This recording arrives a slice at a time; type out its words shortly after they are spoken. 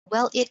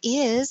Well, it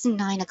is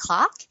 9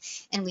 o'clock,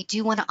 and we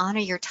do want to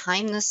honor your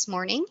time this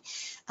morning.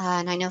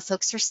 And I know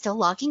folks are still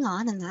logging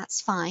on, and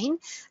that's fine.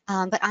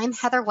 But I'm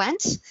Heather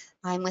Wendt.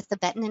 I'm with the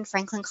Benton and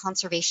Franklin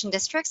Conservation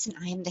Districts, and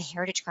I am the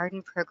Heritage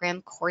Garden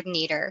Program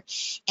Coordinator.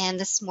 And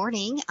this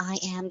morning, I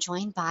am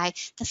joined by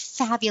the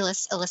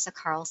fabulous Alyssa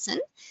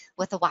Carlson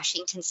with the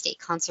Washington State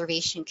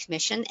Conservation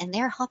Commission, and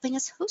they're helping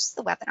us host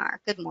the webinar.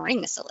 Good morning,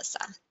 Miss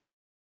Alyssa.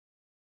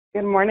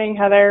 Good morning,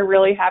 Heather.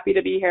 Really happy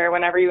to be here.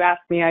 Whenever you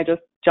ask me, I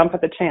just jump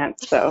at the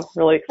chance. So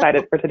really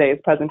excited for today's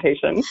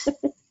presentation.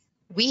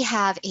 We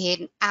have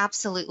an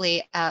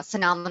absolutely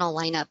phenomenal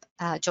lineup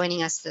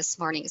joining us this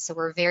morning, so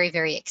we're very,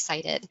 very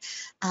excited.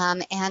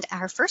 And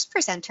our first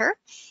presenter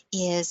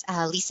is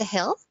Lisa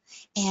Hill,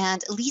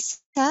 and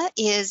Lisa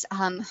is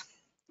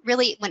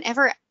really,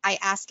 whenever I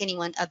ask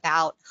anyone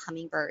about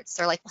hummingbirds,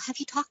 they're like, well, have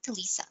you talked to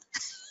Lisa?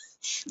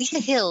 Lisa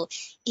Hill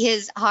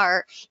is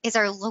our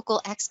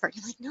local expert.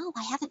 You're like, no,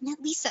 I haven't met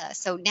Lisa.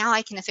 So now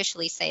I can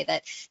officially say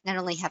that not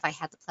only have I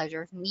had the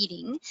pleasure of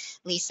meeting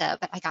Lisa,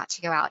 but I got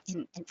to go out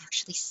and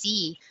actually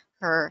see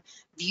her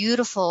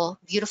beautiful,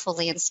 beautiful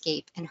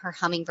landscape and her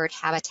hummingbird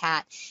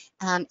habitat.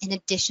 In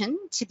addition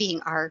to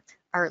being our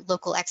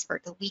local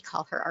expert, that we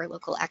call her our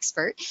local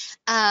expert,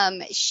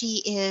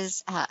 she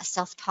is a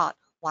self-taught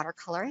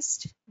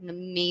watercolorist, an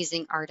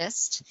amazing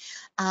artist.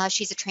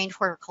 She's a trained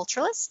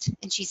horticulturist,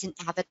 and she's an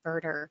avid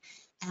birder.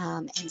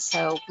 And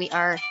so we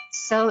are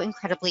so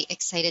incredibly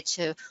excited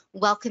to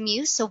welcome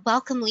you. So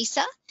welcome,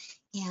 Lisa,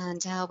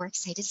 and we're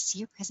excited to see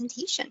your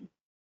presentation.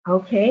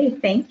 Okay,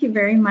 thank you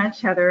very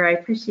much, Heather. I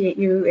appreciate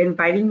you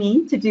inviting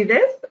me to do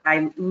this.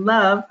 I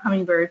love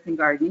hummingbirds and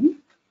gardening,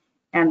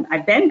 and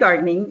I've been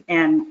gardening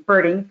and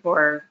birding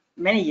for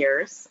many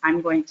years.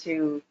 I'm going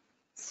to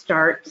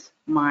start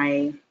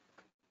my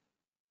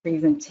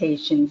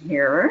presentation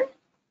here.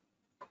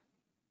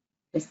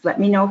 Just let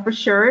me know for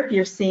sure if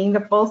you're seeing the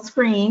full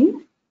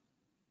screen.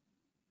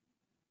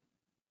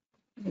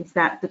 Is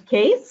that the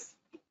case?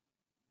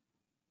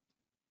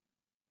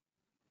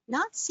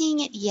 Not seeing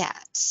it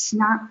yet.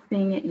 Not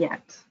seeing it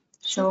yet.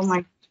 Show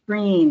my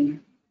screen.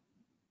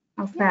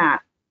 How's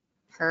that?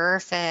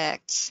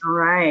 Perfect. All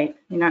right.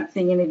 You're not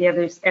seeing any of the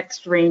other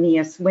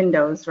extraneous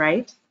windows,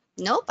 right?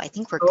 Nope, I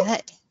think we're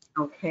good.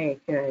 Okay,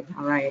 good.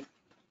 All right.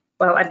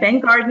 Well, I've been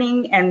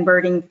gardening and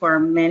birding for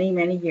many,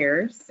 many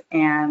years,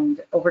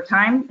 and over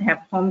time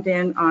have homed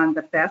in on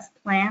the best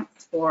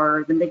plants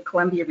for the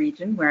Mid-Columbia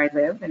region where I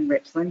live in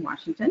Richland,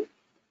 Washington.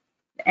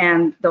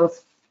 And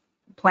those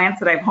plants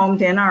that I've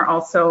homed in are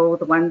also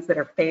the ones that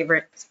are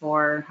favorites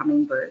for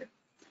hummingbirds.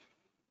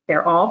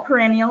 They're all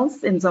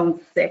perennials in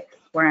zone 6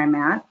 where I'm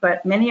at,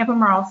 but many of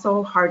them are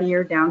also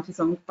hardier down to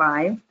zone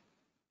 5.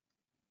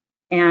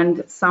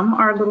 And some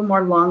are a little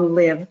more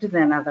long-lived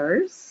than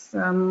others.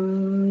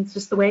 It's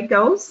just the way it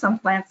goes. Some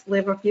plants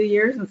live a few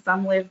years and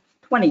some live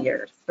 20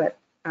 years, but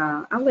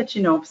I'll let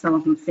you know if some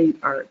of them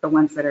are the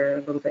ones that are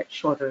a little bit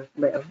shorter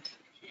lived.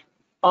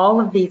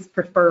 All of these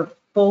prefer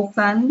full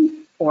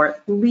sun or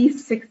at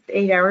least 6 to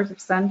 8 hours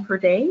of sun per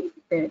day.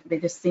 They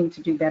just seem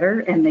to do better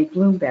and they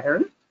bloom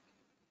better.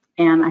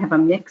 And I have a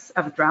mix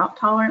of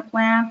drought-tolerant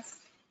plants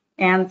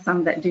and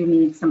some that do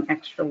need some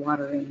extra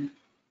watering.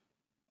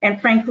 And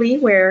frankly,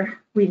 where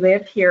we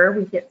live here,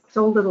 we get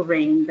so little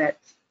rain that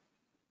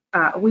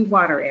we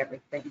water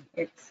everything.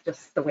 It's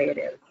just the way it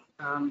is.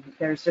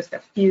 There's just a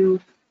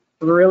few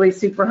really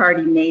super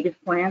hardy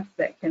native plants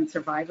that can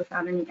survive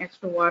without any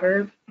extra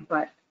water,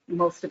 but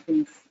most of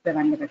these that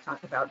I'm going to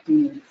talk about do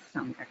need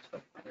some extra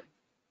water.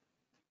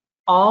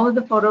 All of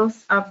the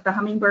photos of the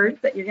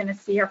hummingbirds that you're going to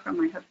see are from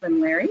my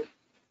husband, Larry,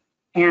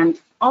 and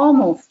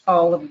almost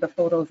all of the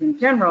photos in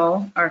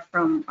general are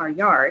from our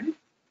yard.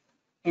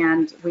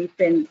 And we've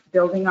been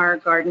building our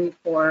garden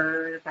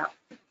for about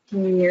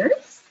 15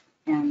 years.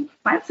 And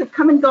plants have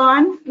come and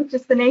gone, which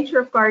is the nature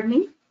of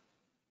gardening.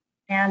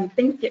 And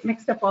things get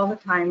mixed up all the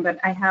time, but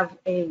I have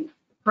a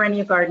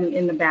perennial garden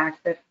in the back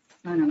that's,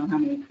 I don't know how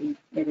many feet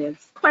it is,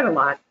 quite a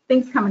lot.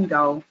 Things come and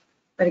go,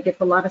 but it gets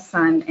a lot of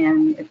sun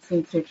and it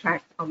seems to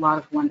attract a lot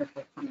of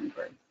wonderful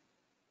hummingbirds.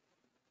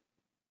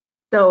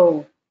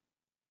 So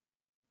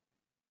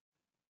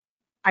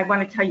I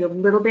want to tell you a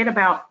little bit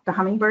about the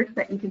hummingbirds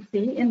that you can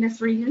see in this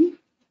region.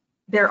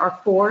 There are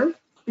 4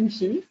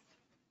 species,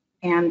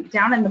 and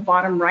down in the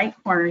bottom right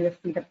corner, you'll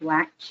see the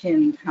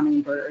black-chinned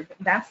hummingbird.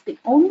 That's the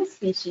only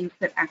species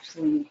that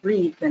actually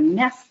breeds and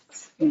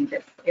nests in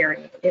this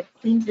area. It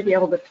seems to be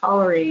able to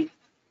tolerate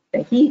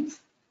the heat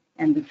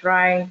and the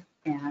dry,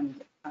 and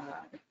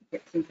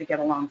it seems to get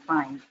along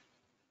fine.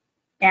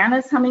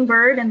 Anna's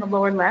hummingbird in the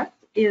lower left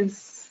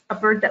is a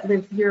bird that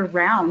lives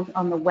year-round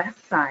on the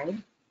west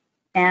side.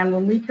 And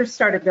when we first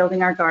started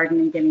building our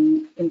garden and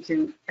getting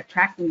into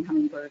attracting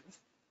hummingbirds,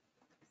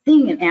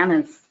 seeing an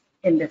Anna's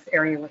in this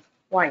area was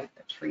quite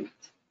a treat.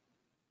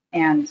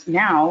 And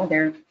now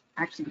they're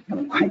actually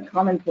becoming quite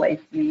commonplace.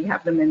 We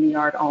have them in the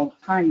yard all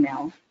the time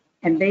now.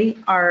 And they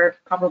are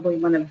probably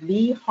one of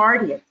the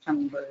hardiest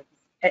hummingbirds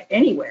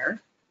anywhere.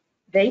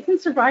 They can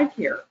survive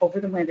here over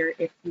the winter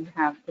if you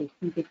have a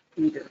heated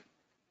feeder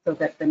so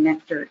that the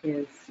nectar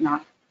is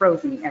not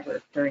frozen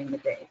ever during the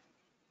day.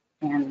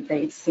 And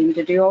they seem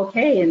to do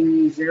okay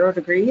in 0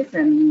 degrees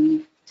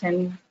and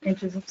 10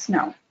 inches of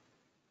snow.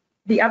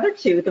 The other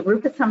two, the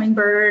rufous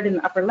hummingbird in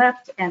the upper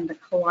left and the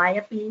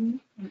calliope in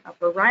the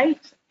upper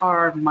right,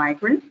 are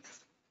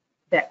migrants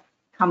that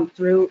come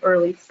through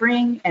early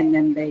spring and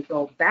then they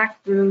go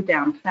back through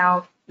down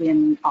south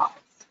in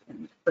August,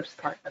 in the first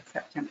part of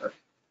September.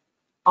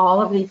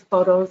 All of these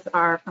photos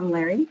are from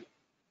Larry,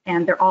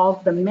 and they're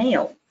all the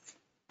males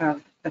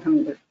of the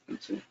hummingbird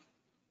species.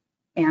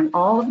 And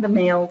all of the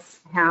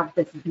males have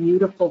this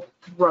beautiful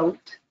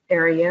throat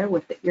area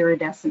with the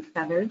iridescent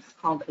feathers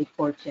called a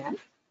gorget.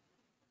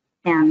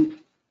 And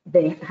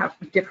they have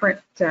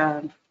different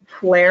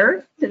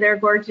flair to their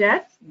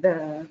gorget.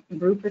 The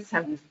rufous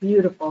have this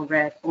beautiful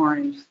red,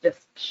 orange,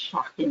 just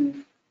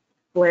shocking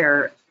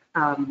flare,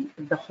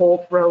 the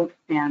whole throat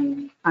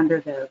and under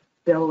the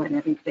bill and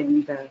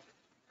everything. The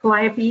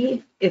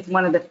calliope is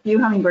one of the few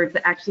hummingbirds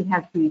that actually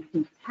has these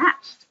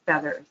detached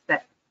feathers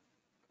that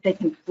they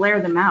can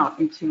flare them out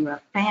into a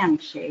fan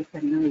shape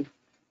and really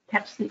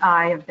catch the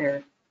eye of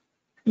their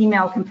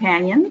female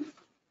companions.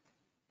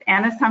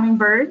 Anna's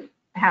hummingbird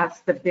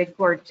has the big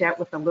gorget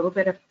with a little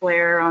bit of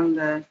flare on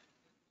the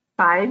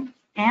side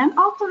and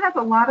also has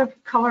a lot of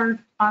color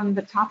on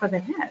the top of the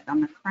head,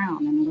 on the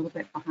crown, and a little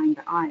bit behind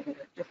the eye that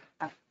are just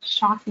a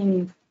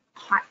shocking,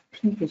 hot,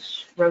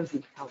 pinkish,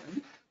 rosy color.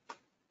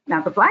 Now,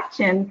 the black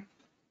chin,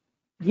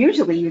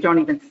 usually you don't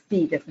even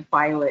see this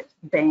violet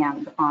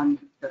band on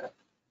the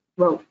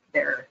throat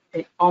there.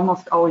 It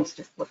almost always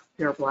just looks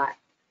pure black.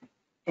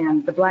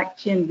 And the black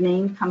chin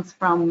name comes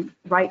from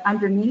right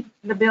underneath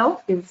the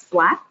bill is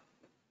black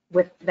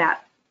with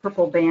that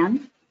purple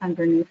band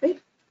underneath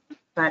it.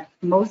 But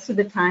most of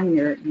the time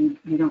you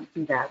don't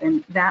see that.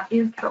 And that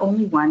is the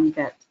only one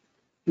that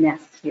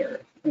nests here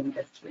in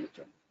this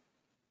region.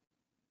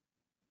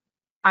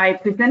 I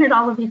presented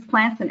all of these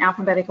plants in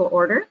alphabetical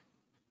order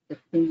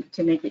just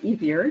to make it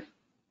easier.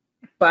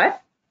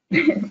 But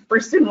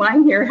first in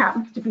line here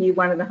happens to be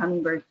one of the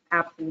hummingbird's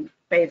absolute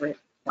favorite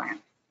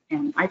plants.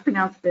 And I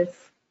pronounce this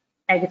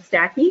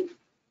Agastache.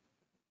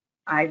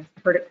 I've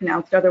heard it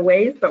pronounced other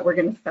ways, but we're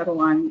going to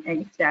settle on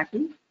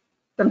Agastache,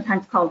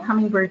 sometimes called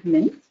hummingbird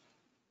mint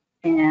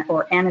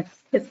or anise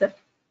hyssop.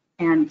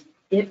 And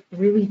it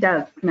really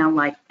does smell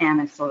like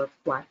anise or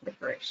black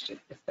licorice.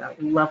 It's just a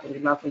lovely,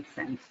 lovely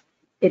scent.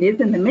 It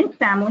is in the mint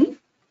family,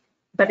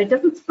 but it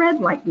doesn't spread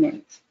like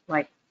mint,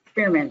 like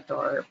spearmint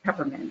or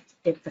peppermint.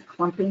 It's a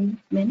clumping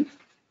mint,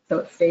 so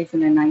it stays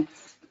in a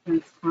nice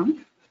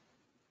clump.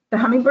 The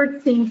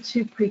hummingbirds seem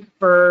to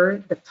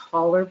prefer the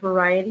taller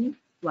variety,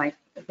 like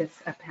this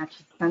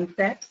Apache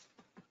Sunset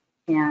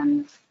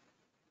and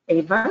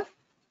Ava,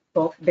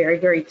 both very,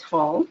 very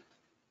tall.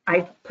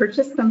 I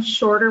purchased some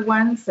shorter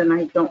ones, and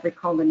I don't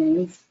recall the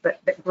names, but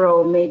that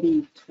grow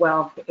maybe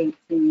 12 to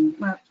 18,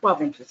 well,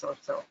 12 inches or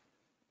so.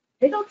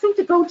 They don't seem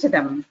to go to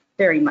them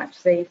very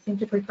much. They seem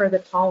to prefer the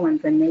tall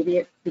ones, and maybe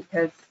it's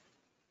because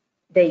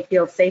they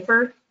feel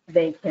safer,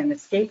 they can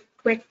escape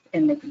quick,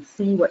 and they can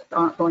see what's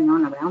going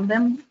on around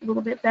them a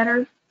little bit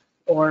better,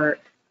 or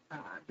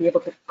be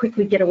able to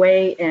quickly get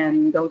away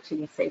and go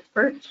to a safe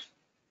perch.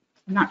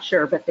 I'm not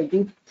sure, but they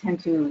do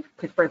tend to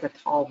prefer the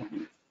tall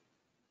ones.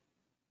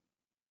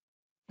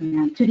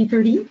 And Tutti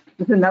Frutti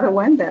is another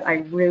one that I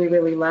really,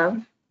 really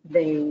love.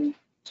 It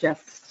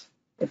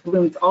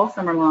blooms all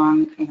summer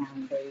long,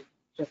 and they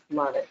just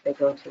love it. They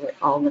go to it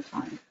all the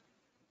time.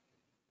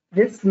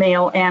 This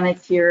male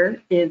anise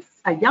here is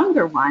a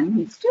younger one.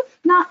 He's just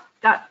not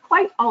got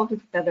quite all his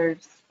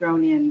feathers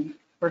thrown in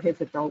for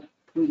his adult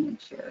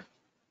plumage here.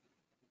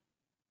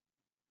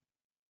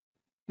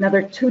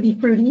 Another Tutti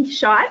Frutti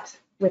shot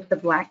with the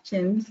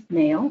black-chinned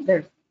male.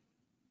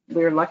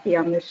 We're lucky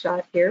on this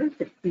shot here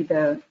to see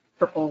the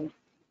purple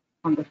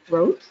on the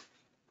throat.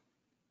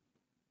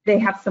 They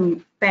have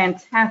some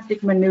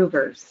fantastic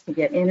maneuvers to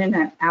get in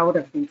and out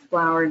of these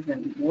flowers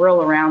and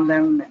whirl around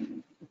them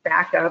and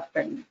back up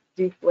and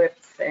do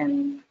flips,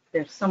 and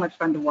they're so much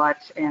fun to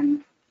watch.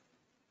 And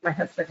my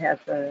husband has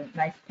a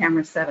nice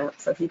camera setup,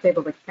 so he's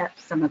able to catch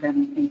some of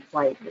them in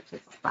flight, which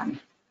is fun.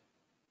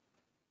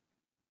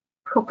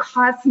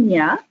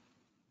 Crocosmia,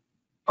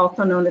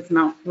 also known as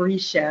Mount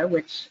Brescia,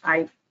 which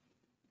I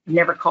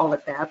never call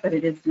it that, but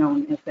it is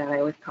known as that. I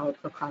always call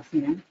it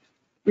Crocosmia.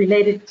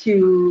 Related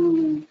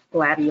to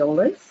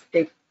gladiolas,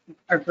 they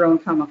are grown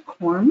from a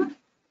corm,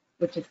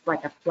 which is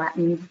like a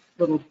flattened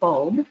little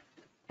bulb.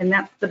 And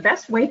that's the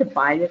best way to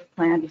buy this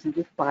plant is to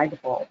just buy the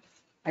bulbs.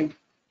 I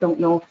don't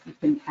know if you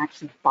can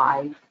actually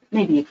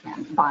maybe you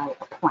can buy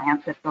a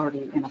plant that's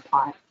already in a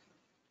pot.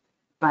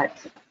 But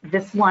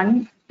this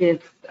one is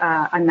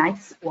a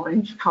nice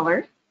orange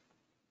color.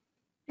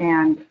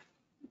 And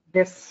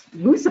this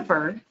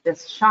Lucifer,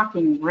 this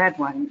shocking red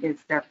one, is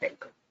their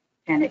favorite.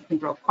 And it can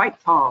grow quite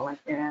tall,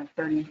 like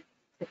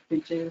 36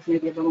 inches,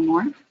 maybe a little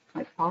more,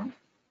 quite tall.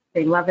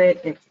 They love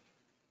it. It's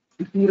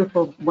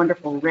beautiful,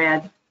 wonderful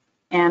red.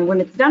 And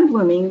when it's done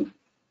blooming,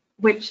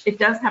 which it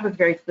does have a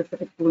very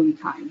specific bloom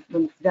time.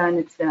 When it's done,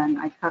 it's done.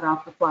 I cut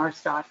off the flower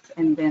stalks,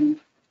 and then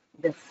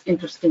this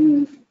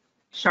interesting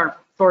sharp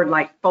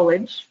sword-like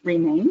foliage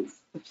remains,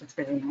 which is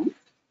very nice.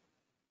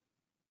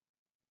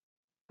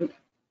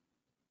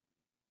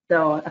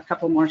 So a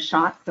couple more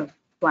shots of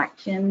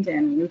black-chinned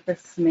and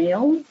rufous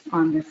males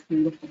on this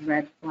beautiful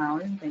red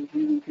flower. They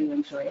really do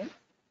enjoy it.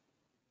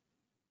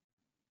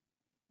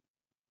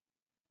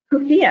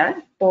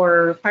 Kufia,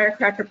 or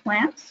firecracker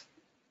plant,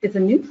 is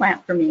a new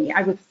plant for me.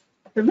 I was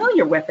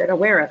familiar with it,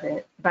 aware of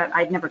it, but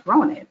I'd never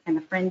grown it. And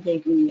a friend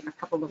gave me a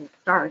couple little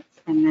starts,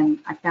 and then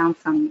I found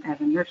some at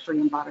a nursery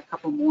and bought a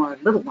couple more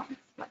little ones,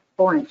 like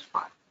 4-inch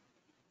pots.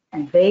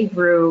 And they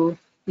grew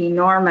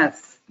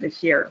enormous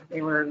this year.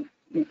 They were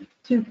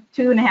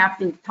 2.5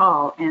 feet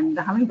tall, and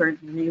the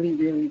hummingbirds really,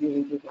 really,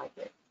 really did like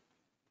it.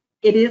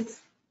 It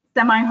is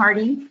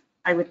semi-hardy.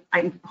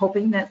 I'm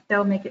hoping that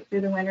they'll make it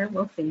through the winter.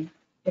 We'll see.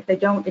 If they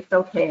don't, it's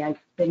okay. I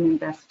didn't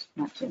invest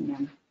much in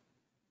them.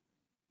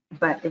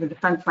 But it was a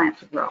fun plant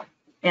to grow.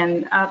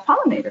 And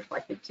pollinators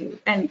like it too.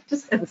 And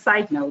just as a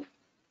side note,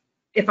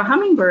 if a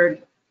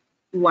hummingbird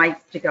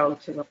likes to go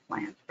to a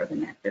plant for the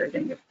nectar,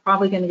 then you're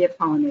probably going to get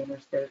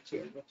pollinators there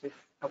too, which is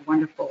a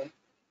wonderful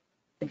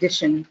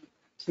addition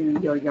to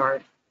your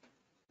yard.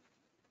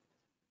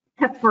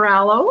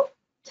 Hesperaloe,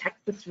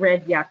 Texas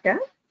red yucca,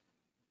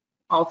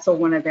 also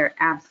one of their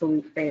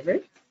absolute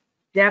favorites.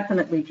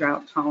 Definitely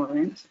drought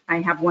tolerant.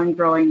 I have one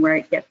growing where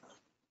it gets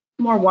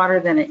more water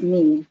than it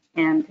needs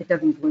and it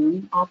doesn't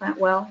bloom all that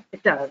well.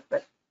 It does,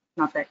 but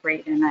not that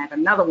great. And I have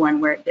another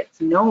one where it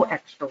gets no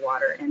extra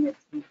water and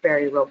it's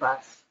very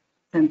robust,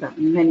 sends up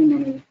many,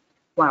 many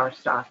flower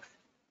stalks.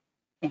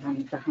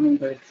 And the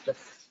hummingbirds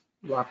just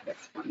love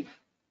this one.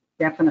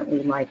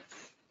 Definitely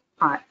likes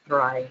hot,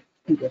 dry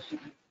conditions.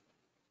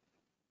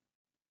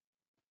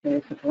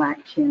 There's a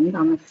black chinned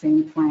on the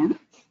same plant.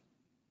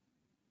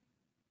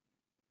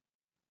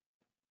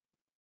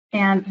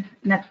 And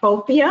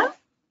Nephophia,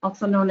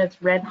 also known as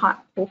red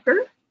hot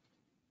poker.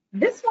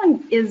 This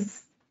one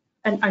is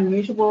an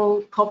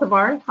unusual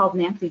cultivar called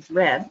Nancy's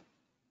Red.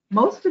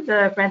 Most of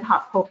the red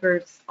hot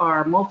pokers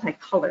are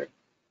multicolored,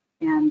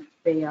 and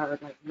they are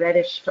like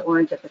reddish to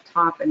orange at the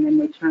top, and then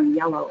they turn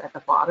yellow at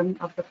the bottom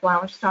of the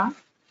flower stalk.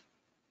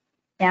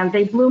 And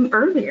they bloom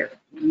earlier,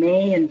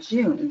 May and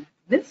June.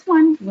 This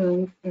one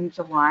blooms in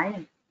July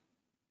and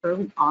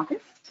early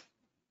August,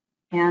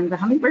 and the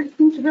hummingbirds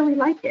seem to really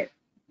like it.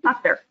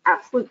 Not their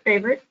absolute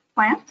favorite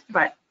plant,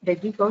 but they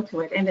do go to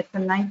it, and it's a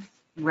nice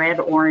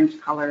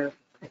red-orange color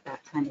at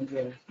that time of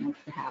year. It's nice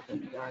to have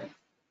in the yard.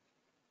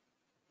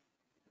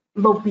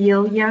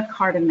 Lobelia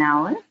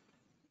cardinalis,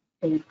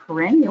 a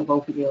perennial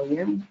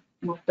lobelia.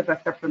 Most of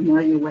us are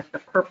familiar with the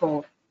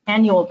purple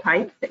annual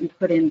types that you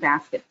put in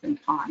baskets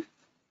and pots.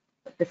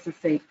 But this is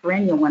a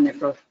perennial one that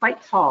grows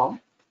quite tall.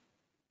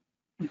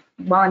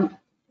 While I'm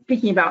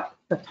speaking about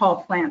the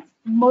tall plants,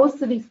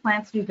 most of these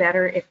plants do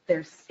better if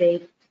they're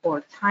staked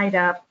or tied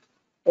up,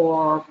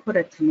 or put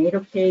a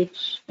tomato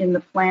cage in the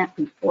plant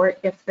before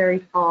it gets very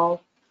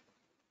tall.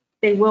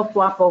 They will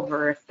flop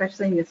over,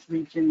 especially in this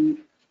region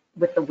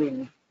with the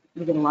wind.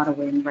 We get a lot of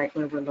wind right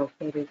where we're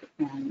located,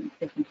 and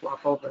they can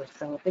flop over.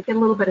 So if they get a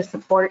little bit of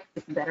support,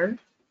 it's better,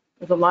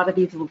 because a lot of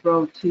these will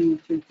grow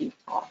 2-3 feet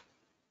tall.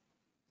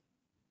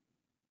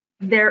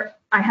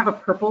 I have a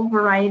purple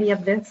variety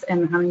of this,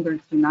 and the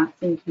hummingbirds do not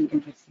seem to be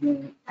interested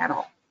in it at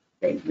all.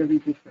 They really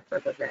do prefer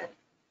the red.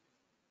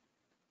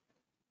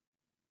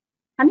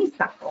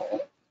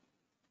 Honeysuckle.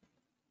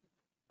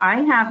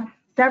 I have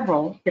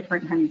several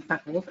different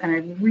honeysuckles, and I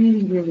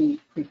really, really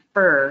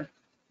prefer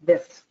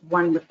this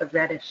one with the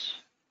reddish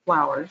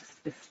flowers,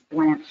 this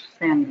blanched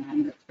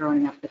sandman that's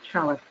growing up the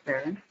trellis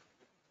there.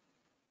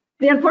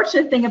 The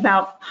unfortunate thing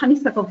about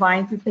honeysuckle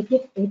vines is they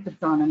get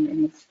aphids on them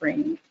in the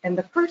spring, and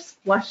the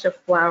first flush of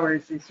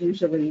flowers is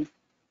usually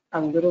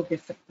a little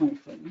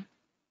disappointing.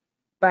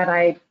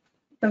 But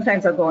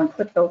sometimes I'll go and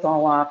clip those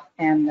all off,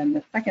 and then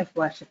the second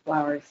flush of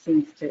flowers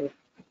seems to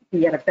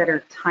be at a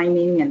better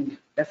timing and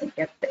doesn't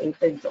get the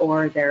aphids,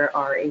 or there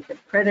are aphid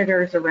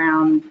predators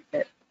around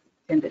that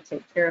tend to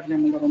take care of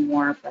them a little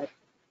more. But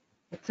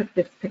I took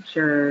this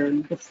picture,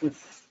 this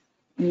was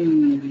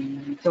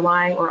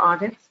July or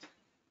August,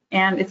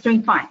 and it's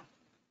doing fine.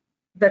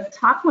 The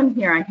top one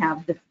here, I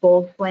have this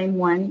gold flame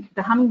one.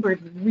 The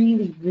hummingbirds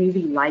really,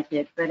 really like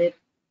it, but it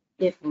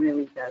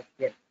really does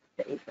get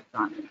the aphids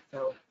on it.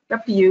 So it's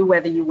up to you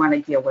whether you want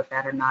to deal with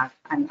that or not.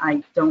 And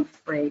I don't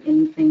spray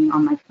anything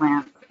on my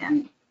plants,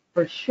 and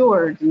for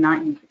sure do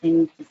not use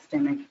any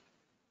systemic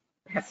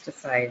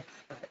pesticides,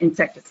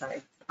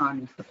 insecticides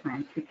on the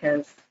plants,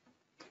 because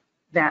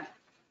that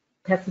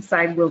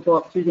pesticide will go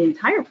up through the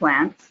entire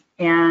plant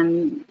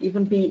and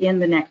even be in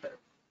the nectar.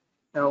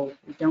 So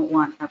we don't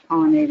want our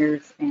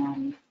pollinators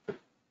and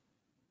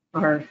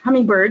our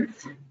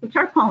hummingbirds, which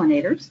are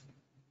pollinators,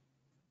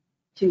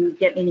 to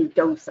get any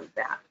dose of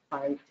that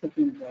by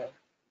taking the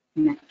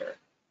nectar.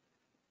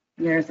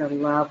 There's a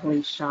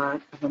lovely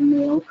shot of a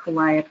male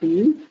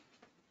calliope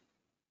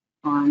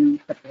on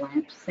the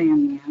blanched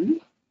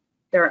sandman.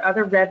 There are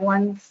other red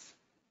ones,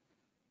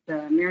 the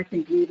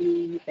American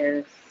Beauty.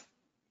 There's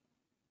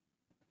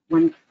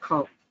one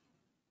called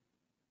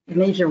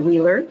Major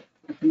Wheeler.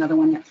 That's another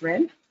one that's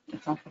red.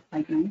 It's also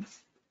quite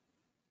nice.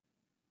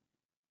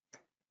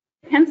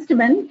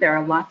 Penstemon, there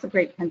are lots of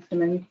great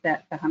penstemons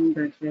that the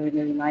hummingbirds really,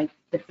 really like.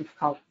 This is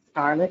called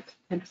scarlet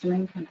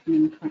penstemon,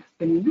 Penstemon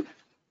spinning.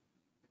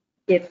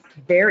 It's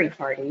very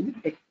hardy.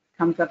 It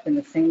comes up in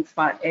the same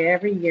spot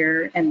every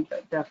year, and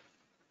the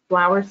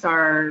flowers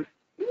are a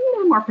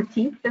little more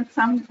petite than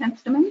some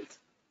penstemons.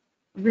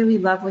 Really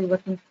lovely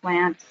looking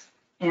plant,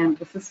 and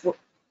this is what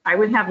I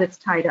would have this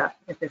tied up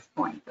at this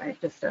point, right?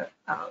 Just a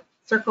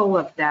circle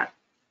of that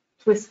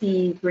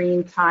twisty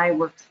green tie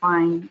works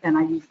fine, and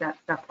I use that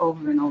stuff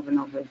over and over and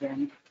over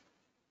again.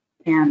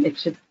 And it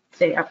should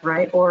stay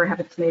upright or have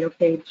a tomato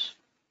cage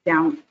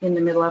down in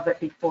the middle of it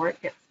before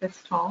it gets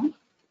this tall.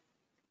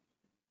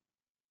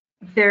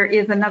 There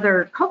is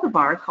another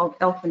cultivar called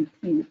Elfin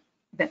Pink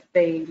that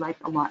they like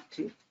a lot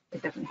too.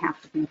 It doesn't have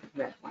to be the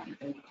red one.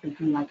 They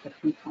do like the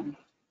pink one.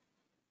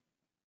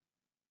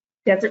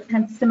 Desert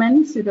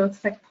penstemon,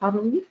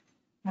 Pseudospectata,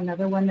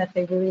 another one that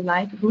they really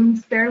like,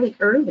 blooms fairly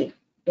early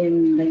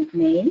in late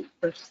May,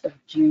 1st of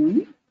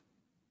June.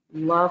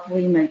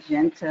 Lovely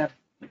magenta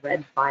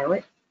red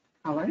violet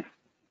color.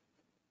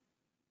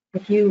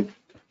 If you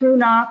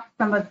prune off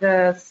some of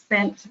the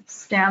spent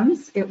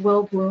stems, it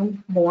will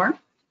bloom more.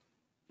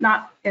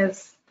 Not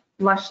as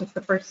lush as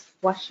the first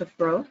flush of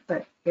growth,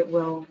 but it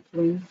will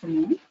bloom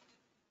some more.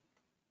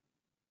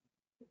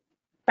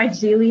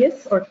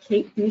 Phygelius or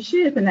Cape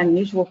fuchsia is an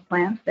unusual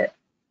plant that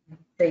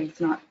say it's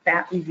not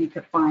that easy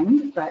to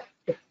find, but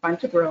it's fun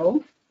to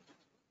grow,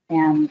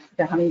 and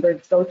the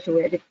hummingbirds go to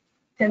it. It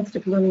tends to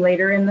bloom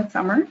later in the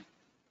summer,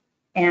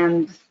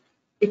 and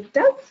it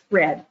does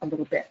spread a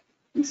little bit,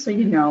 so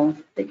you know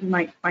that you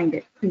might find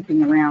it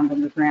creeping around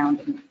underground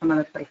in some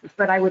other places,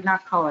 but I would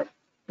not call it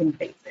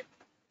invasive.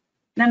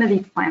 None of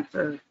these plants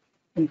are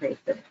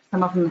invasive.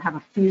 Some of them have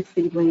a few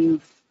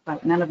seedlings,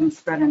 but none of them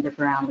spread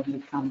underground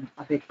and become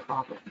a big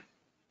problem.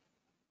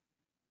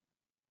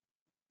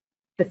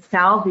 The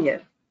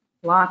salvia,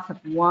 lots of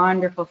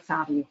wonderful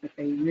salvias that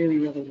they really,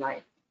 really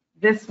like.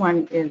 This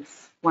one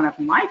is one of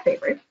my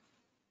favorites.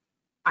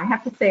 I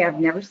have to say I've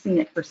never seen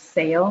it for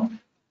sale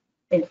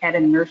at a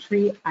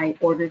nursery. I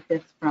ordered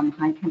this from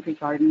High Country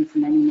Gardens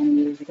many, many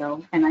years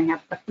ago, and I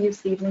have a few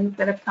seedlings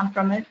that have come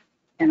from it,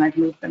 and I've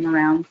moved them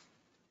around.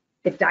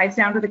 It dives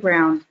down to the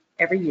ground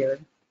every year,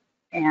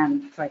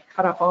 and so I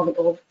cut off all the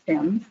old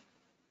stems,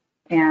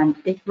 and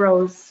it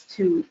grows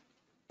to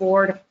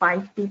 4 to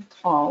 5 feet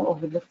tall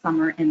over the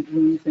summer and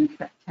blooms in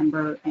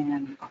September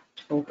and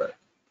October,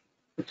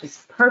 which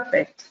is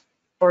perfect,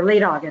 or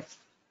late August,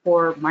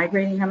 for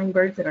migrating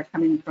hummingbirds that are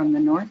coming from the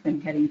north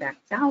and heading back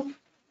south,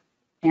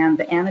 and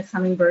the anise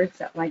hummingbirds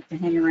that like to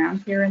hang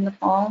around here in the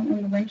fall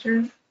and the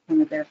winter,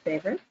 one of their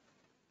favorites.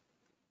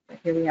 So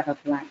here we have a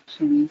black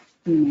chin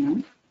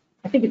female.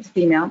 I think it's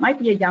female, it might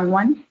be a young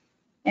one.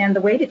 And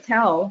the way to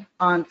tell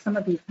on some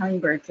of these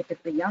hummingbirds, if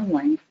it's a young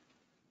one,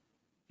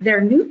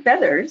 their new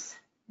feathers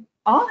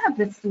all have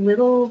this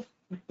little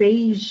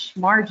beige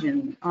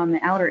margin on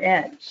the outer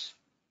edge.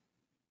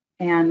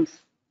 And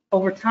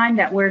over time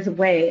that wears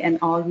away, and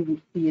all you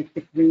would see is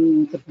the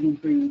green to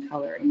blue-green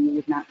color, and you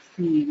would not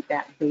see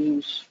that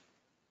beige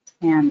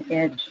tan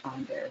edge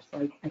on there.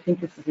 So I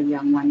think this is a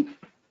young one,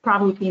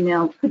 probably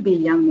female, could be a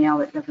young male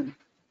that doesn't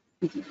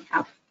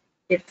have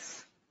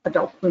its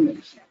adult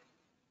plumage.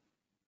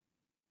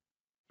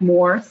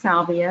 More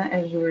Salvia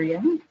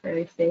azurea,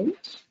 prairie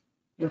sage,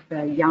 with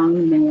a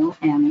young male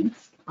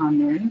anise on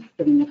there,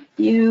 putting a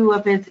few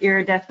of his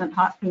iridescent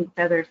hot pink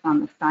feathers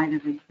on the side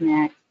of his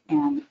neck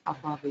and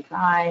above his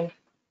eye.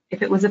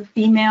 If it was a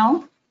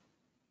female,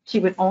 she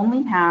would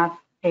only have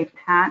a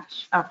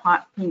patch of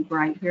hot pink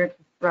right here at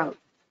the throat.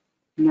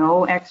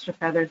 No extra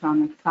feathers on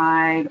the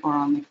side or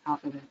on the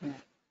top of the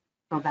head.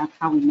 So that's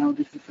how we know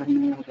this is a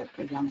male, that's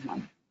a young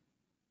one.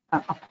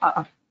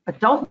 A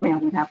adult male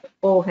would have the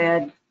full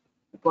head,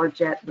 the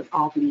gorget would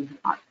all be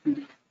hot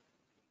pink.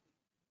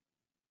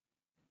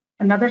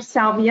 Another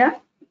salvia.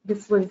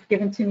 This was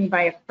given to me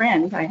by a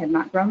friend. I had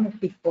not grown this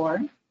before.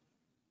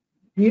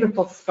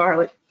 Beautiful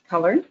scarlet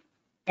color,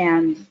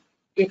 and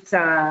it's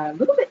a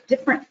little bit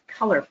different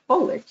color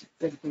foliage.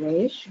 It's a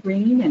grayish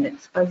green and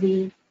it's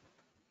fuzzy.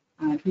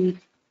 He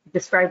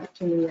described it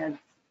to me as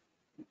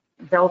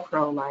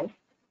Velcro-like,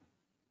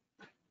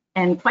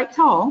 and quite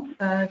tall,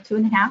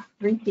 2.5,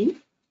 3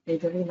 feet. They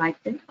really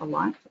liked it a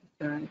lot.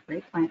 It's a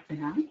great plant to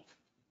have.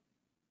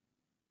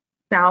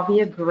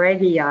 Salvia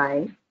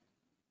gregii,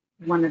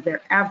 one of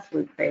their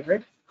absolute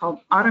favorites, called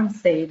autumn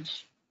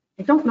sage.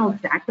 I don't know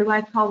exactly why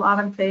it's called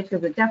autumn sage,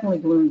 because it definitely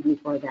blooms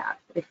before that.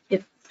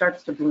 It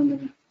starts to bloom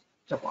in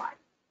July.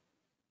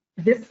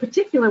 This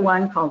particular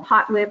one, called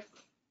hot lips,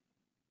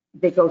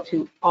 they go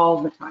to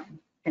all the time.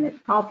 And it's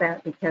called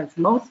that because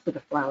most of the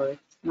flowers,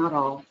 not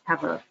all,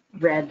 have a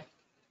red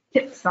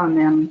tips on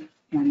them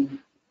and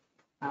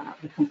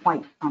with some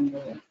white on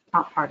the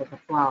top part of the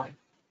flower.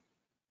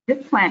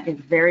 This plant is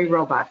very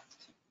robust.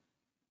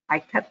 I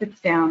cut this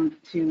down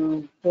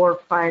to 4,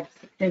 5,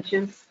 6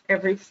 inches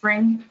every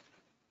spring,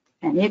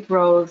 and it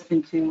grows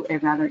into a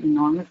rather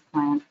enormous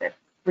plant that's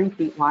 3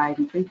 feet wide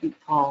and 3 feet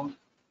tall.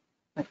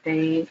 but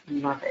they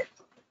love it.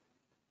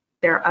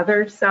 There are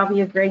other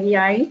salvia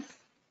greggii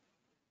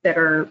that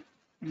are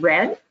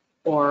red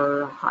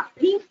or hot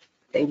pink.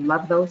 They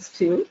love those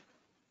too.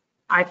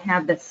 I've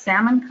had the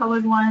salmon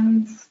colored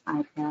ones.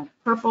 I've had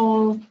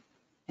purple.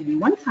 And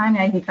one time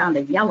I even found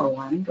a yellow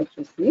one, which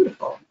was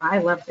beautiful. I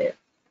loved it.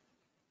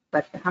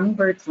 But the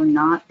hummingbirds were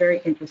not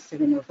very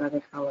interested in those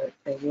other colors.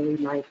 They really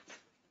liked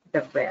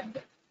the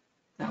red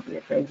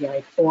salvia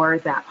greggii or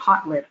that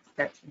hot lips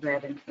that's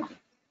red and white.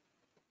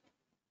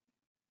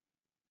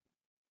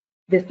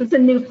 This is a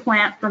new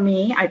plant for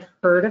me. I've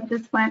heard of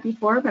this plant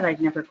before, but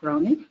I'd never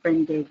grown it. A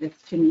friend gave this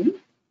to me.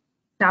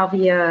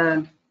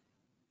 Salvia,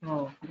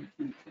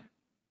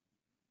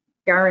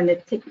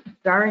 garinitic,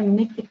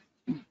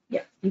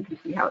 yes, you can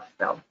see how it's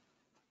spelled.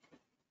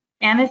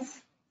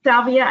 Anise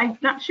salvia, I'm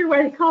not sure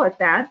why they call it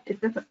that.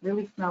 It doesn't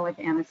really smell like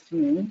anise to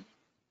me,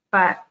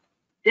 but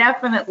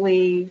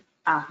definitely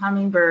a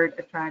hummingbird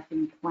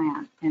attracting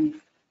plant, and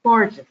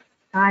gorgeous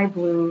sky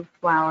blue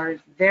flowers,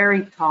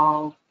 very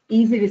tall,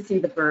 easy to see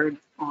the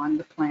birds on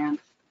the plant,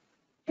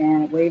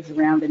 and it waves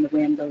around in the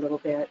wind a little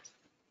bit.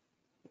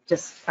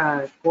 Just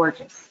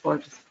gorgeous,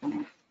 gorgeous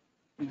plant.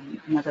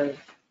 And another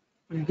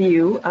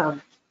view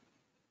of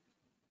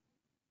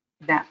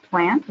that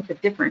plant with a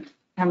different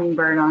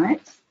hummingbird on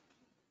it.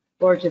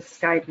 Gorgeous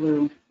sky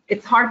blue.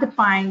 It's hard to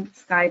find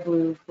sky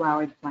blue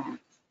flowered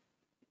plants.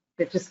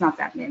 There's just not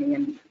that many,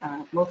 and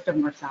most of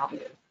them are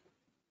salvias.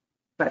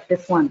 But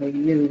this one they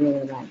really,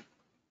 really like.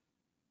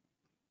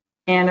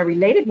 And a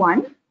related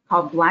one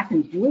called Black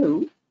and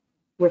Blue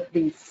with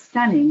these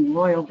stunning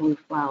royal blue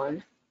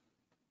flowers.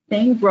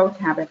 Same growth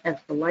habit as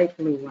the light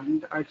blue one,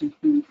 the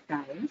Argentine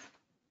skies.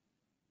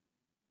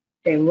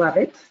 They love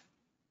it.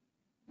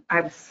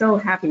 I was so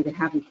happy to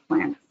have these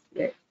plants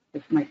that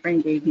my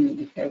friend gave me,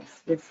 because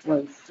this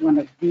was one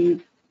of the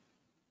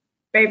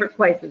favorite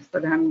places for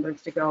the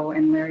hummingbirds to go,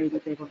 and Larry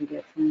was able to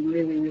get some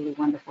really, really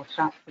wonderful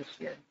shots this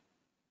year.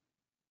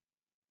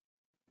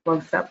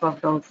 Close up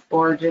of those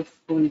gorgeous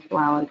blue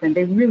flowers, and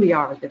they really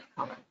are this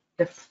color,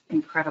 this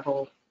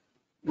incredible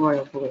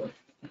royal blue.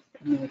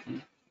 It's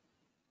amazing.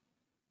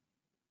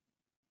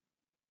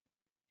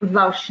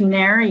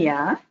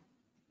 Lauschneria,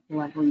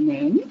 lovely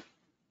name,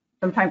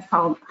 sometimes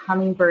called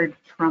hummingbird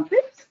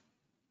trumpet.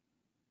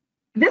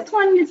 This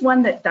one is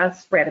one that does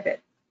spread a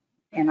bit,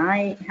 and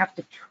I have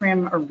to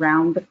trim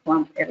around the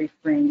clump every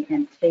spring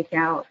and take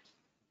out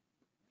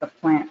the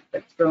plant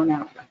that's grown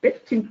out a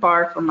bit too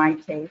far for my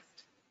taste.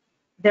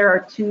 There are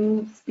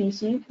two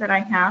species that I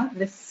have.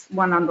 This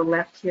one on the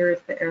left here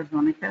is the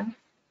Arizonica,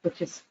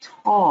 which is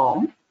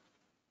tall,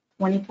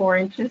 24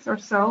 inches or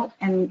so,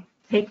 and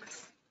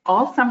takes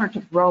all summer to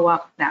grow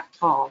up that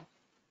tall,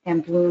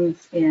 and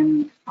blooms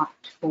in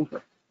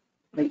October,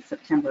 late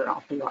September,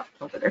 all through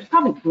October. There's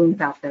probably blooms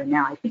out there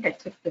now. I think I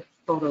took this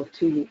photo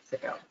 2 weeks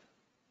ago.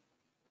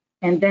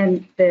 And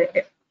then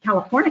the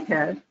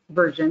Californica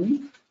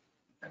version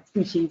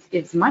species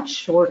is much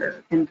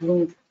shorter and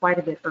blooms quite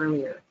a bit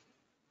earlier.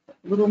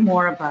 A little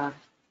more of a,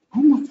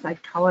 almost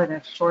I'd call it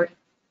a short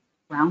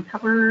ground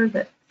cover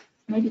that's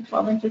maybe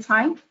 12 inches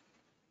high,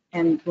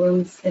 and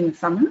blooms in the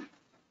summer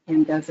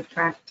and does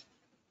attract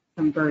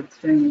some birds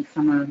during the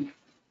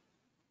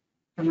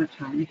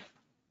summertime.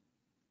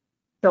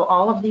 So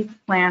all of these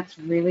plants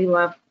really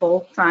love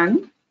full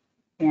sun,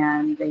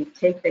 and they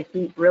take the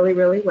heat really,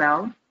 really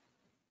well.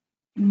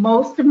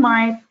 Most of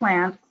my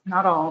plants,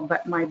 not all,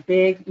 but my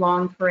big,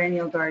 long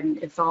perennial garden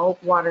is all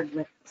watered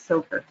with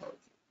soaker hoses.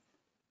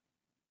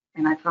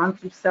 And I've gone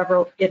through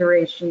several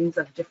iterations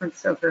of different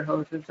soaker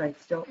hoses. I've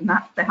still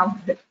not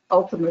found the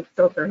ultimate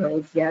soaker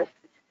hose yet,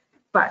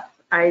 but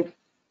I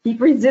keep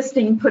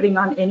resisting putting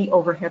on any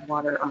overhead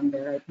water on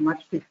there. I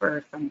much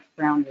prefer some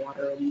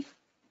groundwater.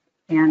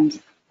 And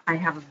I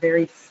have a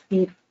very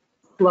steep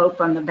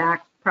slope on the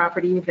back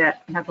property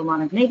that has a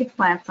lot of native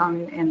plants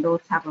on it, and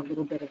those have a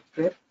little bit of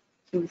drip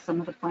to some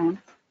of the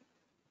plants.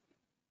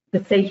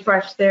 The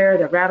sagebrush there,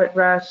 the rabbit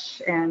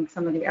rush, and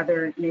some of the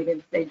other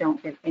natives, they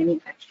don't get any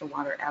extra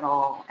water at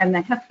all. And the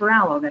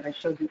hesperaloe that I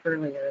showed you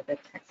earlier, the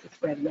Texas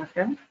red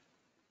yucca,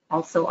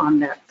 also on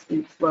that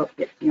steep slope,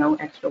 gets no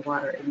extra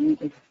water,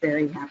 and is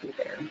very happy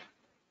there.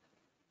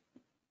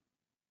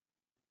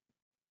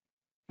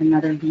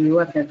 Another view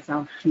of the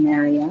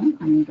Zalschneria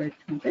hummingbird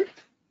trumpet.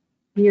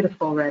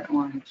 Beautiful red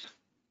orange.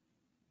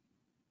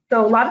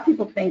 So a lot of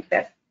people think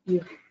that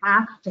you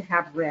have to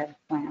have red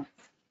plants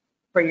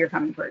for your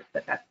hummingbirds,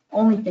 but that's the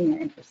only thing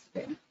they're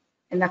interested in.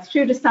 And that's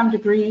true to some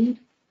degree.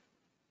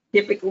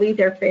 Typically,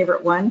 their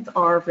favorite ones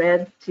are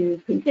red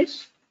to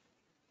pinkish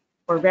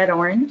or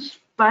red-orange,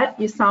 but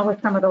you saw with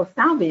some of those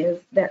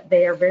salvias that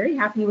they are very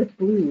happy with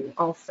blue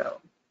also.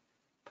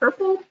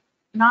 Purple,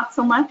 not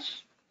so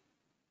much.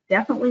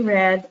 Definitely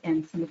red,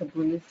 and some of the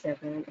blues they're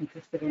very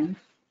interested in.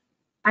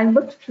 I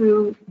looked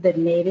through the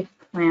native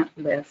plant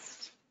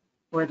list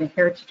for the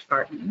Heritage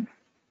Garden,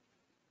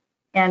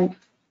 and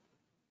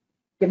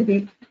going to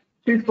be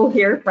truthful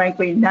here,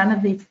 frankly, none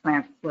of these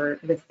plants were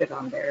listed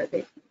on there.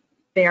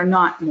 They are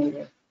not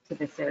native to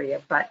this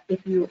area, but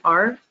if you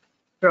are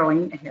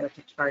growing a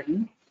heritage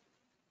garden,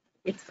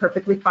 it's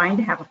perfectly fine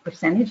to have a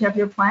percentage of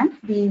your plants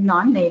be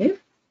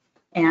non-native.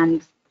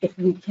 And if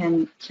we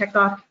can check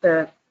off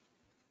the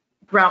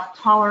drought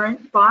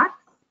tolerant box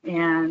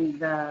and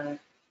the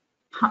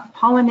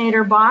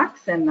pollinator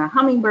box and the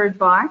hummingbird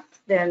box,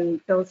 then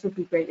those would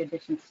be great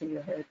additions to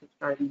your heritage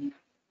garden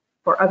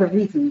for other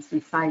reasons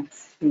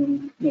besides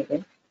being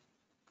native.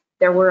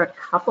 There were a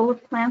couple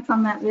of plants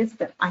on that list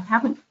that I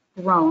haven't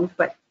grown,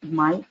 but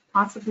might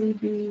possibly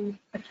be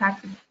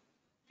attractive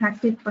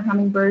for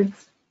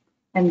hummingbirds.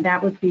 And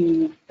that would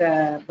be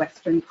the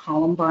Western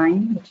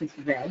Columbine, which is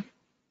red.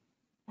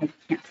 I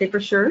can't say for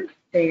sure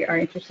they are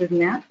interested in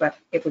that, but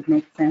it would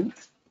make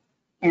sense.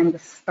 And the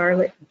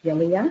Scarlet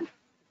Gilia,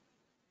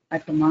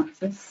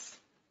 Ipomopsis,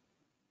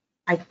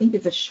 I think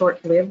it's a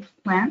short-lived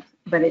plant,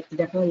 but it's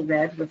definitely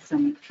red with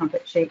some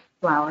trumpet-shaped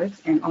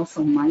flowers, and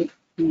also might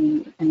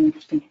be an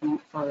interesting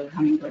plant for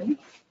hummingbirds.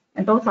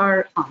 And both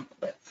are on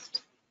the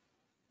list.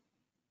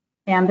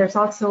 And there's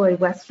also a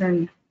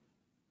Western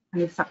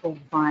honeysuckle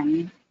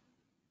vine,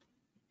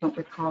 don't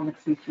recall the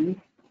species,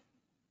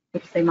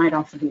 which they might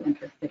also be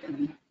interested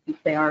in.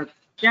 They are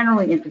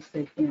generally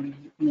interested in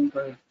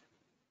hummingbird,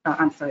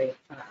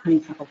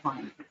 honeysuckle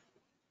vines.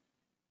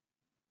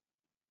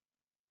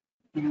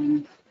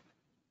 And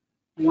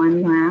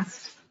one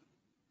last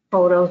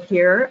photo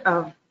here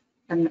of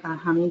a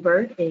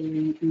hummingbird,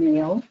 a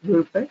male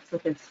rufous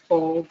with his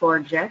full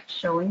gorget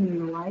showing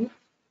in the light.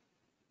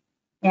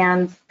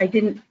 And I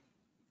didn't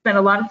spend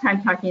a lot of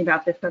time talking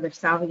about this other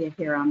salvia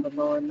here on the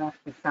lower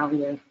left, the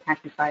salvia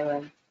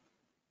tachyphylla.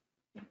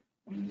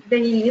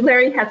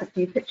 Larry has a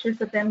few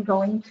pictures of them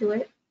going to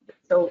it,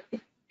 so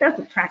it does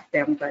attract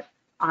them, but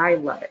I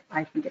love it.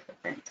 I think it's a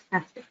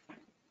fantastic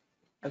plant.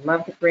 I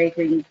love the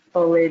gray-green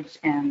foliage,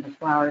 and the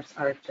flowers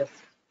are just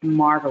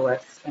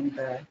marvelous. And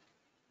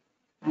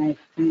I'm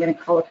going to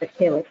call it the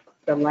calyx,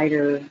 the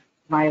lighter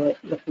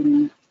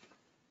violet-looking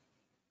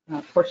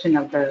portion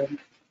of the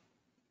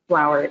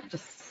flower. It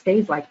just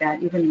stays like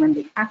that even when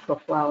the actual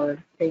flower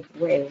fades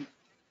away.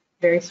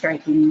 Very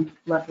striking,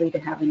 lovely to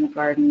have in the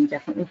garden,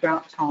 definitely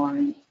drought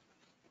tolerant.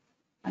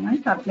 And I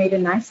thought it made a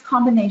nice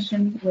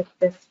combination with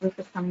this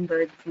rufous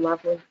hummingbird's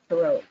lovely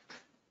throat.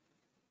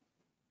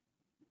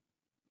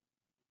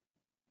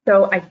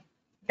 So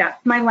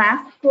that's my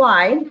last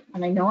slide,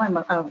 and I know I'm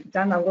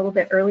done a little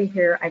bit early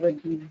here. I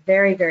would be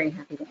very, very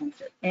happy to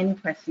answer any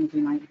questions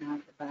you might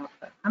have about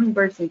the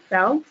hummingbirds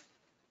themselves,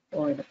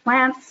 or the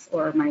plants,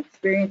 or my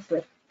experience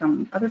with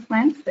some other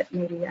plants that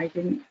maybe I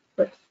didn't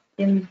put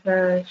in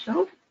the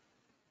show.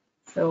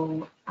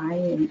 So I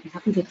am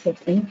happy to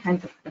take any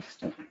kinds of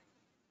questions.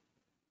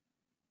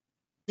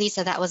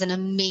 Lisa, that was an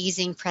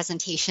amazing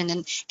presentation.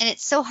 And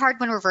it's so hard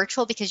when we're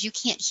virtual because you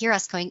can't hear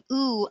us going,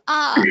 ooh,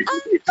 ah.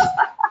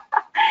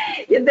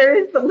 Yeah, there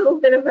is a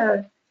little bit of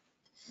a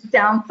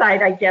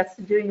downside, I guess,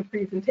 to doing a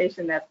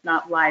presentation that's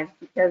not live,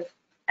 because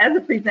as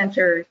a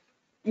presenter,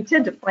 you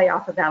tend to play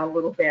off of that a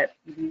little bit.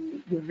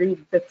 You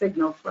read the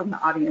signals from the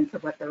audience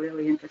of what they're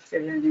really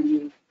interested in, and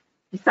you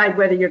decide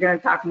whether you're going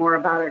to talk more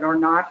about it or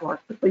not, or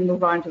quickly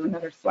move on to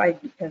another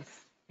slide because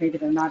maybe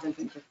they're not as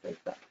interested.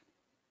 But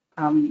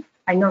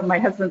I know my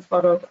husband's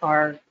photos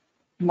are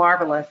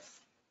marvelous.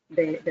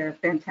 They're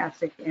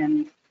fantastic,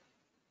 and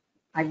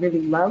I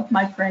really love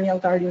my perennial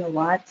garden a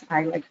lot.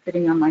 I like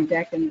sitting on my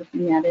deck and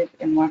looking at it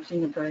and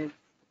watching the birds,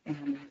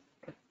 and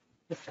it's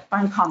just a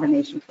fun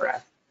combination for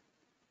us.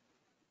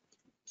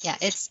 Yeah,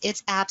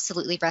 it's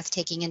absolutely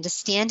breathtaking. And to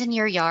stand in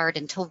your yard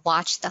and to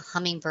watch the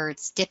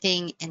hummingbirds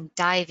dipping and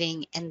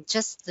diving, and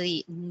just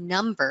the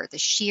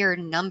sheer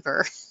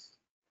number.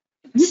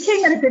 You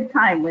came at a good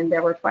time when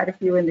there were quite a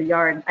few in the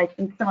yard. I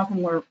think some of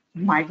them were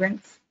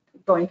migrants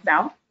going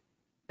south.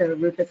 The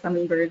rufous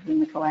hummingbirds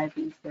and the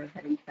calliopes were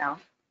heading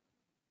south.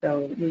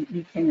 So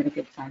you came at a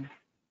good time.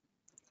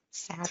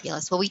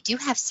 Fabulous. Well, we do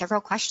have several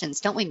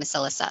questions, don't we, Miss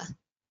Alyssa?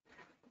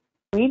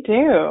 We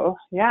do.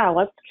 Yeah,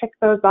 let's kick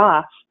those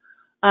off.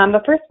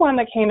 The first one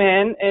that came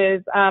in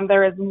is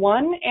there is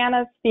one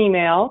Anna's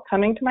female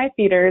coming to my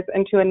feeders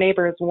and to a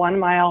neighbor's 1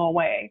 mile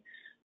away.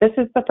 This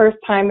is the first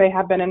time they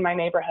have been in my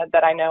neighborhood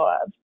that I know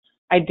of.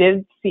 I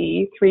did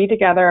see 3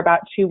 together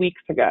about 2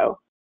 weeks ago.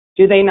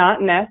 Do they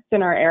not nest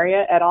in our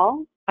area at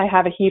all? I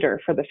have a heater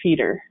for the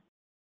feeder.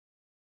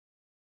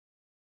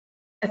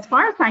 As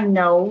far as I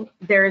know,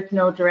 there is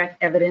no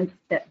direct evidence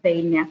that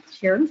they nest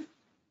here.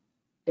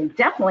 They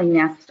definitely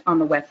nest on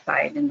the west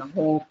side in the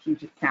whole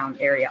Puget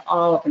Sound area,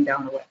 all up and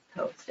down the west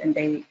coast, and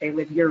they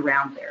live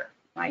year-round there.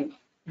 I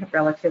have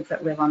relatives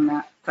that live on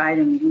that side,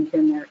 and we've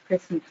been there at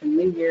Christmas and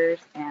New Year's,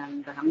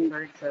 and the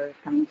hummingbirds are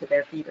coming to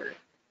their feeders.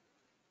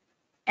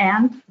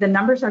 And the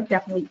numbers are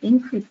definitely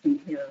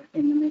increasing here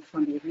in the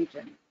Mid-Columbia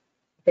region.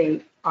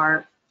 They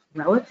are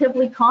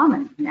relatively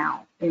common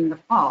now in the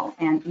fall,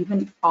 and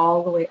even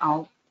all the way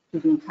out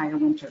through the entire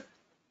winter.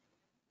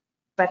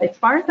 But as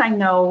far as I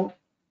know,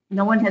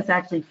 no one has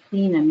actually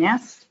seen a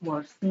nest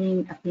or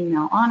seen a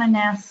female on a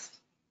nest.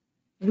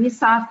 We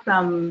saw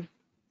some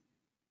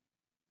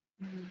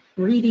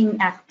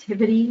breeding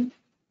activity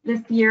this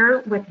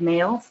year with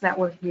males that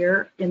were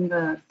here in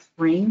the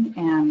spring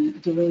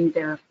and doing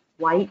their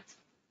white.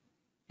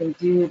 They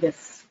do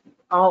this,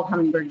 all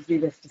hummingbirds do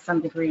this to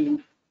some degree.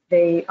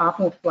 They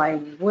often will fly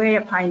way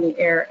up high in the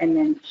air and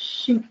then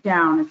shoot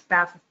down as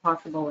fast as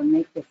possible and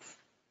make this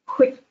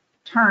quick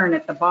turn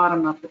at the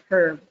bottom of the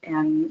curve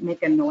and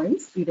make a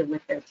noise, either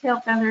with their tail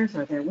feathers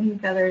or their wing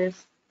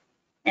feathers,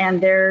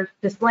 and they're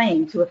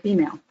displaying to a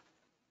female.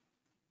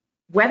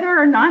 Whether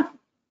or not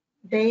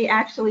they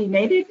actually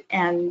made it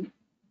and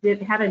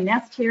had a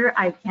nest here,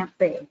 I can't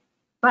say.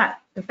 But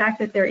the fact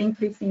that they're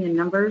increasing in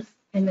numbers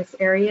in this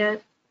area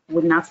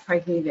would not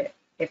surprise me that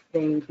if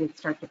they did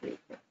start to breed.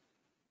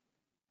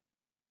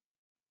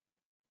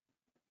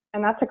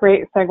 And that's a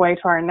great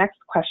segue to our next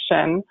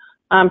question.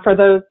 For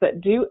those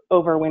that do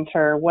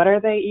overwinter, what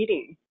are they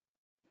eating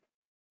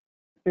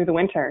through the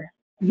winter?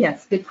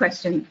 Yes, good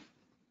question.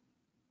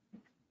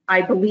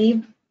 I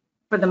believe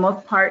for the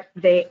most part,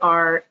 they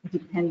are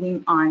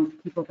depending on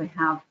people to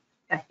have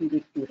a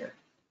heated feeder.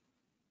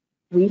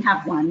 We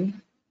have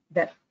one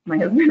that my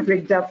husband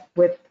rigged up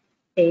with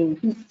a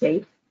heat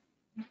tape.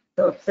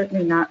 So it's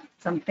certainly not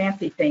some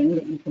fancy thing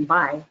that you can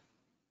buy,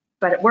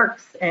 but it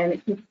works and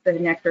it keeps the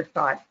nectar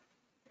thawed.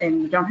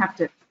 And you don't have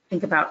to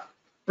think about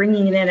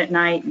bringing it in at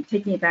night and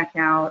taking it back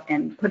out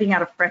and putting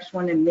out a fresh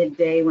one in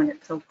midday when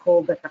it's so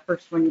cold that the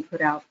first one you put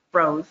out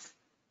froze.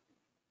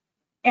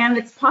 And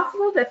it's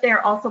possible that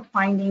they're also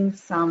finding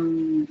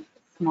some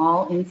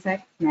small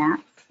insect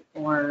gnats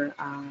or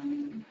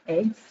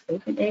eggs,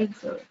 bacon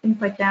eggs or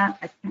things like that.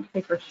 I can't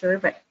say for sure,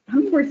 but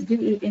hummingbirds do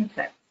eat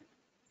insects,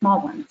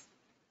 small ones,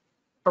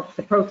 for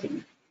the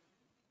protein.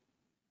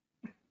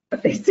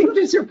 But they seem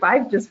to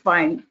survive just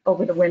fine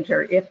over the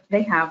winter if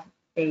they have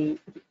a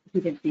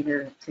heated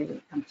feeder to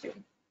come to.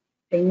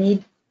 They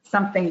need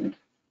something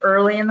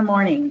early in the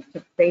morning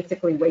to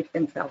basically wake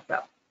themselves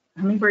up.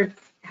 Hummingbirds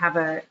have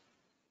a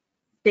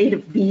state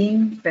of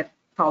being that's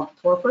called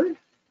torpor,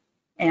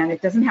 and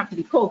it doesn't have to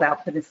be cold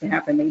out for this to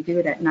happen. They do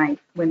it at night.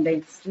 When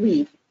they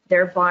sleep,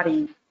 their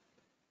body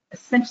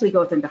essentially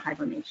goes into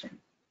hibernation.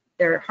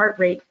 Their heart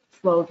rate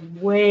slows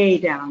way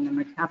down, the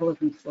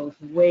metabolism slows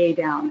way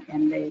down,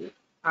 and they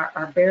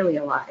are barely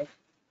alive.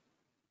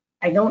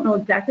 I don't know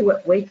exactly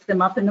what wakes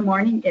them up in the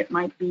morning. It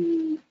might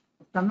be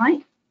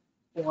sunlight,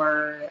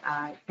 or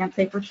I can't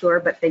say for sure,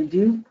 but they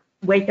do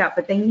wake up,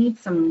 but they need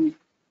some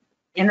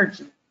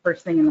energy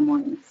first thing in the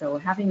morning. So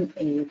having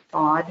a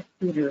thawed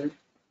feeder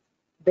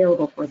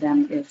available for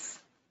them is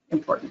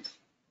important.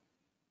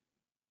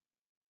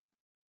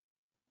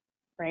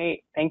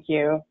 Great, thank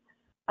you.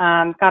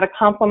 Got a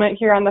compliment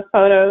here on the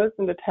photos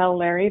and to tell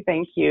Larry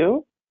thank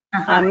you.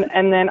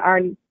 And then our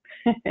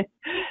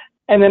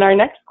and then our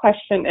next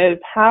question is,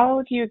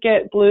 how do you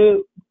get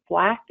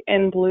black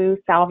and blue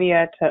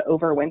salvia to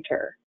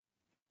overwinter?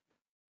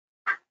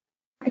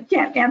 I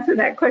can't answer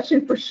that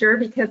question for sure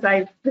because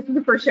this is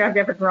the first year I've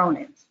ever grown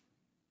it.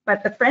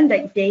 But the friend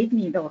that gave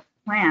me those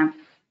plants,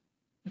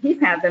 he's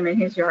had them in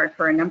his yard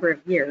for a number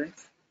of years.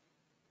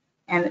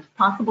 And it's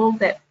possible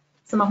that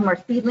some of them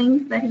are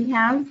seedlings that he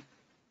has.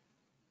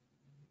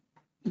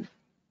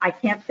 I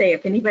can't say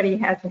if anybody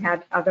has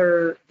had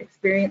other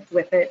experience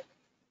with it.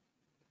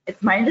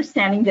 It's my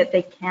understanding that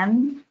they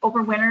can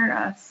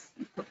overwinter,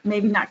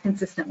 maybe not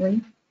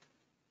consistently.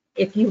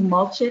 If you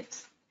mulch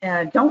it,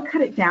 don't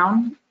cut it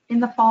down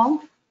in the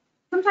fall.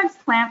 Sometimes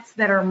plants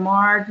that are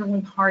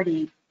marginally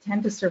hardy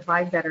tend to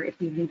survive better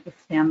if you leave the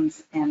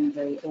stems and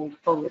the old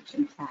foliage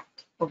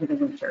intact over the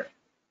winter.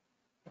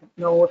 I don't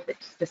know if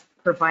it's just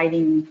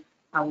providing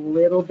a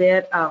little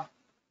bit of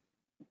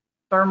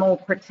thermal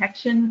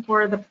protection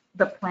for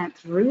the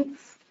plant's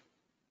roots,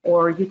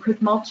 or you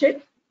could mulch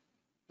it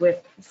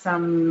with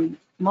some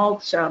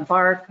mulch,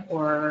 bark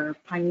or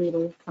pine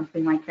needles,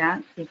 something like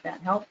that, see if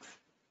that helps.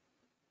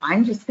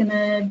 I'm just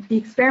gonna be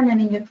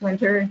experimenting this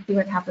winter and see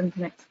what happens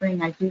next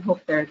spring. I do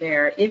hope they're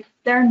there. If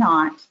they're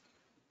not,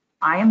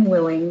 I am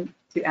willing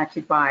to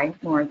actually buy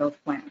more of those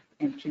plants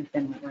and treat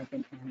them like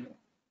an annual.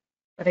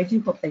 But I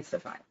do hope they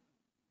survive.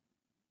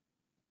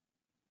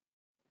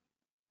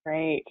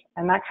 Great,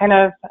 and that kind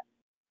of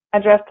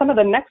addressed some of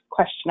the next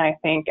question, I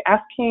think,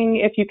 asking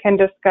if you can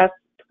discuss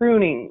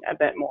pruning a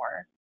bit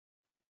more.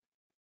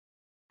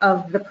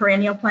 Of the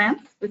perennial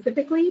plants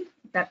specifically,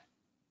 that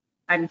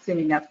I'm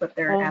assuming that's what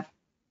they're asking.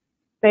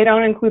 They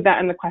don't include that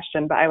in the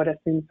question, but I would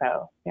assume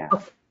so, yeah.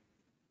 Okay.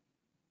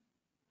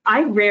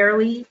 I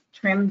rarely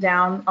trim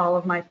down all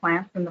of my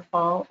plants in the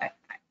fall.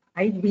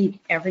 I leave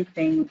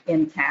everything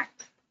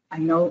intact. I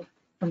know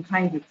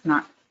sometimes it's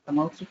not the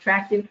most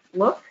attractive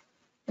look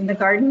in the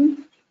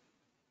garden,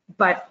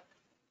 but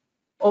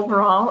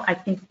overall, I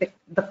think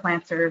the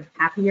plants are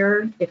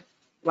happier if,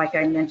 like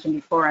I mentioned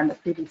before on the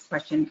previous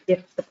question,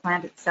 if the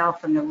plant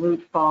itself and the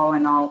root ball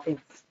and all is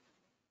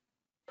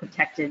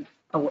protected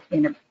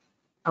in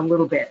a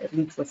little bit, at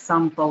least with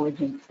some foliage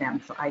and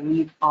stems. So I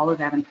leave all of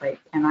that in place,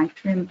 and I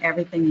trim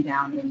everything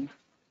down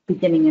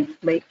beginning in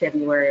late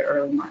February,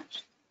 early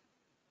March.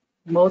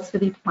 Most of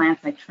these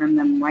plants, I trim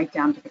them right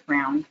down to the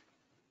ground,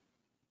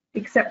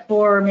 except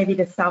for maybe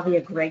the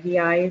Salvia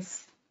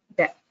gregii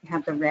that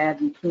have the red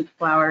and pink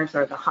flowers,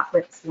 or the hot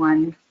lips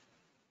one.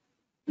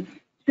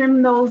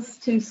 trim those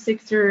to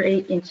 6 or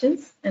 8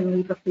 inches and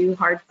leave a few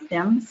hard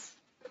stems.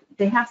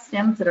 They have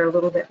stems that are a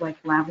little bit like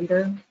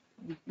lavender,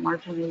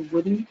 marginally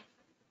woody.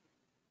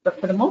 But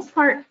for the most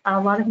part, a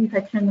lot of these I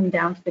trim them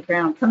down to the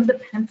ground. Some of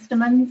the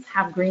penstemons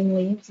have green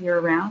leaves year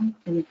round.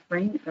 In the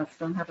spring, they'll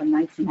still have a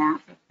nice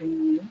mat of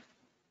green leaves.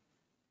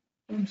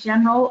 In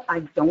general,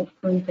 I don't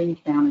prune things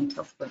down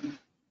until spring.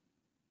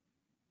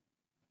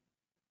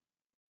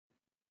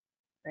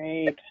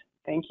 Great,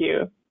 thank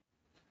you.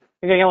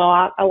 We're getting a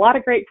lot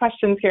of great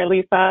questions here,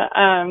 Lisa.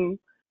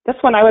 This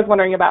one I was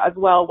wondering about as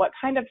well. What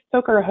kind of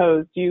soaker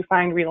hose do you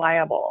find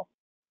reliable?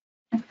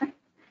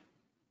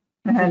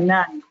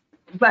 None,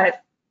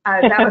 but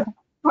that was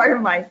part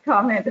of my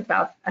comment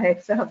about I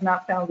still have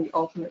not found the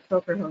ultimate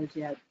soaker hose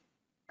yet.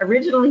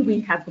 Originally,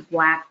 we had the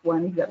black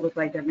ones that look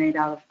like they're made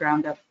out of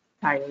ground up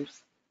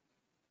tires.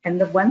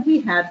 And the ones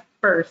we had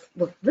first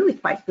looked really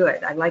quite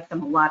good. I liked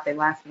them a lot. They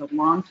lasted a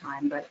long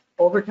time, but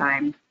over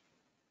time,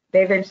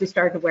 they eventually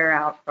started to wear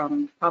out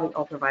from probably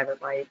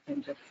ultraviolet light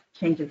and just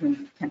changes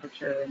in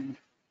temperature and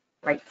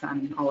bright sun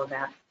and all of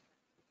that.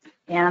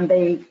 And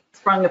they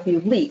sprung a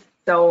few leaks.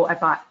 So I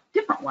bought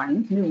different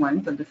ones, new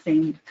ones of the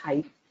same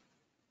type.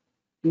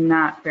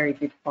 Not very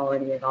good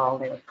quality at all.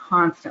 They were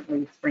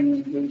constantly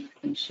springing leaks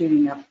and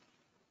shooting up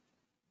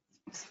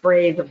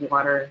sprays of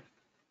water.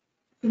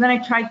 And then I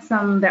tried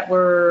some that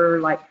were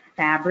like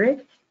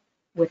fabric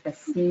with a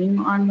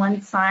seam on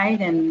one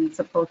side, and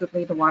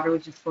supposedly the water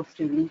was just supposed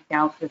to leak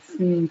out the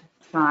seamed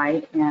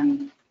side.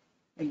 And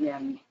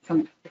again,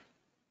 some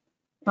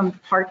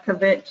parts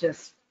of it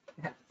just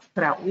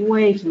put out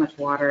way too much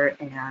water,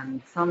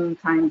 and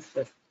sometimes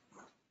just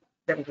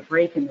there was a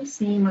break in the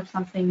seam or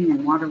something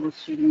and water was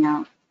shooting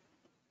out.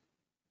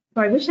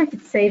 So I wish I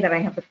could say that I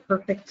have the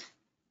perfect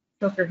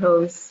soaker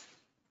hose,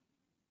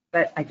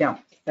 but I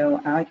don't.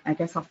 So I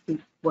guess I'll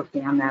keep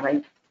working on that.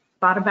 I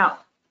thought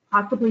about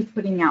possibly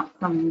putting out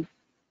some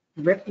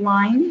drip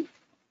line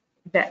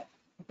that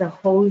the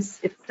hose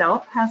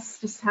itself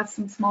just has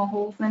some small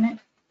holes in it.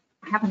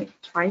 I haven't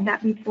tried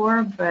that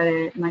before, but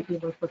it might be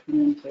worth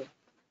looking into.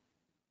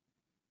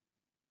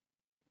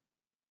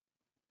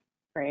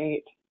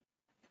 Great.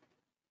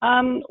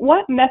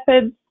 What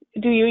methods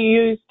do you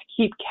use to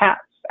keep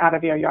cats out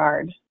of your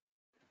yard?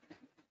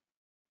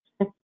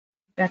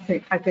 That's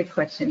a good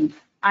question.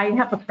 I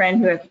have a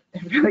friend who has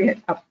really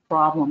a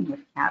problem with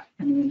cats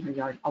coming in her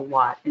yard a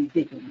lot and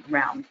digging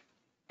around.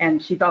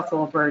 And she's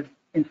also a bird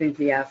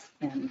enthusiast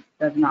and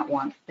does not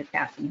want the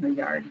cats in her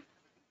yard.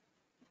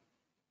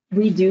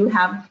 We do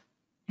have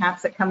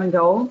cats that come and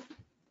go,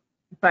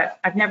 but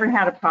I've never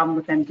had a problem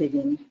with them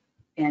digging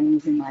and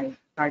using my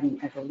garden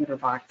as a litter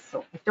box.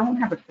 So I don't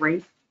have a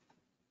great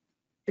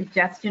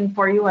suggestion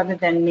for you other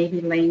than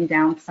maybe laying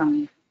down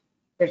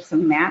there's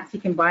some mats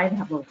you can buy that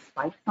have little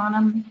spikes on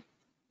them,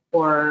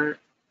 or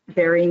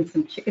burying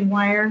some chicken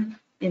wire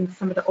in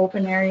some of the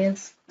open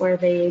areas where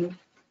they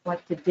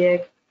like to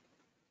dig,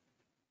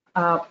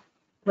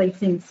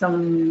 placing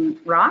some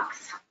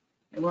rocks.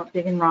 They won't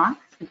dig in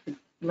rocks. You could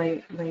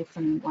lay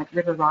some like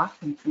river rocks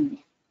and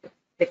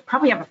they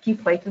probably have a few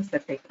places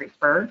that they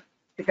prefer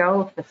to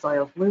go if the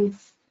soil's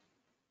loose.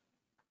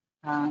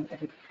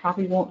 They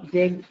probably won't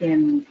dig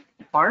in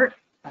bark,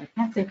 but I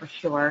can't say for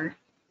sure.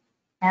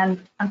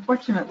 And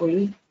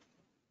unfortunately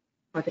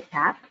for the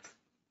cats,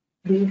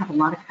 we have a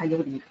lot of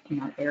coyotes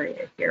in our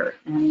area here.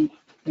 And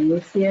when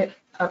we see a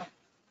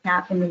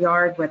cat in the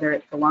yard, whether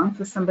it belongs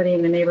to somebody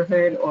in the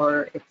neighborhood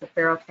or it's a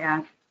feral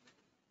cat,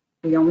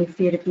 we only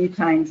see it a few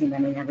times and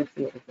then we never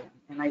see it again.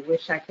 And I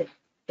wish I could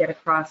get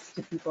across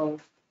to people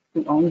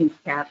who own these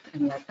cats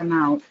and let them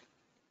out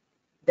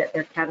that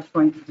their cat is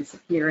going to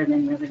disappear and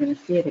then never going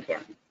to see it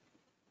again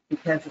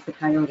because of the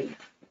coyotes.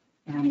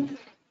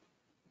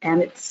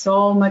 And it's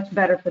so much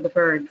better for the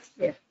birds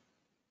if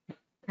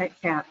pet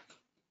cats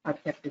are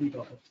kept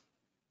indoors.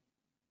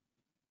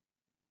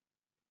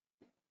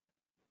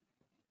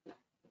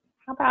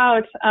 How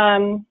about,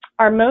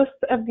 are most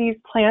of these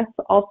plants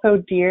also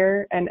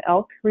deer and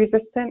elk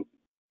resistant?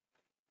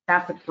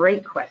 That's a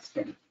great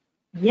question.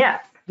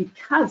 Yes,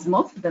 because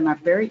most of them are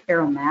very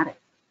aromatic.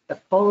 The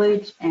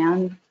foliage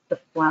and the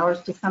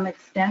flowers to some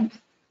extent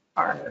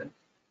are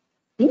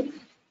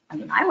stinky. I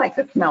mean, I like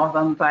the smell of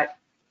them, but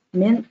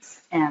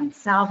mints and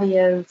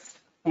salvias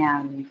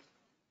and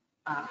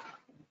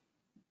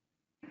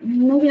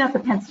maybe not the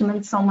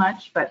penstemons so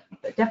much, but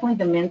definitely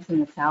the mints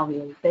and the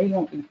salvias, they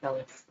won't eat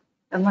those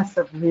unless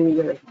they're really,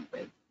 really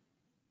hungry.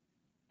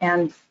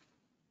 And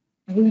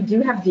we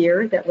do have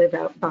deer that live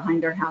out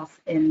behind our house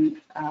in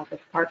the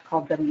park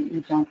called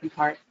W.E. Johnson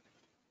Park.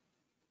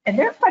 And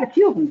there are quite a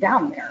few of them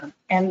down there.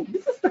 And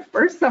this is the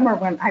first summer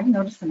when I've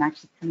noticed them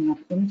actually coming up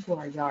into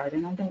our yard.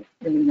 And I don't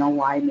really know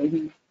why.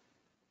 Maybe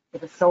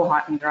it was so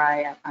hot and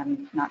dry,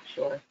 I'm not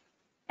sure.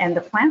 And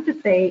the plant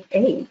that they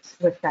ate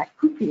was that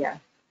cupia,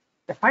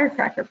 the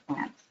firecracker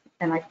plant.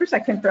 And at first I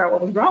couldn't figure out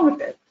what was wrong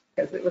with it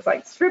because it was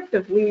like stripped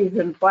of leaves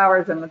and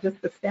flowers and just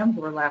the stems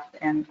were left.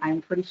 And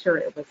I'm pretty sure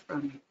it was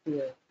from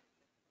deer.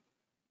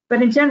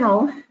 But in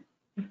general,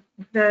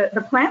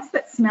 The plants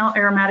that smell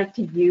aromatic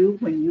to you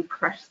when you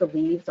crush the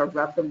leaves or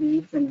rub the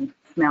leaves and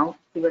see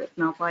what it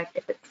smells like,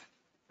 if it's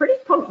pretty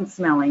potent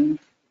smelling,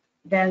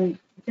 then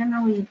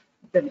generally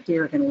the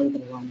deer are going to leave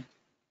it alone.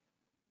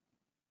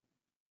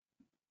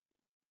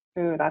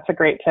 Ooh, that's a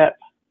great tip.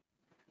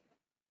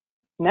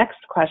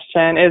 Next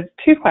question is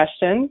 2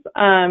 questions.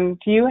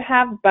 Do you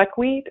have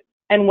buckwheat,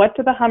 and what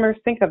do the hummers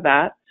think of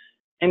that?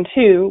 And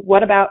 2,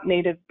 what about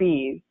native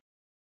bees?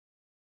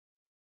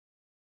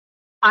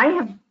 I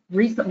have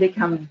recently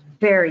become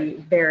very,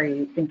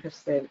 very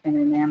interested and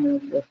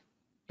enamored with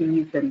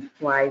bees and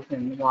flies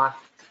and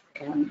wasps,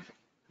 and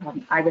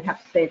I would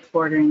have to say it's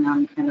bordering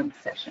on an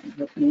obsession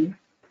with me.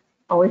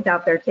 Always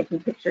out there taking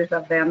pictures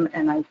of them,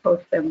 and I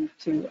post them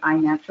to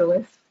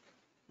iNaturalist.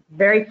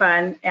 Very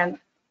fun, and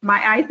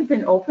my eyes have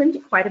been opened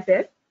quite a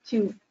bit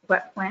to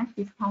what plants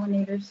these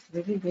pollinators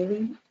really,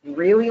 really,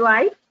 really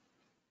like,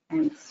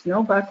 and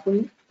snow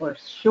buckwheat for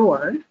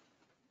sure,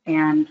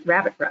 and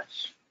rabbit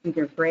brush,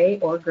 either gray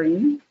or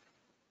green.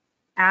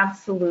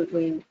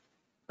 Absolutely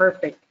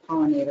perfect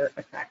pollinator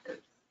attractors.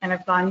 And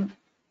I've gone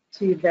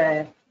to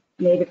the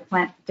native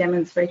plant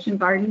demonstration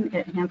garden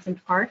at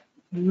Hanson Park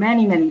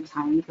many, many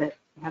times that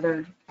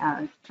Heather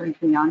turned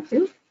me on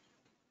to.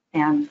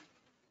 And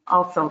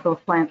also those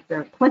plants,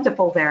 they're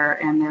plentiful there,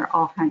 and there are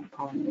all kinds of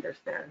pollinators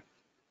there.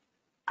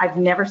 I've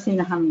never seen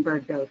a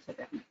hummingbird go to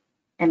them.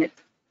 And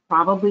it's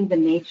probably the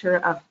nature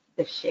of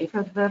the shape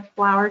of the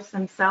flowers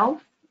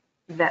themselves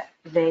that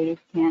they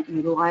can't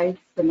utilize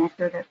the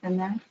nectar that's in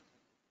there.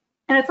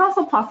 And it's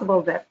also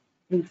possible that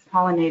these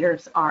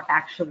pollinators are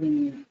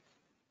actually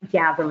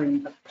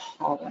gathering the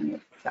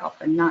pollen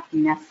itself and not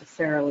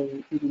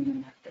necessarily eating the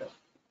nectar.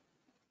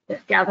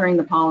 They're gathering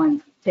the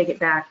pollen, take it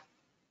back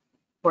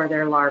for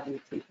their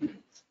larvae to eat.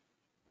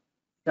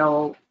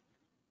 So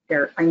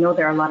I know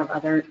there are a lot of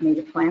other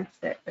native plants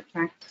that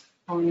attract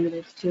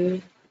pollinators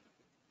too,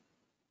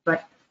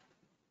 but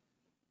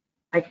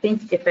I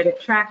think if it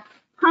attracts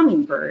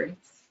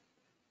hummingbirds,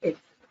 it's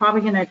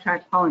probably going to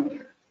attract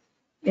pollinators,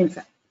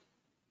 insects.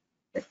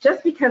 But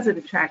just because it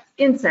attracts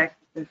insects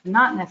does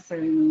not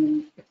necessarily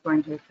mean it's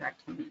going to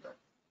attract hummingbirds.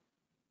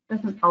 It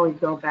doesn't always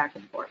go back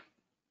and forth.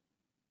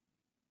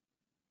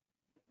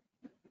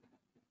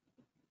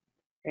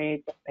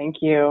 Great, thank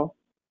you.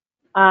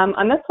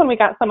 On this one, we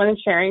got someone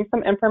sharing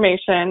some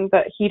information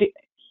that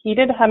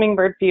heated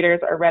hummingbird feeders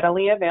are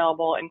readily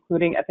available,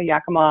 including at the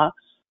Yakima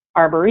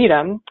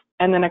Arboretum.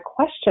 And then a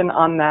question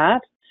on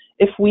that: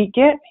 if we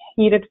get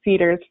heated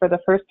feeders for the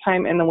first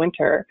time in the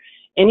winter,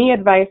 any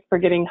advice for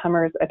getting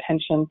hummers'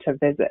 attention to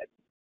visit?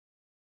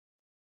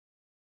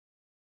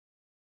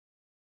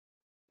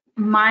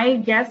 My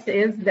guess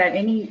is that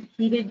any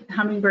heated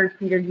hummingbird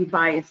feeder you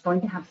buy is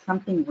going to have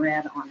something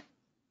red on it.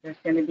 There's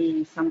going to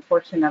be some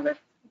portion of it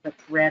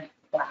that's red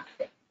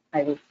plastic,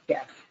 I would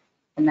guess,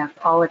 and that's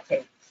all it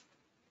takes.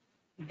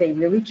 They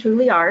really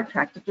truly are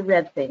attracted to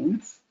red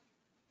things,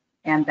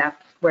 and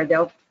that's where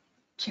they'll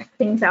check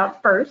things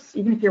out first.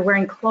 Even if you're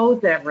wearing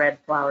clothes that have red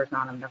flowers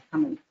on them, they'll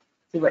come and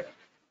see what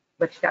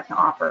you got to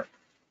offer.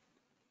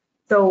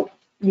 So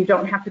you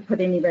don't have to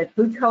put any red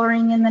food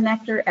coloring in the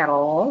nectar at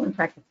all. In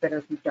fact, it's better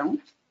if you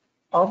don't.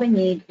 All they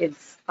need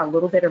is a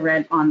little bit of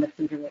red on the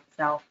feeder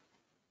itself.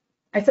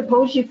 I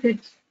suppose you could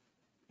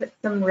put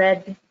some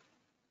red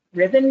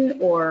ribbon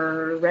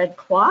or red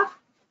cloth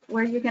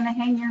where you're going to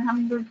hang your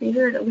hummingbird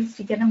feeder, at least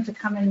to get them to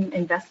come and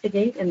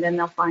investigate, and then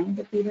they'll find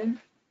the feeder.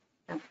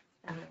 That's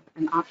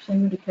an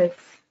option, because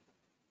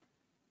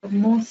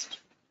most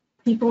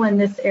people in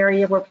this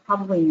area were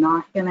probably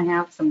not going to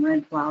have some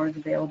red flowers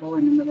available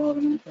in the middle of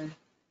the winter.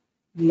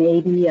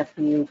 Maybe a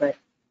few, but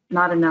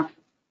not enough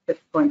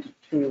that's going to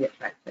truly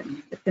attract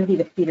them. It's going to be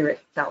the feeder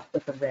itself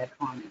with the red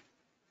on it.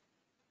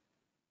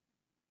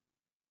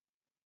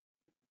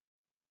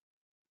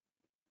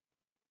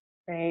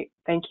 Great,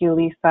 thank you,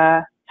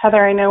 Lisa.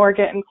 Heather, I know we're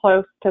getting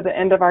close to the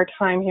end of our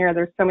time here.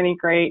 There's so many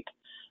great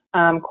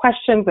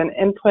questions and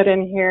input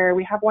in here.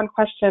 We have one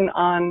question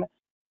on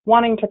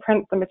wanting to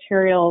print the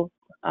materials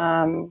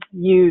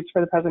used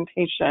for the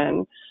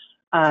presentation.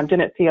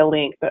 Didn't see a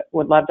link, but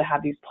would love to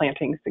have these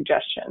planting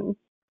suggestions.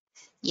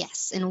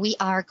 Yes, and we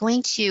are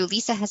going to,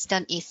 Lisa has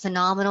done a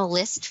phenomenal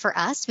list for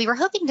us. We were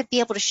hoping to be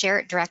able to share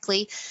it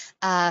directly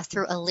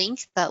through a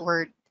link, but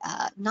we're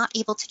not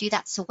able to do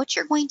that. So what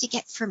you're going to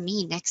get from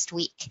me next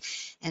week,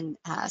 and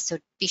so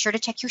be sure to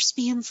check your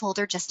spam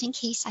folder just in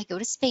case I go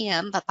to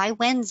spam, but by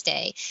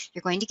Wednesday,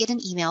 you're going to get an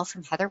email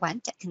from Heather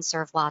Wendt at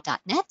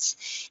conservewild.net,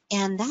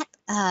 and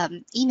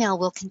that email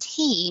will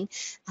contain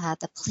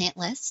the plant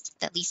list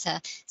that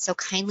Lisa so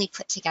kindly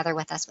put together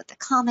with us, with the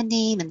common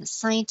name and the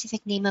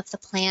scientific name of the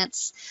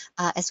plants,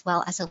 as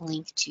well as a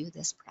link to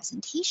this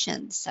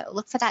presentation. So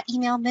look for that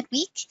email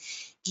midweek,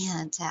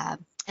 and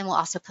we'll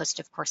also post,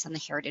 of course, on the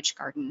Heritage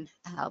Garden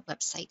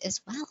website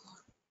as well.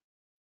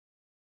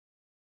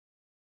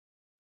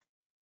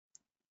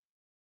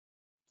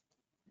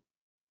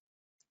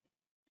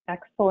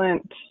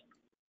 Excellent.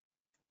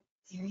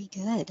 Very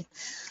good.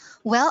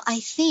 Well, I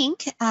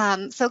think,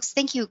 folks,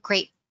 thank you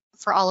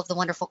for all of the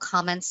wonderful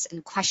comments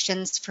and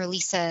questions for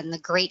Lisa and the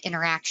great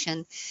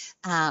interaction.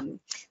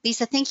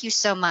 Lisa, thank you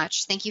so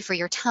much. Thank you for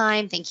your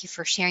time. Thank you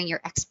for sharing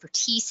your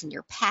expertise and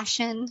your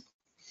passion.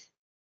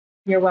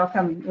 You're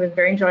welcome. It was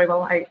very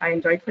enjoyable. I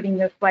enjoyed putting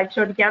this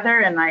slideshow together,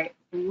 and I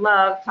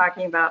love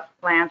talking about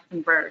plants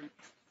and birds.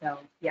 So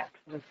yes,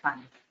 it was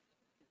fun.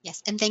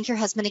 Yes, and thank your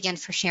husband again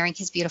for sharing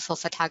his beautiful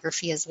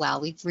photography as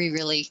well. We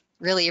really,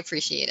 really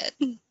appreciate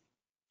it.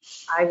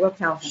 I will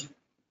tell him.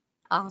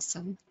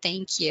 Awesome.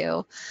 Thank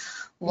you.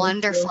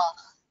 Wonderful.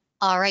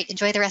 All right.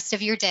 Enjoy the rest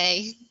of your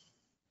day.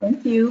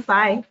 Thank you.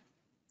 Bye.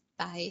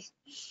 Bye.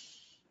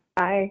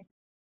 Bye.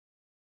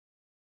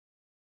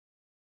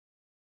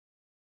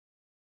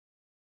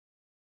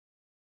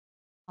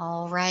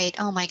 All right.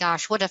 Oh my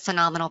gosh, what a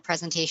phenomenal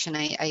presentation.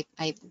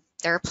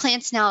 There are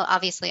plants now,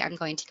 obviously, I'm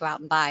going to go out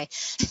and buy.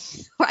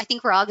 I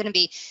think we're all going to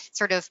be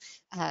sort of,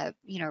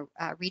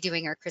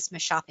 redoing our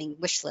Christmas shopping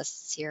wish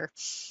lists here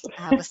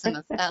with some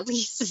of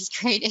Lisa's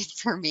great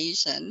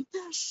information.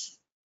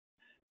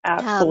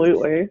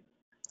 Absolutely.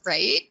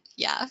 Right?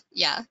 Yeah.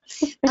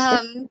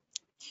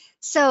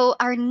 So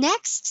our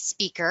next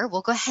speaker,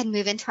 we'll go ahead and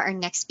move into our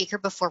next speaker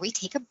before we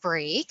take a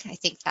break. I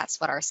think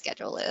that's what our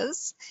schedule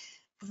is.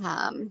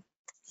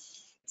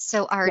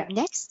 So our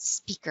next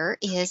speaker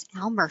is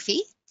Al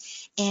Murphy,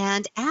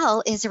 and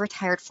Al is a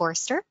retired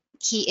forester.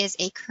 He is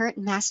a current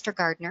master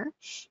gardener,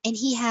 and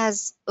he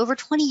has over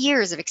 20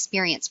 years of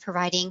experience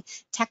providing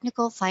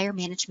technical fire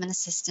management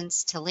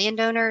assistance to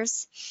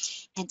landowners.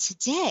 And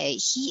today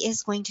he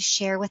is going to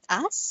share with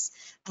us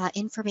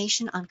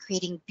information on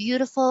creating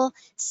beautiful,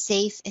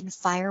 safe, and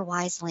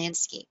fire-wise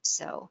landscapes.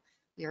 So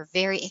we are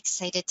very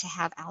excited to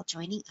have Al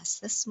joining us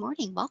this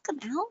morning. Welcome,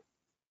 Al.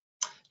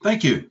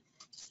 Thank you.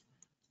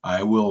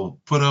 I will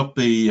put up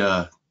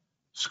the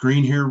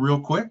screen here real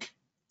quick,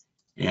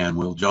 and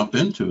we'll jump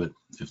into it,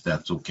 if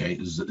that's okay.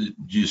 Do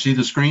you see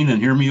the screen and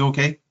hear me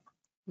okay?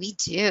 We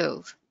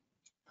do.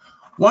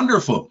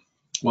 Wonderful.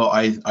 Well,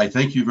 I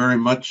thank you very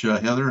much,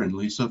 Heather and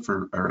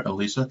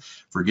Elisa,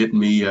 for getting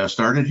me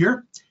started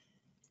here.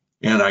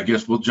 And I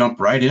guess we'll jump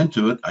right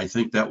into it. I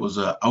think that was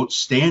an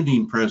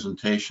outstanding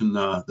presentation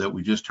that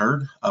we just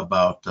heard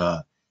about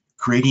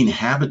creating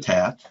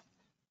habitat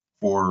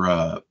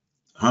for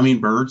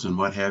hummingbirds and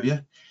what have you.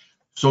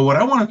 So what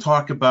I want to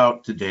talk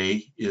about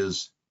today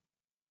is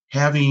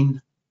having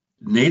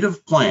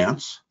native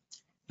plants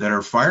that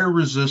are fire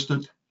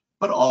resistant,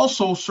 but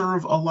also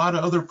serve a lot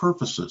of other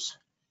purposes.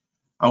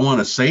 I want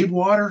to save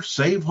water,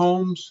 save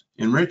homes,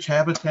 enrich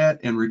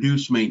habitat, and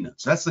reduce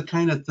maintenance. That's the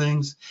kind of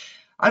things.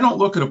 I don't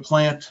look at a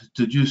plant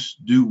to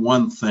just do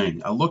one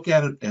thing. I look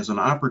at it as an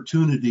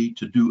opportunity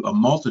to do a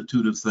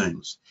multitude of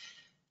things.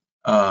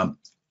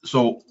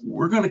 So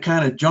we're going to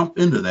kind of jump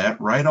into that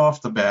right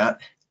off the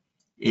bat.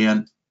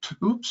 And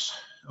oops,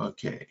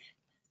 okay.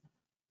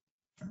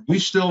 Are we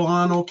still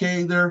on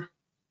okay there?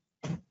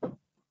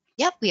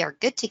 Yep, we are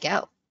good to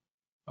go.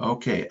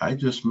 Okay, I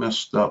just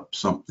messed up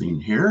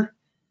something here.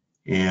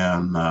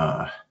 And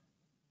I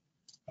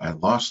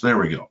lost, there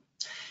we go.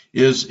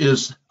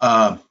 Is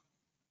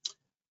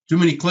too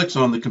many clicks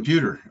on the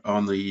computer,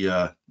 on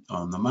the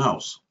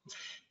mouse.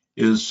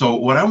 So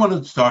what I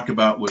wanted to talk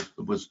about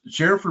was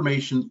share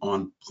information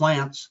on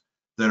plants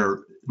that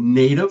are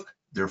native,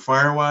 they're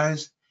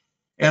firewise,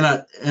 and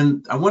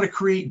I want to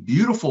create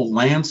beautiful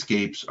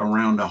landscapes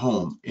around a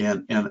home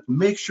and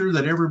make sure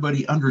that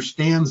everybody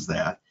understands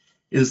that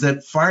is that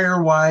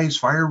firewise,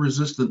 fire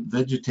resistant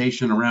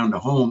vegetation around a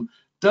home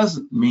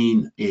doesn't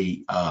mean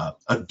a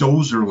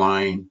dozer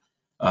line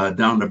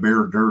down to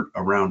bare dirt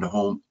around a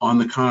home. On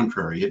the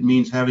contrary, it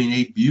means having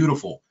a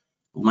beautiful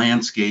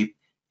landscape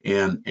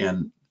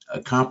and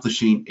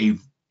accomplishing a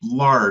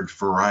large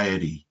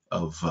variety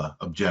of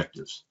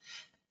objectives.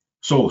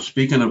 So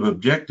speaking of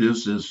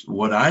objectives, is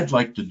what I'd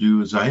like to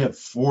do is I have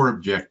 4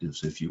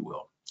 objectives, if you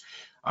will.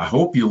 I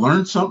hope you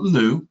learned something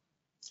new.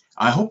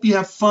 I hope you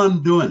have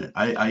fun doing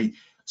it.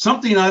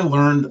 Something I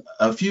learned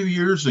a few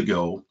years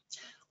ago,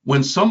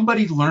 when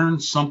somebody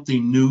learns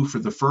something new for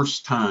the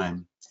first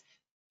time,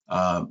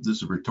 this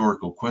is a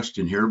rhetorical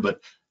question here,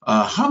 but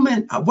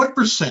what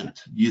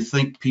percent do you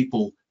think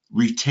people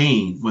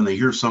retain when they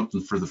hear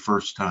something for the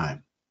first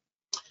time?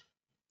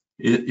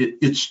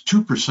 It's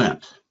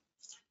 2%.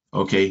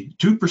 Okay,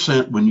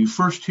 2% when you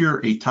first hear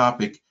a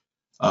topic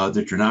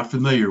that you're not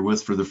familiar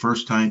with for the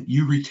first time,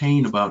 you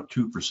retain about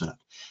 2%.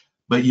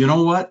 But you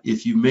know what?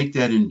 If you make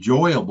that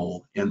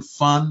enjoyable and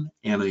fun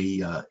and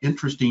a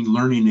interesting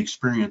learning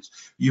experience,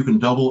 you can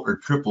double or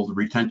triple the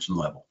retention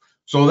level.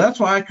 So that's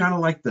why I kind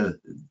of like to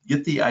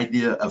get the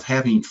idea of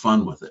having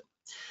fun with it.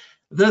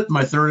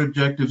 My third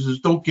objective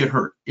is don't get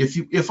hurt.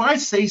 If I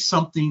say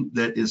something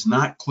that is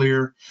not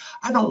clear,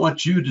 I don't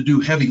want you to do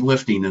heavy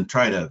lifting and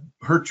try to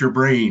hurt your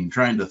brain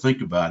trying to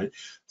think about it.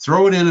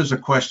 Throw it in as a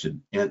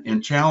question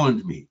and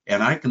challenge me,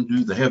 and I can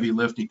do the heavy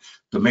lifting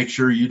to make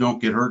sure you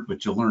don't get hurt,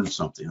 but you learn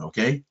something,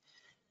 okay?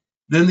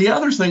 Then the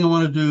other thing I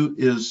want to do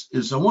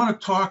is I want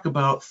to talk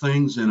about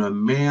things in a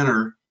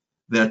manner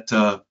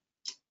that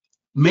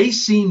may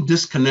seem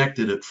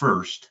disconnected at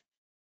first,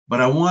 but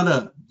I want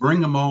to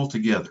bring them all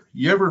together.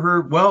 You ever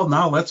heard, well,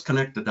 now let's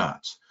connect the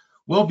dots.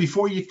 Well,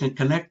 before you can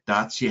connect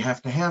dots, you have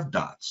to have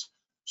dots.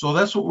 So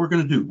that's what we're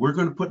going to do. We're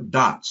going to put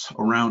dots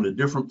around at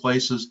different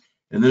places.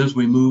 And then as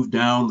we move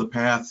down the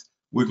path,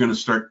 we're going to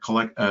start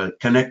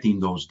connecting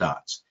those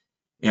dots.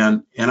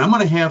 And I'm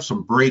going to have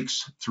some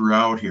breaks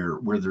throughout here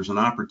where there's an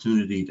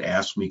opportunity to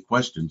ask me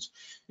questions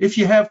if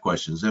you have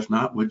questions. If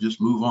not, we'll just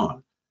move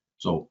on.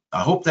 So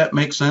I hope that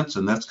makes sense,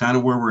 and that's kind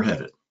of where we're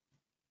headed.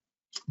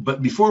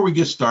 But before we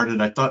get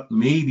started, I thought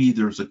maybe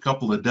there's a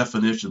couple of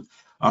definitions.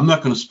 I'm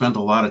not going to spend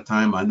a lot of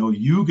time. I know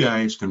you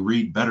guys can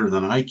read better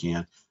than I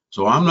can,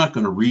 so I'm not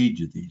going to read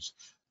you these.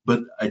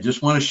 But I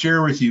just want to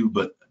share with you,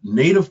 but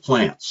native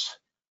plants,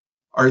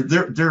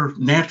 they're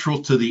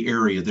natural to the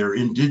area. They're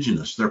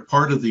indigenous. They're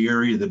part of the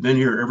area. They've been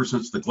here ever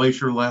since the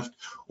glacier left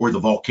or the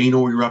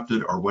volcano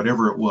erupted or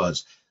whatever it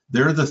was.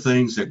 They're the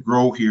things that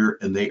grow here,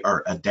 and they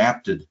are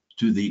adapted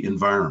to the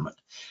environment.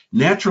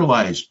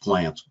 Naturalized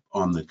plants,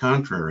 on the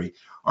contrary,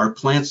 are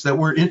plants that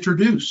were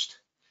introduced,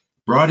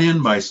 brought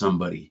in by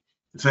somebody.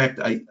 In fact,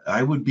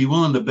 I would be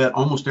willing to bet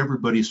almost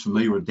everybody's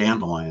familiar with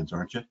dandelions,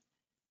 aren't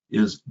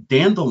you?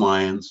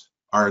 Dandelions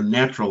are a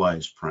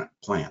naturalized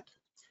plant.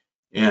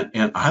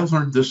 And I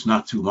learned this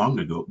not too long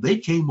ago. They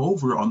came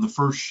over on the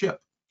first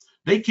ship.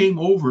 They came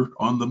over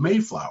on the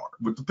Mayflower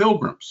with the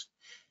Pilgrims.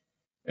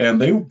 And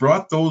they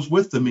brought those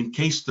with them in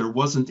case there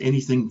wasn't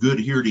anything good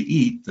here to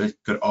eat. They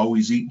could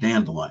always eat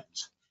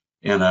dandelions.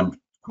 And I'm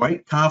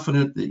quite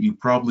confident that you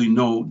probably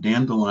know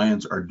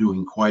dandelions are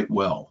doing quite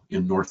well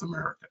in North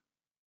America.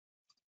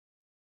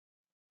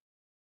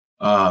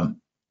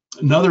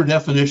 Another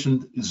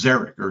definition,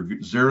 xeric or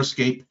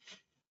xeriscape,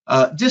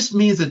 just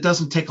means it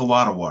doesn't take a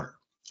lot of water.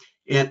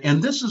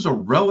 And this is a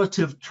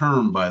relative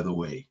term, by the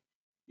way,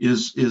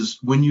 is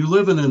when you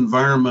live in an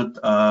environment,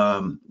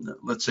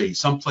 let's say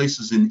some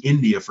places in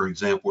India, for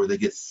example, where they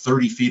get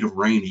 30 feet of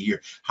rain a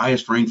year.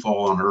 Highest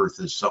rainfall on Earth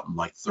is something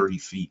like 30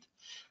 feet.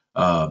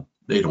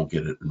 They don't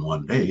get it in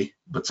one day,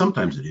 but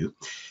sometimes they do.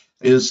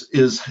 Is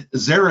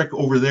xeric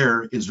over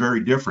there is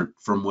very different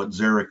from what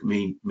xeric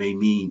may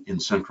mean in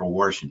Central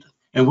Washington.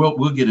 And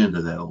we'll get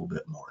into that a little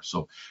bit more.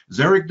 So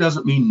xeric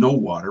doesn't mean no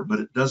water, but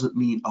it doesn't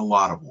mean a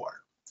lot of water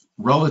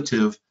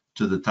relative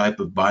to the type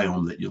of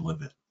biome that you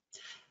live in.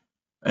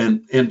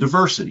 And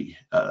diversity,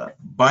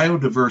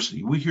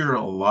 biodiversity. We hear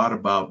a lot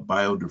about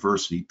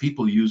biodiversity.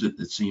 People use it,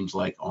 it seems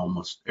like,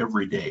 almost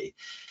every day.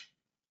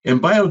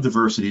 And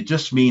biodiversity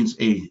just means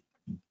a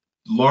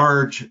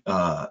large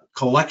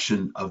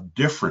collection of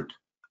different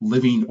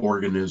living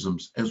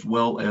organisms as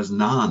well as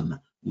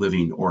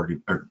non-living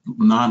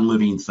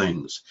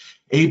things.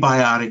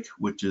 Abiotic,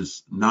 which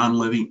is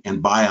non-living,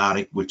 and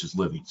biotic, which is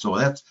living. So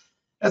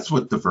that's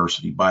what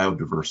diversity,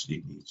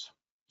 biodiversity means.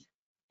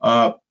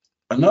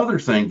 Another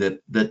thing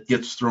that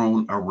gets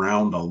thrown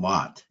around a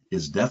lot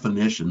is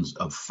definitions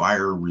of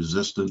fire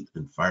resistant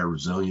and fire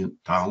resilient,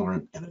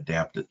 tolerant, and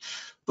adapted.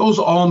 Those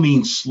all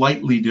mean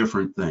slightly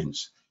different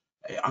things.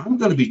 I'm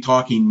going to be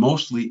talking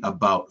mostly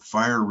about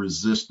fire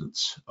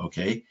resistance,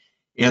 okay?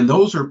 And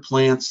those are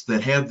plants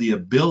that have the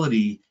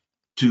ability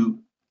to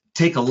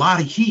take a lot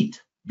of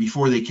heat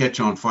before they catch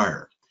on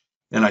fire.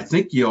 And I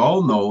think you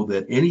all know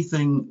that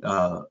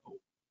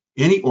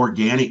any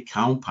organic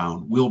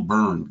compound will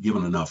burn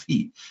given enough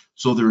heat.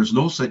 So there is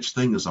no such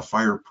thing as a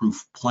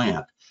fireproof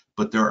plant,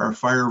 but there are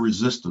fire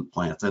resistant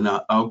plants. And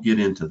I'll get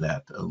into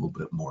that a little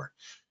bit more.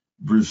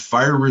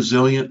 Fire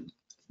resilient,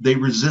 they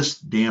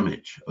resist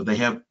damage. They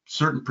have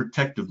certain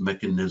protective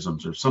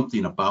mechanisms or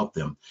something about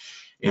them.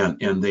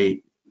 And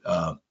they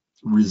are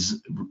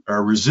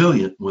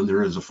resilient when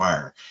there is a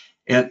fire.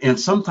 And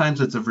sometimes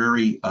it's a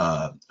very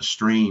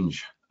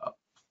strange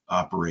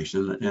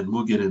operation, and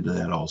we'll get into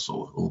that also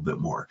a little bit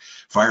more.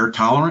 Fire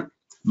tolerant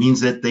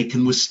means that they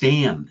can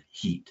withstand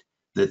heat,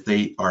 that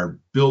they are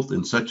built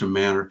in such a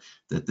manner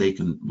that they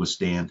can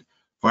withstand.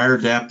 Fire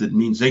adapted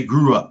means they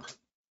grew up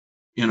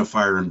in a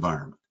fire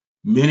environment.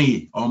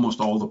 Almost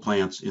all the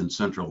plants in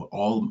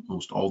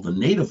almost all the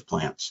native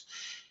plants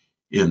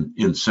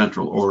in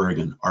Central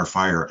Oregon are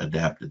fire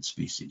adapted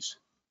species.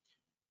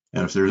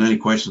 And if there's any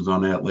questions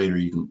on that later,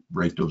 you can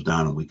write those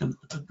down and we can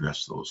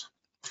address those.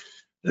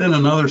 Then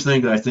another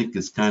thing that I think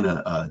is kind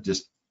of I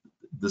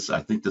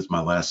think this is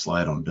my last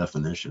slide on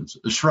definitions.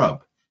 A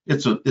shrub,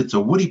 it's a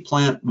woody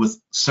plant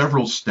with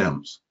several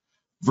stems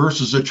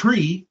versus a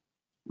tree,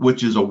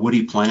 which is a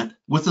woody plant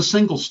with a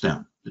single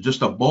stem,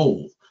 just a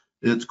bole.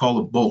 It's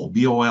called a bole,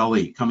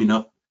 B-O-L-E, coming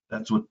up.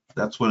 That's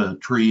what a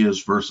tree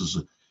is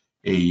versus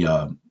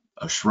a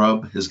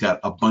shrub has got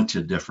a bunch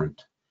of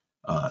different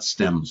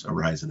stems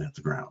arising at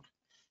the ground.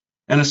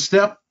 And a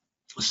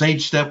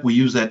sage step, we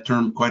use that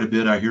term quite a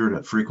bit. I hear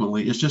it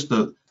frequently. It's just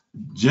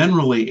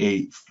generally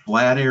a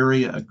flat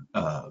area,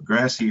 a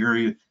grassy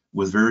area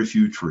with very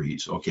few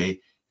trees,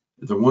 okay?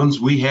 The ones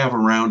we have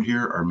around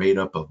here are made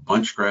up of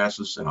bunch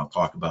grasses, and I'll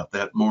talk about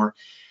that more.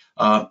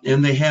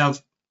 And they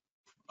have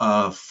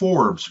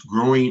forbs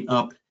growing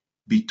up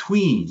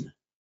between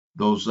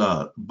those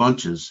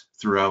bunches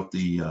throughout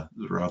the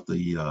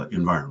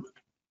environment.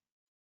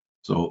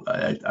 So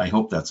I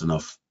hope that's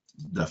enough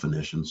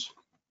definitions.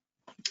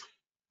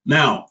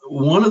 Now,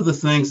 one of the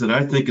things that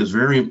I think is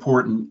very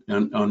important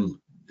on,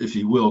 if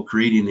you will,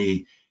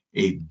 creating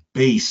a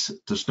base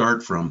to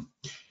start from,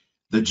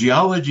 the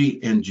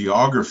geology and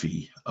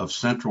geography of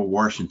Central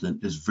Washington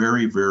is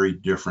very, very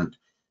different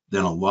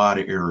than a lot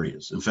of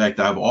areas. In fact,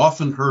 I've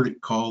often heard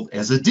it called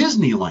as a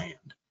Disneyland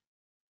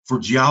for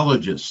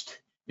geologists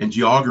and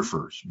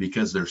geographers,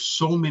 because there's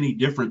so many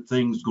different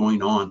things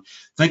going on.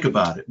 Think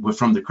about it.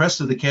 From the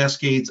crest of the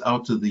Cascades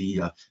out to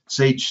the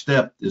Sage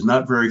Steppe is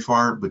not very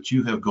far, but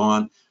you have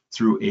gone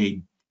through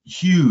a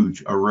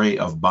huge array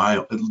of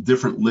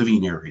different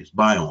living areas,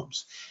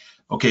 biomes.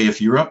 Okay, if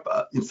you're up,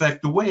 in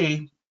fact,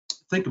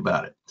 think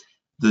about it.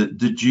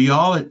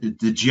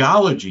 The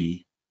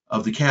geology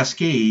of the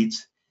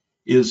Cascades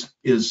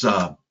is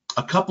a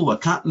couple of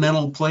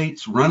continental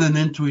plates running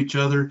into each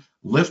other,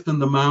 lifting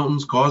the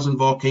mountains, causing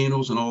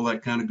volcanoes and all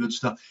that kind of good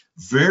stuff.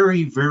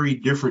 Very, very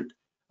different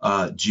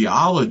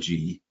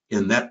geology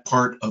in that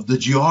part of the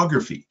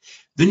geography.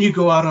 Then you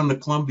go out on the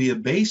Columbia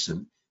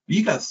Basin,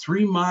 you got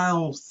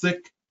 3-mile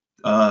thick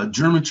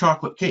German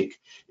chocolate cake.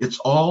 It's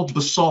all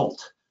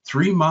basalt,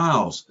 3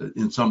 miles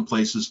in some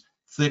places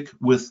thick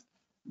with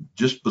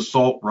just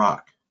basalt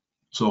rock.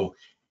 So,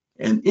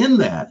 and in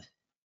that,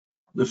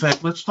 in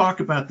fact, let's talk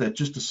about that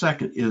just a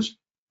second, is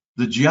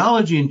the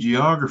geology and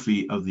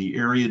geography of the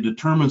area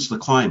determines the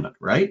climate,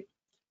 right?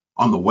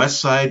 On the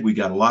west side, we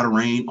got a lot of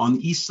rain. On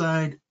the east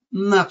side,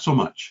 not so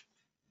much.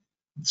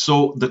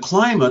 So the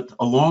climate,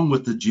 along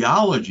with the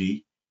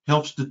geology,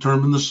 helps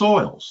determine the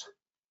soils.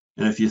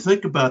 And if you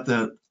think about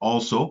that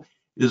also,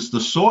 is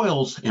the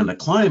soils and the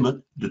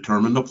climate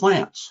determine the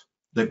plants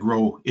that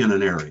grow in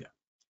an area.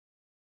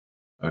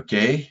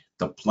 Okay,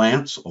 the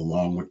plants,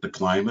 along with the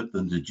climate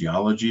and the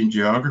geology and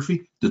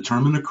geography,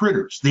 determine the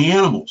critters, the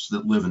animals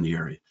that live in the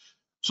area.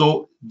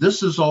 So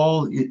this is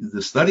all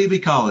the study of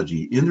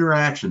ecology,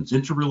 interactions,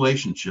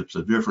 interrelationships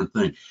of different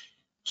things.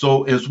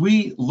 So as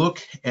we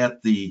look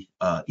at the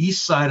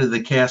east side of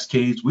the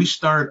Cascades, we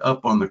start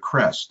up on the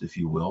crest, if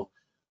you will,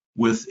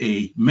 with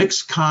a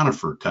mixed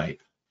conifer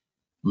type.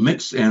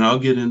 And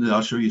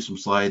I'll show you some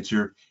slides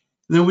here.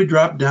 And then we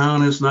drop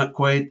down, it's not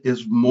quite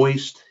as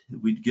moist.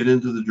 We get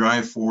into the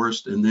dry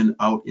forest and then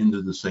out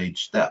into the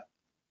Sage Steppe.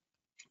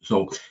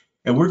 So,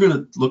 and we're going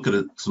to look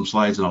at some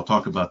slides and I'll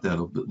talk about that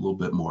a little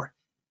bit more.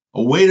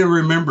 A way to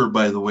remember,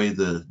 by the way,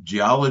 the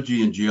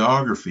geology and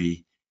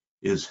geography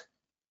is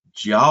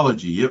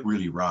geology. It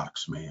really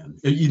rocks, man.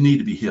 You need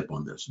to be hip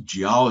on this.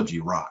 Geology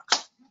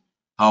rocks.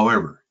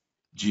 However,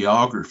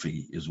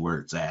 geography is where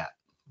it's at,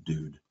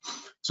 dude.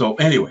 So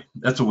anyway,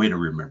 that's a way to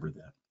remember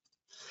that.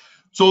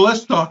 So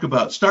let's talk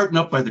about starting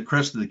up by the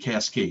crest of the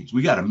Cascades.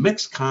 We got a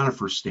mixed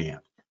conifer stand,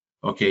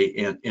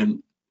 okay?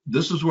 And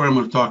this is where I'm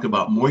going to talk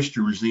about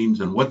moisture regimes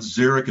and what's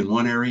xeric in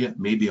one area,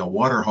 maybe a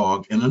water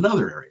hog in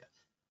another area.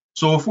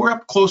 So if we're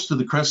up close to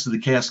the crest of the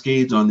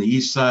Cascades on the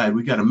east side,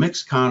 we got a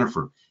mixed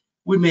conifer.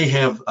 We may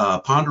have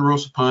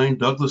ponderosa pine,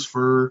 Douglas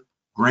fir,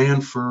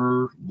 grand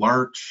fir,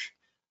 larch,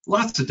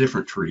 lots of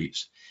different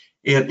trees.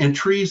 And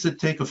trees that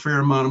take a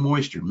fair amount of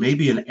moisture,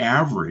 maybe an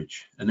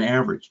average.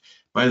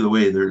 By the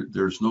way,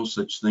 there's no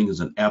such thing as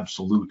an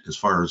absolute as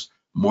far as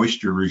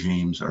moisture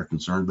regimes are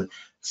concerned, but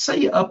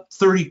say up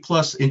 30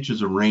 plus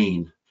inches of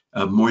rain,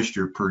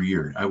 moisture per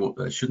year.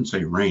 I shouldn't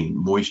say rain,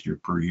 moisture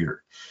per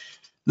year.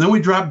 Then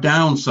we drop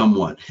down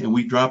somewhat and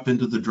we drop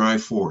into the dry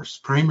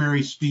forest.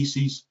 Primary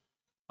species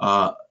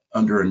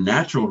under a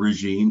natural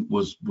regime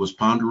was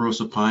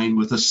ponderosa pine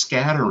with a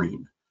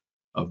scattering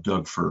of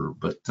Doug fir,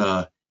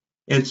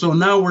 and so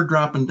now we're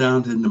dropping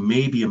down to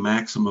maybe a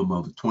maximum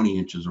of 20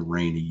 inches of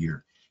rain a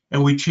year.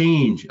 And we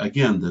change,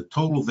 again, the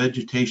total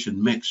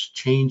vegetation mix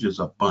changes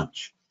a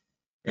bunch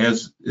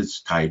as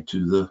it's tied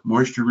to the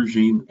moisture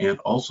regime and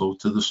also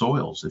to the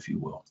soils, if you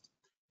will.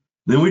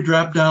 Then we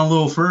drop down a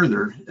little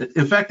further.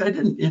 In fact, I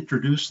didn't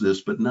introduce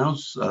this, but now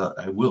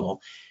I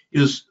will,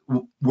 is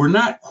we're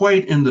not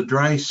quite in the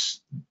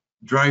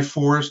dry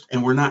forest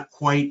and we're not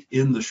quite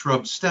in the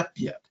shrub steppe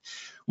yet.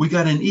 We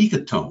got an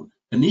ecotone.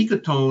 An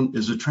ecotone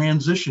is a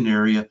transition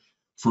area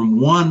from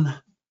one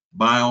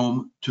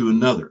biome to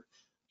another.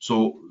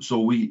 So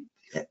we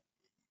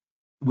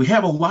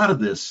have a lot of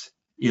this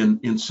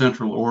in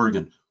Central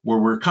Oregon, where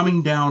we're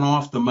coming down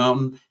off the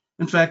mountain.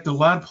 In fact, a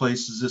lot of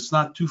places, it's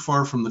not too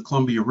far from the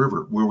Columbia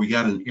River, where we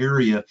got an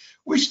area,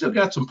 we still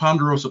got some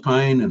ponderosa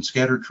pine and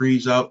scattered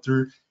trees out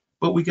there,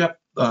 but we got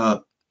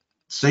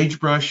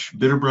sagebrush,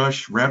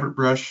 bitterbrush,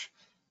 rabbitbrush,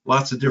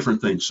 lots of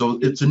different things. So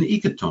it's an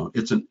ecotone.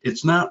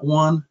 It's not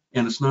one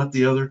and it's not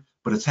the other,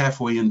 but it's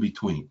halfway in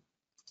between.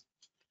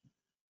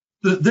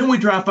 Then we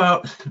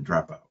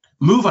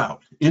move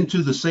out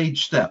into the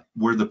Sage Steppe,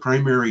 where the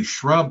primary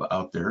shrub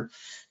out there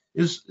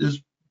is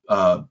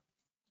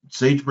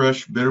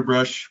sagebrush,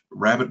 bitterbrush,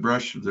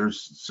 rabbitbrush.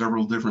 There's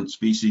several different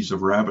species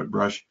of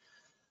rabbitbrush,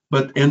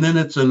 and then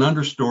it's an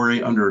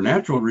understory under a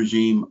natural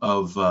regime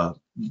of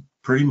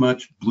pretty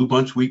much blue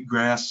bunch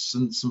wheatgrass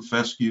and some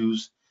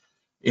fescues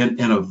and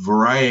a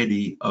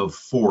variety of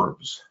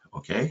forbs.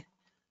 Okay,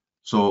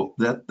 So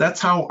that's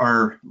how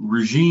our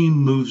regime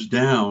moves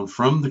down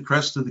from the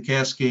crest of the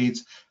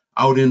Cascades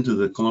out into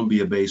the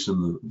Columbia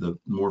Basin, the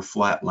more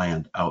flat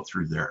land out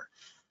through there.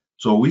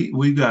 So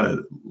we've got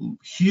a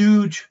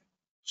huge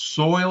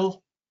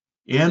soil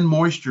and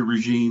moisture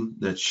regime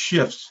that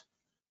shifts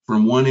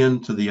from one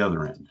end to the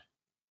other end.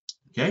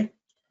 Okay.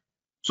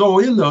 So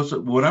in those,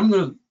 what I'm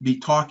going to be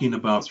talking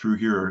about through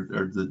here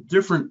are the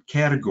different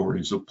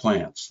categories of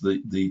plants.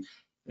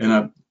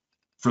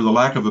 For the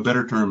lack of a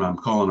better term, I'm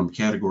calling them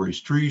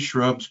categories: trees,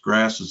 shrubs,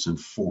 grasses, and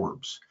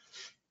forbs.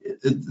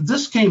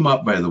 This came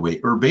up, by the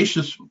way,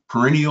 herbaceous,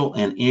 perennial,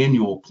 and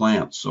annual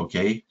plants.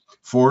 Okay,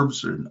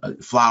 forbs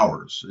or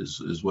flowers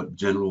is what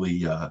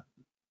generally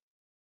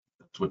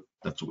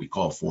that's what we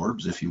call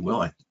forbs, if you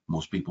will.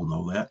 Most people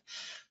know that.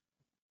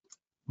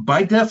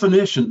 By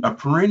definition, a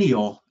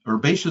perennial,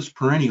 herbaceous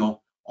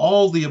perennial,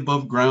 all the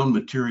above ground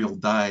material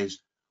dies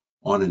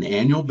on an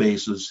annual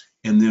basis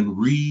and then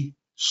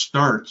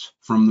restarts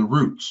from the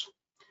roots,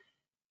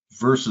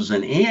 versus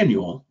an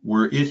annual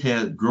where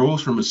it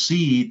grows from a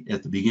seed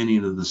at the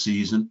beginning of the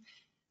season,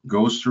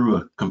 goes through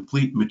a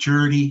complete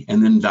maturity,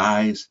 and then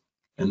dies,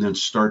 and then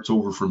starts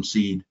over from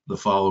seed the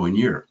following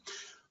year.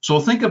 So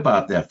think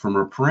about that from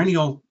a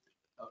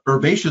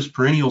herbaceous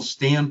perennial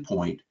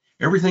standpoint.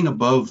 Everything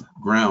above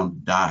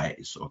ground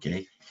dies.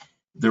 Okay,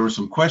 there were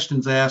some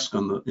questions asked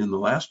in the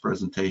last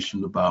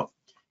presentation about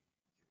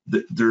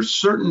there's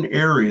certain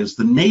areas,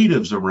 the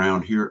natives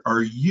around here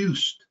are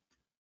used.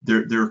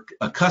 They're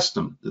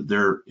accustomed.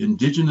 They're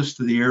indigenous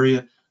to the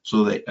area,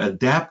 so they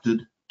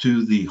adapted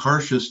to the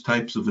harshest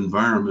types of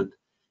environment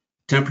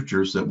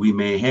temperatures that we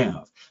may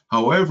have.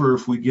 However,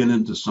 if we get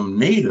into some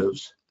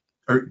natives,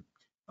 or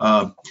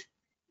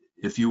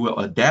if you will,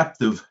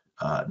 adaptive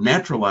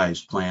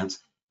naturalized plants,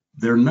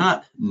 they're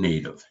not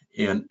native,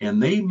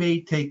 and they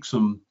may take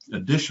some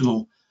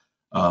additional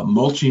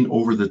mulching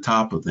over the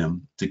top of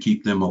them to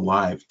keep them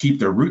alive, keep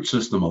their root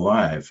system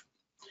alive.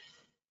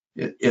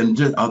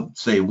 And I'll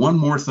say one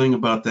more thing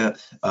about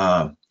that,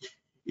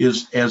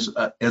 is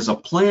as a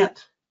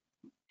plant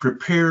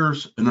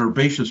prepares, an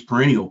herbaceous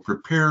perennial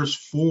prepares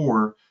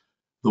for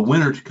the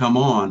winter to come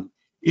on,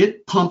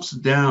 it pumps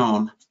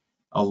down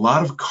a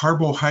lot of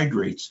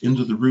carbohydrates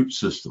into the root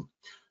system,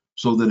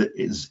 so that it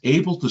is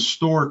able to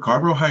store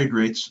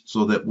carbohydrates,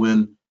 so that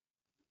when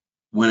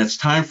it's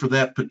time for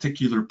that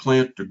particular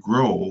plant to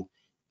grow,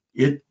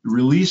 it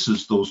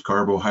releases those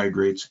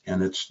carbohydrates,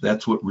 and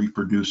that's what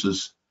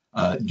reproduces,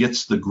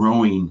 gets the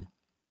growing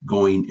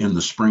going in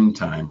the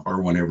springtime,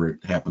 or whenever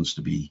it happens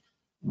to be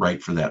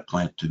right for that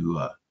plant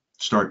to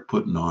start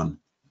putting on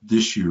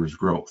this year's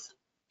growth.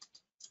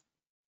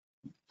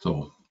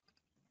 So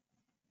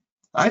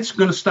I'm just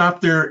going to stop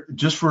there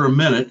just for a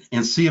minute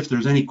and see if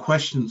there's any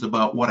questions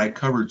about what I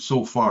covered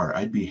so far.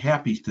 I'd be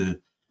happy to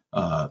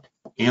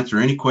answer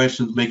any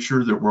questions, make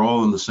sure that we're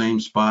all in the same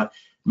spot,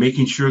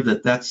 making sure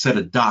that that set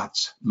of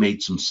dots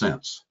made some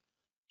sense.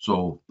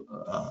 So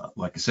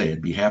like I say,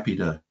 I'd be happy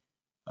to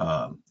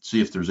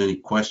see if there's any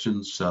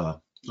questions.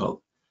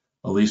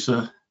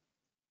 Elisa,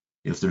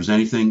 if there's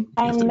anything.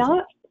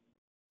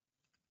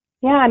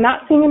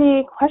 Not seeing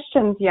any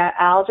questions yet,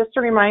 Al. Just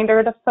a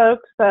reminder to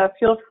folks,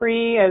 feel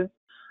free, as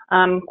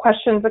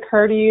questions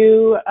occur to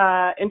you,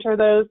 enter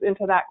those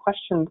into that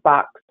questions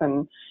box,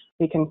 and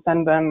we can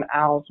send them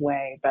Al's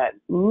way, but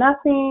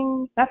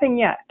nothing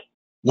yet.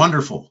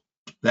 Wonderful.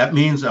 That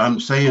means I'm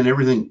saying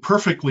everything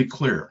perfectly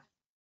clear.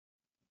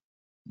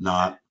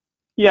 Not.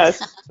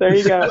 Yes, there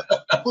you go.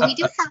 Well,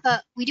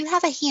 we do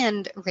have a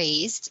hand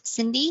raised.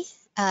 Cindy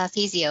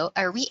Fazio,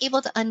 are we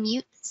able to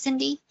unmute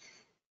Cindy?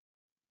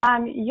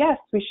 Yes,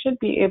 we should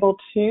be able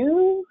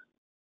to.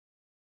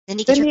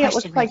 Cindy, it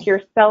looks like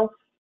you're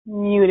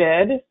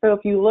self-muted. So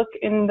if you look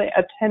in the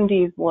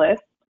attendees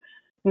list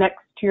next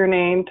to your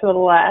name to the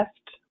left,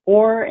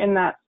 or in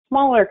that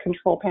smaller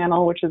control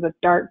panel, which is a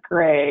dark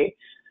gray,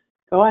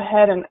 go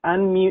ahead and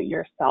unmute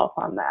yourself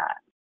on that.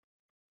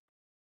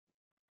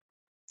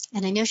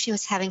 And I know she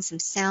was having some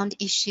sound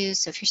issues.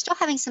 So if you're still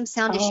having some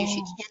sound issues,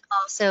 you can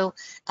also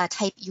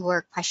type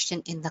your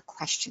question in the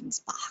questions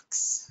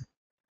box.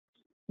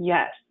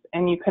 Yes,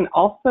 and you can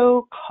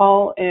also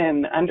call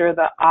in under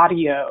the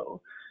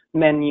audio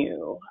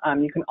menu.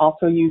 You can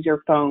also use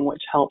your phone,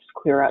 which helps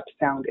clear up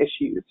sound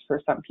issues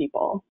for some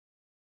people.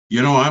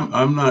 You know,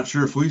 I'm not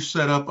sure if we've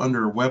set up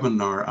under a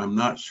webinar. I'm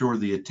not sure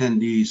the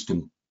attendees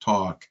can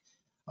talk.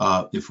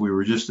 If we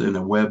were just in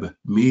a web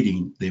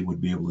meeting, they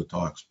would be able to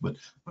talk, but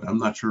I'm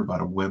not sure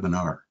about a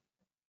webinar.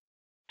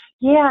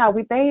 Yeah,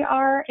 they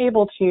are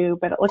able to,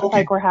 but it looks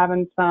like we're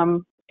having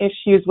some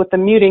issues with the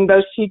muting,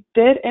 though she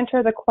did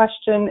enter the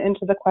question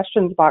into the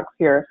questions box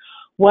here.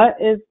 What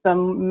is the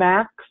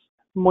max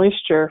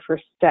moisture for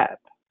steppe?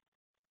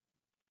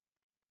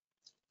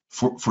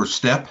 For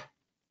steppe?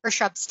 For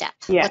shrub steppe.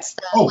 Yes.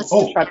 What's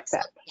the shrub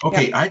steppe.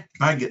 Okay, yep.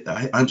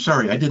 I'm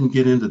sorry, I didn't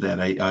get into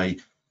that.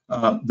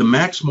 The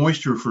max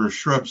moisture for a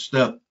shrub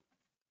steppe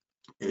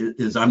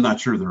is, I'm not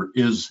sure there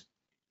is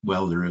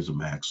a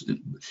max.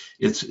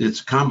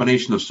 It's a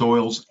combination of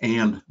soils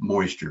and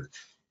moisture.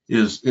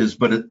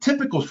 but a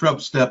typical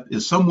shrub step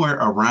is somewhere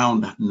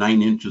around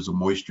 9 inches of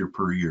moisture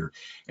per year.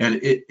 And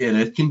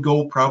it can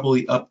go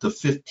probably up to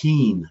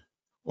 15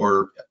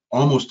 or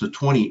almost to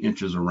 20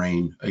 inches of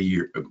rain a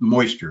year,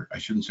 moisture. I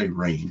shouldn't say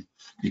rain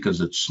because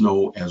it's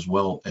snow as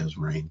well as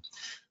rain.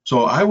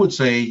 So I would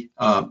say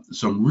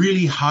some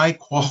really high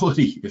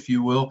quality, if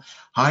you will,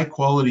 high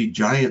quality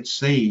giant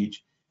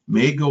sage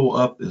may go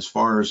up as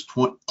far as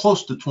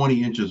close to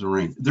 20 inches of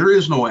rain. There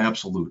is no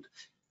absolute.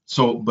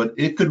 So, but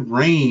it could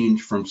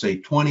range from say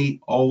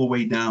 20 all the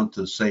way down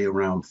to say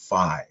around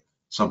 5,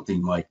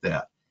 something like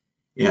that.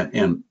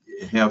 And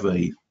have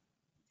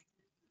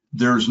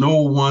there's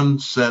no one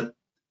set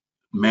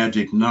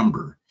magic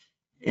number.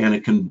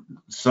 And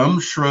some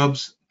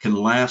shrubs can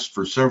last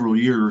for several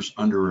years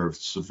under a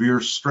severe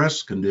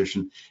stress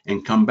condition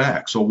and come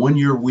back. So 1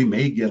 year we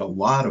may get a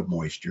lot of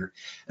moisture,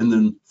 and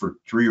then for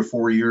 3 or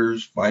 4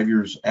 years, 5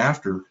 years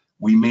after,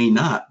 we may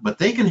not, but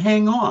they can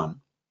hang on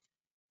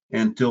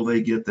until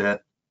they get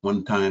that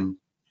one-time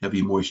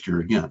heavy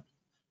moisture again.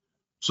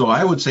 So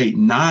I would say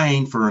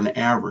 9 for an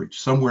average,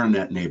 somewhere in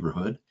that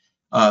neighborhood.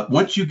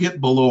 Once you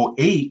get below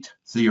 8,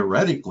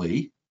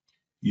 theoretically,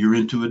 you're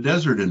into a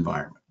desert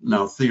environment.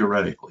 Now,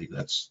 theoretically,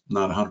 that's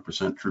not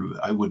 100% true.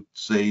 I would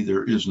say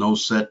there is no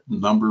set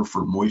number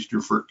for moisture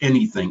for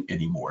anything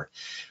anymore,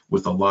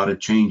 with a lot of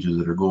changes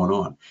that are going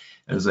on.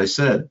 As I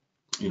said,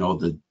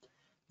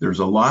 there's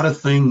a lot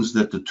of things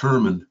that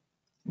determine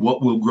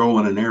what will grow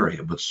in an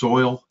area, but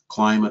soil,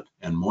 climate,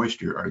 and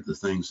moisture are the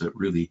things that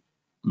really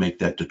make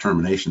that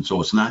determination. So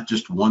it's not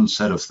just one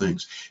set of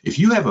things. If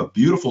you have a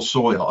beautiful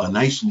soil, a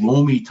nice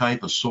loamy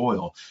type of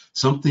soil,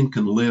 something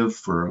can live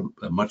for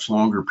a much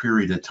longer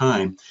period of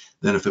time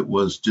than if it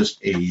was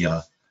just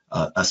a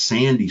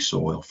sandy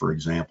soil, for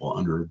example,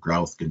 under a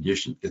drought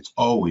condition.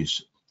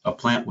 A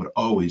plant would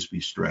always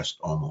be stressed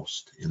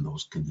almost in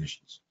those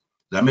conditions.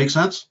 Does that make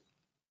sense?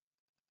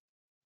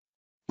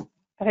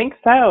 I think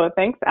so.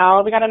 Thanks,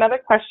 Al. We got another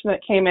question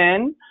that came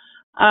in.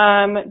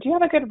 Do you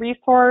have a good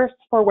resource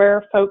for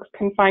where folks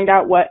can find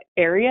out what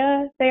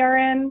area they are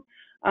in?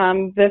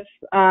 This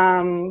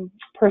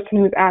person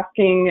who's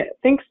asking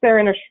thinks they're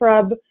in a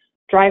shrub,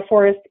 dry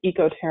forest,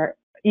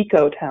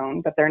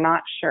 ecotone, but they're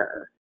not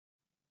sure.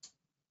 Is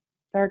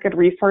there a good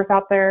resource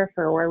out there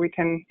for where we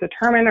can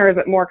determine, or is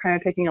it more kind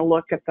of taking a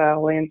look at the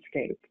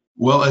landscape?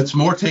 Well, it's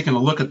more taking a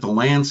look at the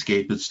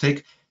landscape.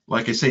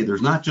 Like I say,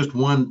 there's not just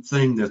one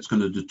thing that's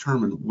going to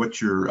determine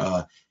what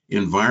your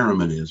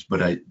environment is,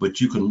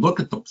 but you can look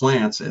at the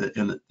plants, and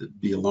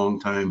it'd be a long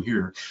time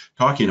here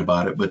talking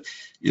about it, but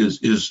you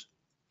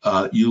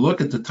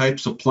look at the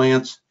types of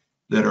plants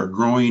that are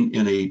growing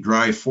in a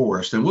dry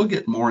forest, and we'll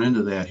get more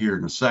into that here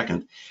in a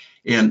second,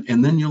 and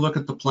then you look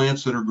at the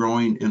plants that are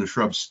growing in a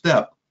shrub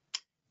steppe.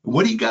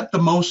 What do you got the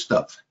most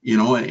of?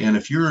 And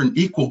if you're in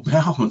equal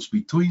balance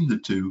between the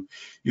two,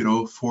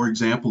 for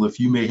example, if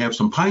you may have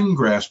some pine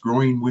grass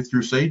growing with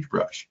your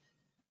sagebrush,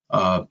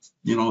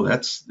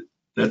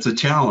 that's a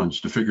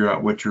challenge to figure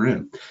out what you're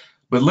in.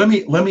 But let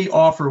me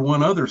offer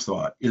one other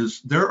thought,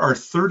 is there are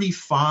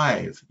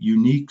 35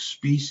 unique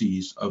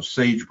species of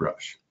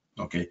sagebrush.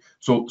 Okay,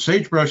 so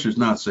sagebrush is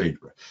not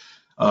sagebrush.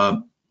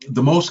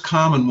 The most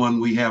common one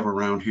we have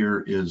around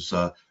here is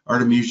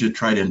Artemisia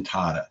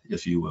tridentata,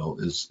 if you will,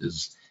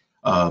 is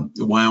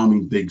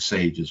Wyoming big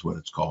sage is what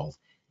it's called.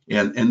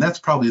 And that's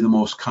probably the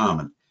most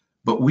common.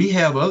 But we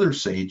have other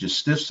sages,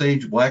 stiff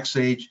sage, black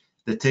sage,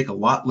 that take a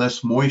lot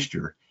less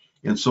moisture.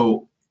 And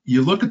so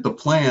you look at the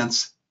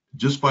plants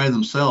just by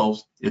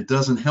themselves, it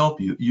doesn't help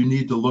you. You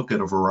need to look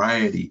at a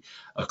variety,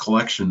 a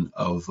collection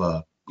of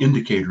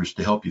indicators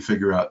to help you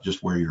figure out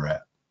just where you're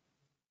at.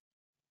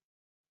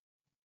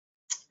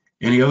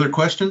 Any other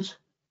questions?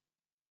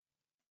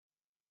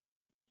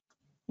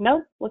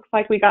 Nope, looks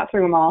like we got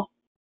through them all.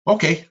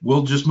 Okay,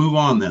 we'll just move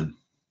on then.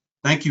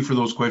 Thank you for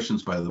those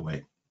questions, by the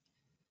way.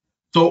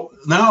 So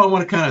now I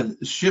want to kind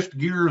of shift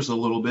gears a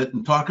little bit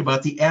and talk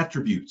about the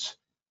attributes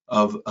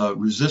of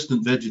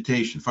resistant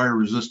vegetation,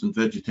 fire-resistant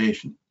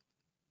vegetation.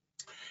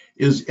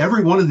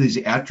 Every one of these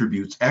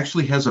attributes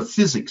actually has a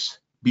physics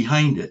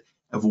behind it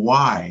of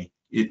why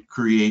it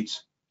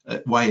creates,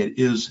 why it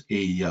is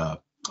a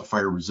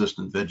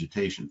fire-resistant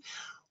vegetation.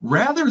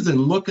 Rather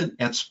than looking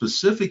at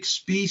specific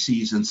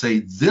species and say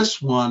this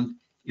one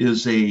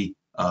is a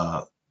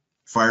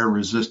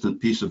fire-resistant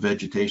piece of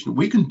vegetation,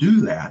 we can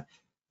do that.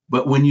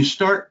 But when you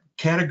start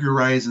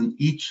categorizing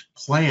each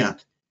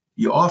plant,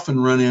 you often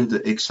run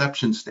into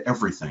exceptions to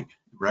everything,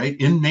 right?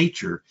 In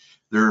nature,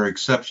 there are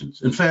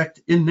exceptions. In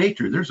fact, in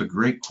nature, there's a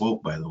great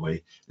quote, by the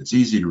way. It's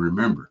easy to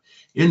remember.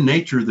 In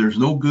nature, there's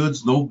no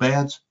goods, no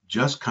bads,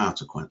 just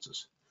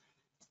consequences.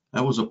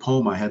 That was a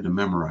poem I had to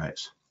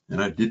memorize,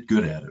 and I did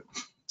good at it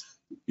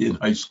in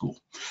high school.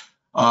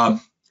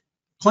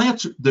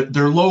 Plants,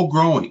 they're low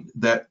growing.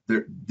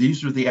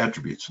 These are the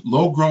attributes.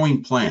 Low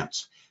growing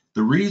plants.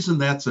 The reason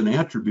that's an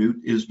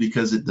attribute is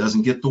because it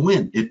doesn't get the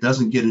wind. It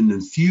doesn't get an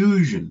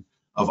infusion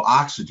of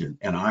oxygen,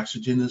 and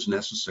oxygen is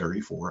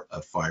necessary for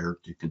a fire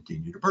to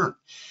continue to burn.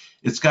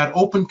 It's got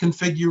open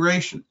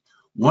configuration.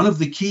 One of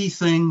the key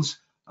things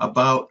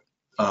about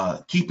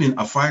keeping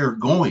a fire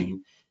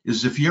going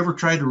is if you ever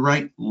try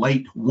to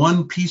light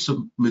one piece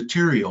of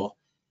material,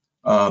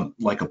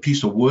 like a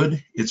piece of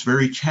wood, it's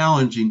very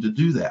challenging to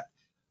do that.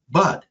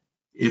 But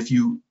if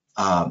you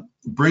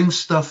bring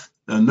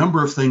a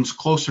number of things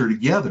closer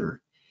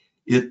together,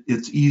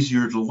 it's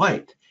easier to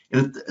light.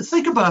 And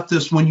think about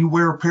this when you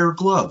wear a pair of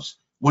gloves.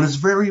 When it's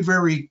very,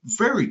 very,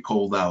 very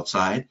cold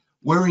outside,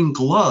 wearing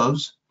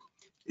gloves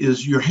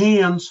is your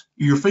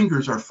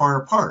fingers are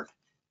far apart.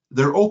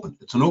 They're open.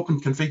 It's an open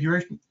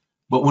configuration.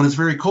 But when it's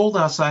very cold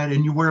outside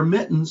and you wear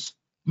mittens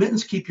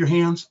keep your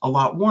hands a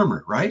lot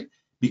warmer, right?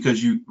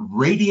 Because you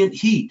radiant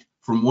heat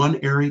from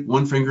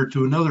one finger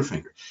to another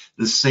finger.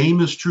 The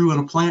same is true in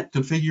a plant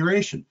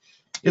configuration.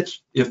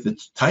 If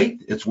it's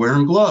tight, it's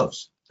wearing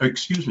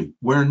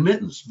wearing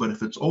mittens. But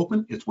if it's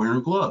open, it's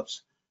wearing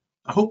gloves.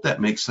 I hope that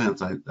makes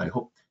sense. I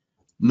hope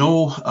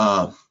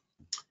no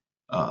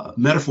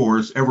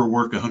metaphors ever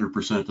work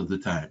 100% of the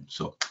time.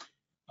 So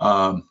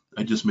I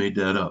just made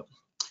that up.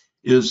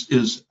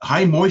 Is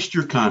high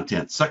moisture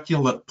content,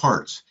 succulent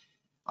parts.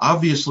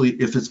 Obviously,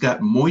 if it's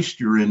got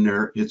moisture in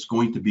there, it's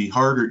going to be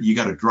harder. You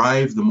got to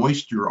drive the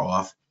moisture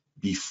off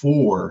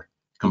before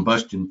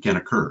combustion can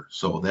occur.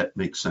 So that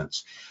makes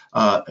sense.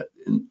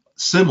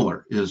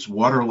 Similar is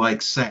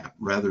water-like sap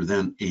rather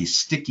than a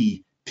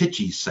sticky,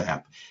 pitchy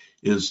sap.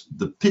 Is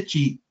the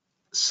pitchy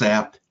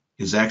sap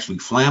is actually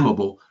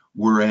flammable,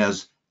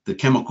 whereas the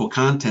chemical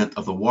content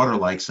of the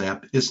water-like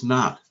sap is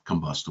not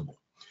combustible.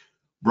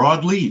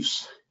 Broad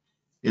leaves.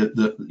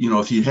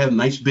 If you have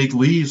nice big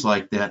leaves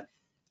like that,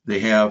 they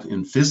have,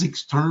 in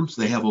physics terms,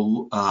 they have a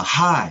low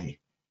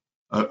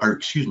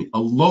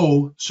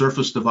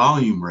surface to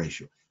volume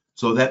ratio.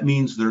 So that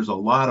means there's a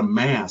lot of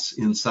mass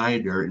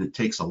inside there, and it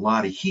takes a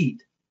lot of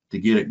heat to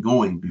get it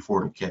going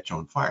before it'll catch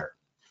on fire.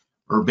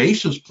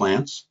 Herbaceous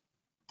plants,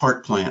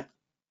 plant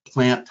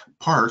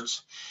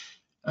parts,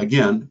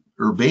 again,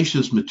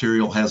 herbaceous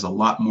material has a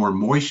lot more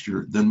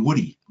moisture than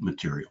woody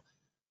material.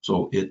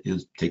 So it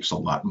takes a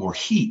lot more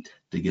heat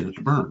to get it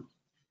to burn.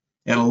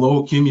 And a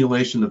low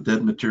accumulation of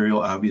dead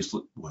material,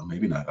 obviously, well,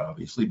 maybe not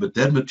obviously, but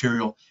dead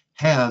material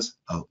has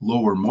a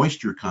lower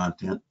moisture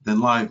content than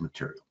live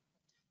material.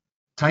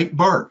 Tight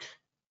bark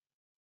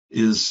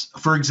is,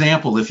 for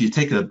example, if you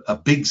take a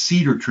big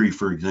cedar tree,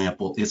 for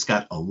example, it's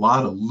got a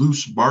lot of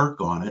loose bark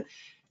on it.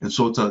 And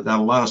so it's got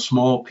a lot of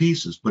small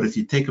pieces. But if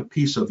you take a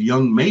piece of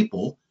young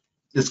maple,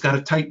 it's got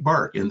a tight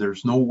bark, and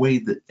there's no way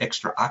that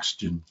extra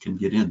oxygen can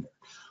get in there.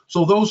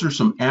 So those are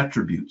some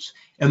attributes.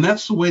 And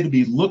that's the way to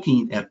be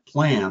looking at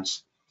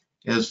plants,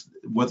 as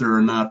whether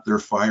or not they're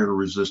fire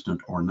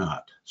resistant or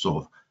not.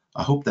 So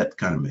I hope that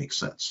kind of makes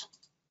sense.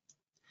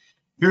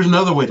 Here's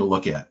another way to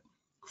look at it.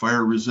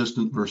 Fire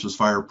resistant versus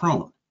fire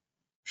prone.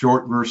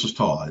 Short versus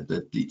tall.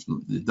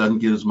 It doesn't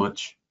get as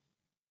much.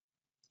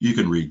 You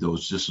can read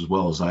those just as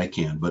well as I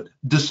can. But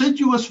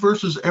deciduous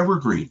versus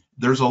evergreen.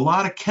 There's a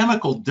lot of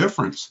chemical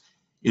difference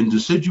in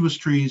deciduous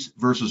trees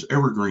versus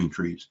evergreen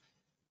trees.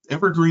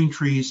 Evergreen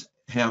trees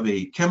have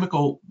a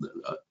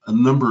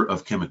number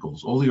of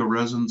chemicals,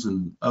 oleoresins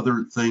and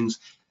other things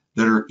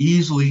that are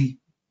easily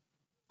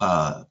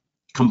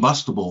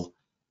combustible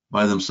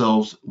by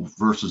themselves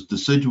versus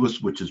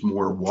deciduous, which is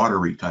more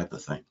watery type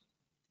of thing.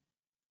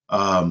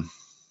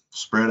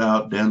 Spread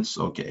out, dense,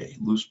 okay.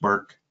 Loose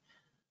bark,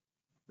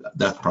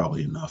 that's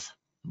probably enough.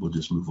 We'll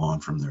just move on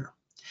from there.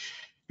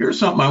 Here's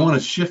something I want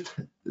to shift.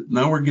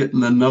 Now we're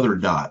getting another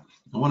dot.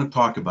 I want to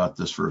talk about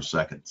this for a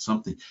second.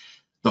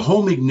 The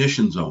home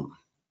ignition zone.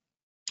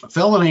 A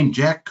fellow named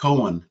Jack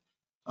Cohen,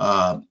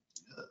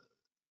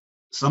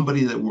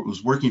 somebody that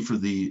was working for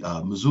the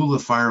Missoula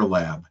Fire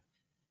Lab,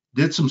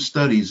 did some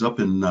studies up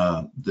in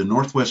the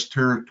Northwest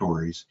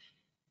Territories.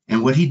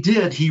 And what he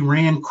did, he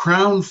ran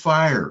crown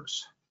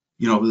fires,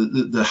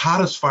 the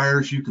hottest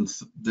fires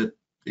that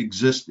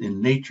exist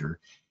in nature.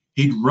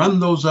 He'd run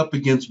those up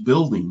against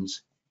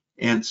buildings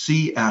and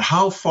see at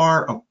how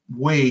far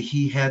away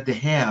he had to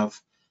have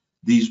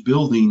these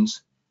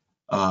buildings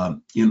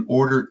in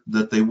order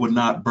that they would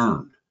not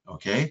burn,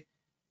 okay?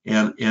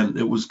 And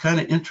it was kind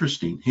of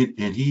interesting.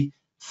 He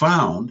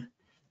found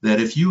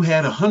that if you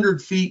had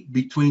 100 feet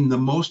between the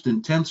most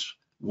intense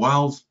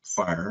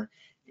wildfire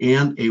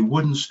and a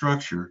wooden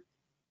structure,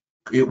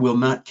 it will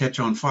not catch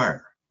on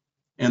fire.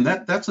 And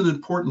that's an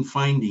important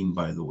finding,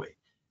 by the way.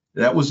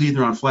 That was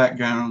either on flat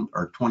ground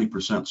or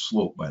 20%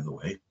 slope, by the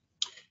way.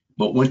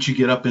 But once you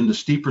get up into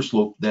steeper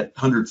slope, that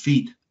 100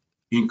 feet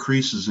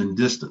increases in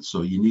distance.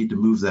 So you need to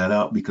move that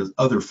out because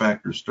other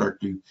factors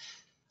start to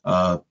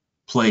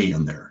play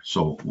in there.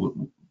 So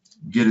we'll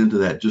get into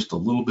that just a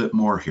little bit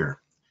more here.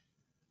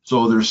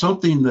 So there's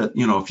something that,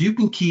 if you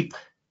can keep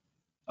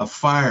a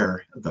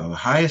fire, the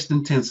highest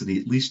intensity,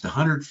 at least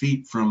 100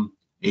 feet from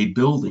a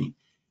building,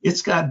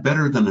 it's got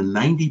better than a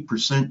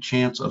 90%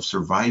 chance of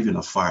surviving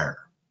a fire.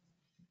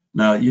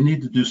 Now, you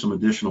need to do some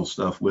additional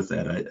stuff with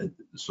that.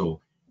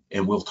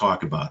 And we'll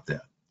talk about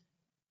that.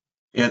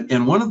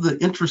 And one of the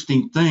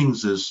interesting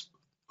things is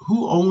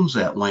who owns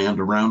that land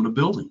around a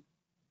building?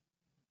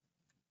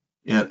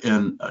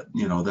 And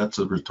that's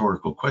a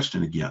rhetorical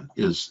question again.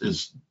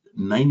 Is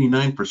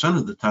 99%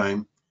 of the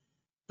time,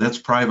 that's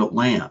private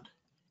land.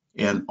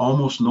 And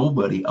almost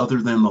nobody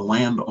other than the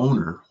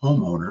landowner,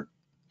 homeowner,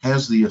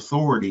 has the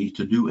authority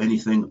to do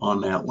anything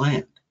on that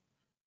land.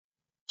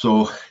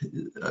 So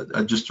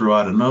I just throw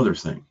out another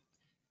thing.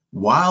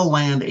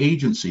 Wildland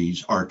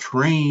agencies are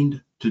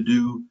trained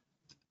to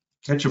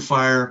catch a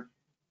fire,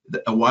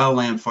 a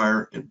wildland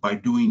fire, by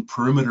doing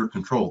perimeter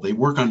control. They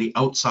work on the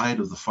outside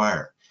of the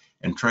fire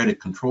and try to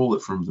control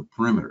it from the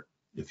perimeter,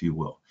 if you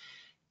will.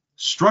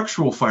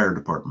 Structural fire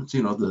departments,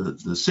 you know,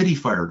 the city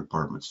fire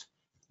departments,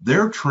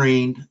 they're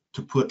trained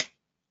to put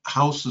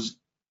houses,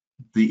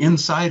 the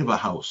inside of a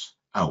house,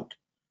 out.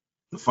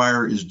 The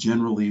fire is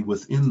generally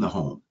within the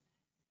home.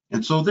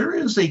 And so there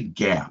is a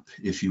gap,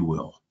 if you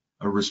will,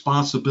 a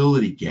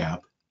responsibility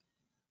gap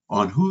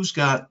on who's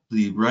got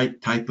the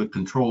right type of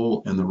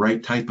control and the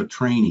right type of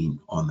training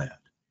on that.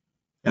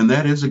 And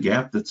that is a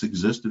gap that's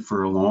existed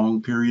for a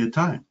long period of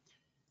time.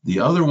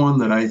 The other one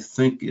that I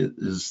think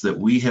is that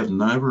we have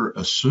never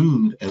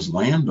assumed as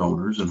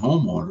landowners and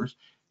homeowners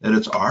that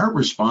it's our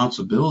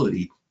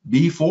responsibility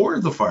before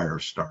the fire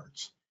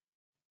starts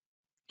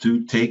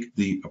to take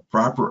the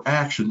proper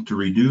action to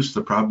reduce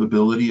the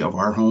probability of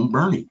our home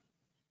burning.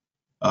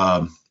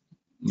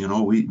 You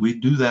know, we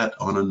do that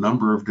on a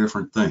number of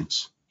different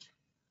things.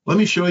 Let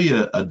me show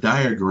you a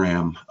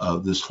diagram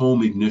of this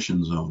home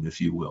ignition zone, if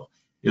you will.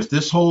 If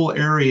this whole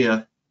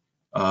area,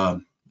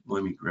 let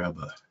me grab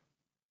a,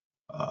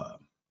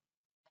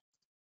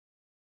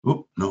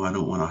 no, I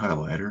don't want a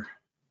highlighter.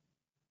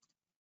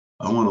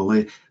 I want to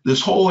lay,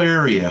 this whole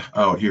area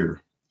out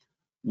here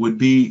would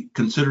be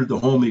considered the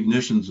home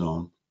ignition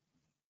zone.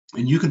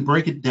 And you can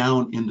break it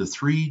down into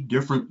 3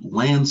 different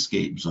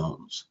landscape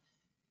zones.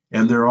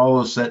 And they're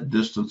all a set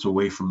distance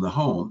away from the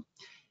home.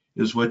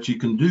 Is what you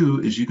can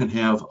do is you can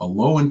have a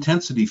low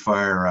intensity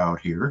fire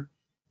out here,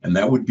 and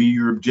that would be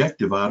your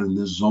objective out in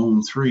this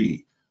zone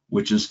 3,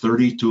 which is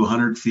 30 to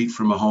 100 feet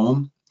from a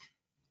home.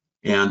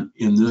 And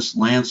in this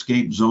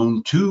landscape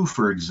zone 2,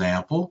 for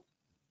example,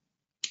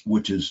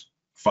 which is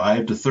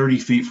 5 to 30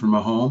 feet from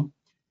a home,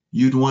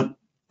 you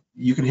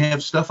can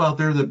have stuff out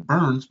there that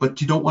burns,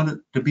 but you don't want it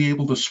to be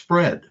able to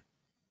spread.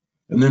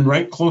 And then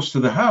right close to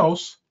the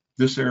house,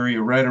 this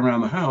area right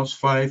around the house,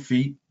 5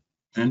 feet,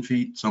 10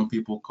 feet, some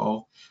people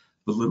call,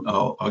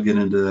 I'll get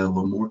into that a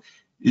little more,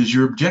 is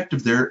your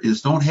objective there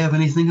is don't have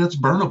anything that's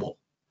burnable,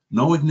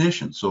 no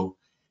ignition. So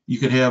you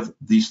could have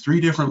these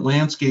 3 different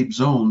landscape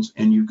zones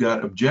and you've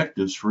got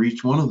objectives for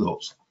each one of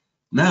those.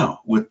 Now,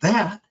 with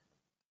that,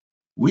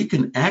 we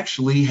can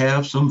actually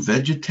have some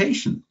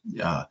vegetation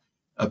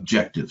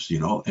objectives, you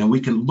know, and we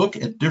can look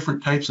at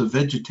different types of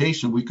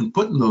vegetation we can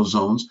put in those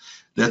zones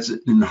that's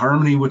in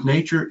harmony with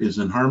nature, is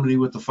in harmony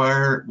with the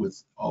fire,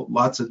 with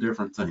lots of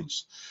different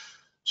things.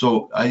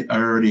 So I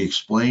already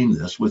explained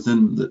this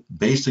within the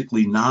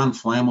basically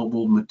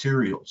non-flammable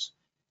materials,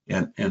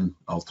 and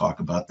I'll talk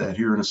about that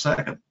here in a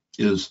second.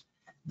 Is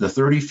the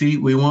 30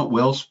 feet we want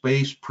well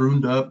spaced,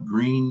 pruned up,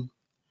 green,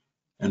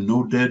 and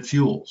no dead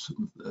fuels.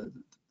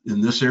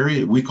 In this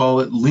area, we call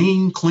it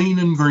lean, clean,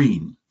 and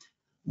green.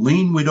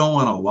 Lean, we don't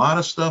want a lot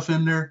of stuff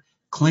in there.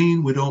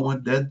 Clean, we don't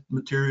want dead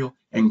material.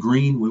 And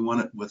green, we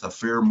want it with a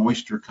fair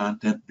moisture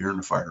content during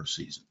the fire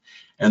season.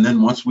 And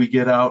then once we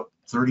get out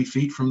 30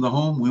 feet from the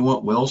home, we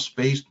want well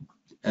spaced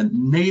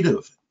and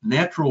native,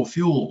 natural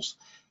fuels.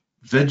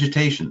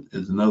 Vegetation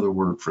is another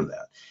word for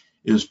that.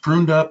 Is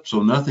pruned up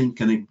so nothing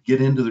can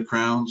get into the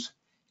crowns,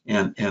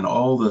 and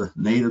all the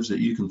natives that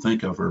you can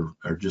think of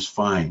are just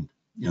fine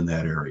in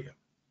that area.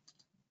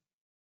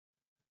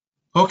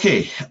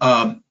 Okay,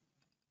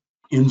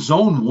 in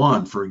zone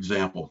 1, for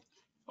example,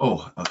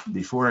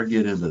 before I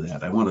get into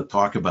that, I want to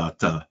talk about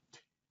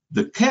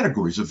the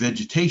categories of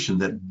vegetation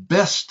that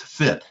best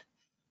fit.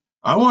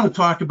 I want to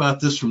talk about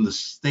this from the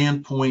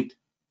standpoint,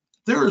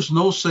 there is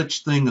no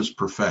such thing as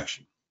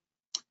perfection.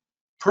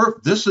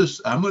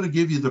 I'm going to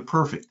give you the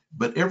perfect,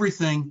 but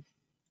everything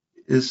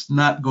is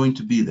not going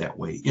to be that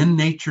way. In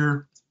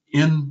nature,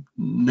 in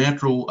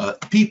natural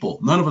people,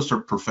 none of us are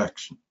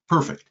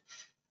perfect.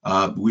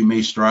 We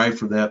may strive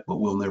for that, but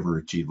we'll never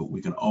achieve it.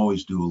 We can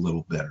always do a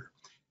little better.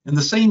 And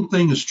the same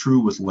thing is true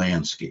with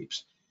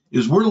landscapes,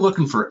 is we're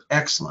looking for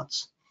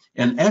excellence.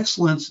 And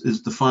excellence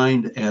is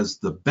defined as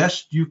the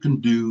best you can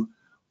do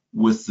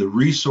with the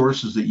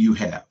resources that you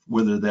have,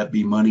 whether that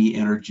be money,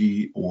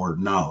 energy, or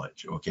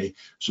knowledge, okay?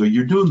 So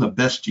you're doing the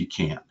best you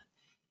can.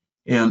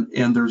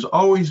 And there's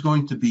always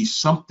going to be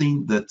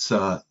something that's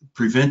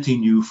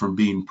preventing you from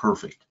being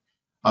perfect.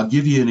 I'll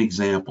give you an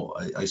example.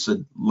 I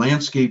said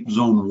landscape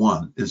zone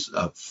 1 is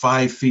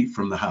 5 feet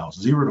from the house,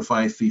 0 to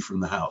 5 feet from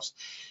the house.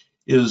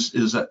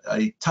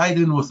 I tied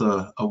in with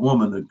a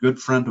woman, a good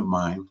friend of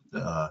mine,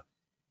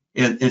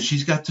 and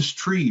she's got this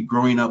tree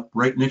growing up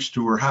right next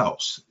to her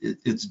house.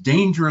 It's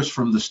dangerous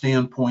from the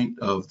standpoint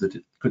of that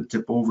it could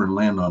tip over and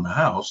land on the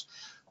house,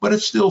 but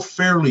it's still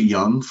fairly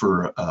young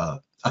for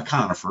a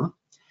conifer.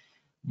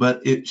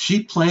 But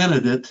she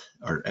planted it,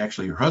 or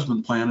actually her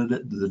husband planted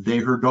it the day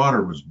her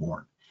daughter was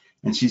born.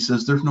 And she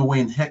says, there's no way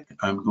in heck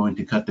I'm going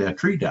to cut that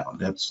tree down.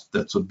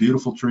 That's a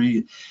beautiful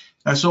tree.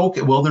 I said,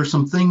 okay, well, there's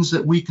some things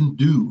that we can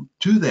do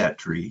to that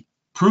tree,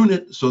 prune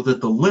it so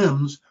that the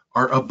limbs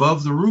are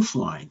above the roof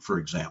line, for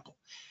example.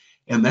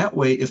 And that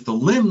way, if the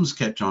limbs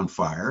catch on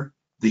fire,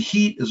 the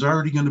heat is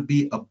already going to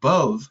be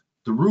above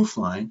the roof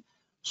line.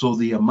 So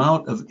the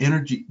amount of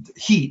energy,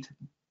 heat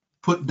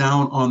put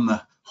down on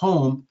the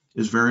home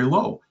is very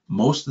low.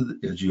 Most of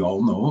the, as you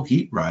all know,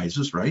 heat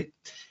rises, right?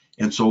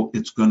 And so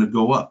it's going to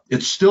go up.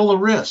 It's still a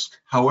risk.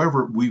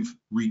 However, we've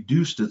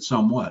reduced it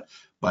somewhat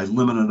by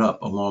limiting it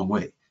up a long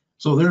way.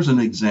 So there's an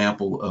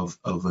example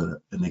of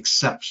an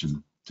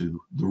exception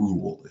to the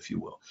rule, if you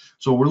will.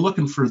 So we're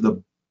looking for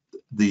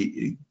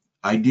the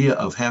idea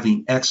of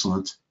having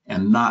excellence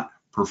and not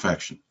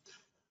perfection.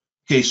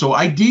 Okay, so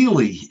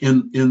ideally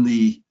in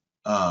the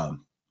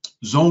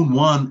zone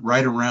 1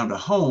 right around a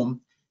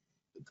home,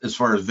 as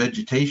far as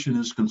vegetation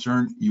is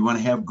concerned, you want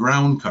to have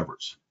ground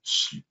covers,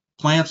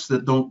 plants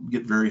that don't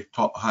get very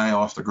high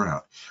off the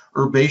ground,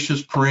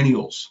 herbaceous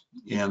perennials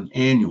and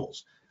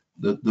annuals,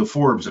 the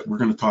forbs that we're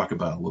going to talk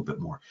about a little bit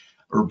more,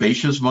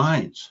 herbaceous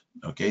vines,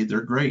 okay,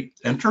 they're great,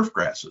 and turf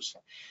grasses,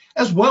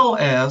 as well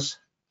as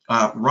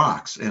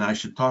rocks, and I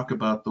should talk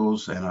about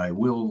those, and I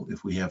will,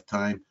 if we have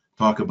time,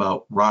 talk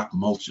about rock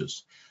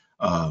mulches,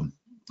 and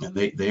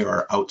they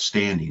are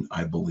outstanding,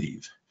 I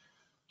believe.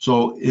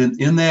 So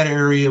in that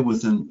area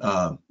within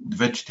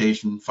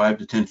vegetation, 5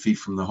 to 10 feet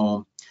from the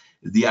home,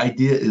 the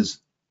idea is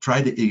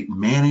try to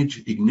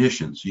manage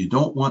ignitions. You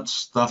don't want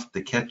stuff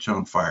to catch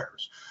on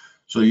fires.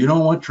 So you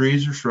don't want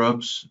trees or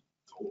shrubs,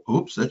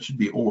 oops, that should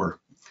be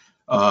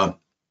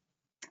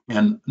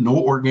and no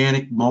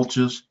organic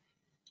mulches.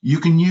 You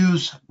can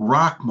use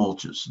rock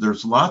mulches.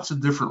 There's lots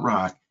of different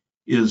rock.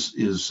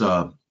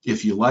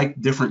 If you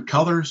like different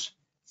colors,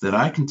 then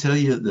I can tell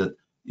you that,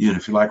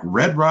 if you like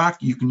red rock,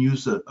 you can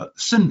use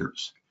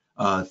cinders.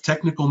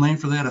 Technical name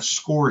for that is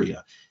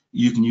scoria.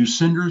 You can use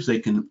cinders. They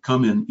can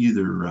come in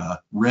either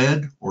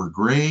red or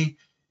gray.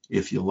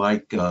 If you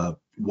like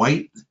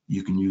white,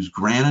 you can use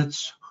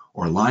granites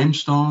or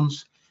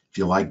limestones. If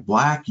you like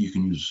black, you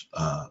can use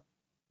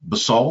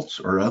basalts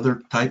or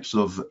other types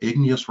of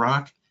igneous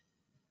rock.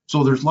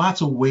 So there's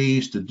lots of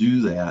ways to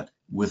do that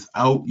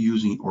without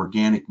using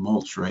organic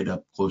mulch right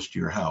up close to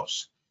your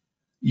house.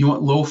 You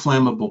want low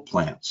flammable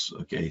plants,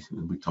 okay,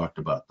 and we talked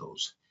about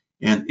those,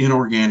 and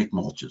inorganic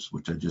mulches,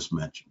 which I just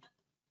mentioned.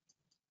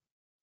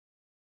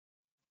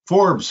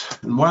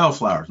 Forbs and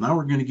wildflowers. Now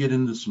we're going to get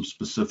into some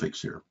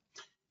specifics here.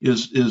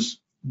 Is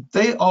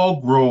they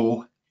all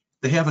grow,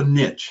 they have a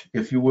niche,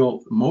 if you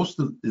will. Most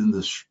of in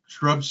the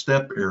shrub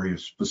steppe area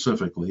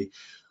specifically,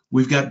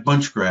 we've got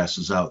bunch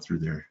grasses out through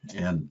there,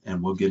 and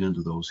we'll get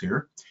into those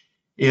here.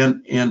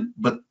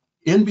 But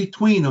in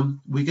between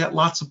them, we got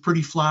lots of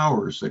pretty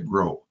flowers that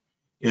grow.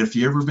 If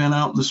you've ever been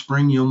out in the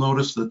spring, you'll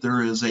notice that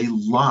there is a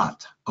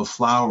lot of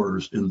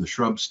flowers in the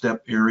shrub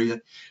steppe area.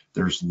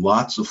 There's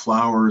lots of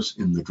flowers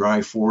in the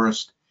dry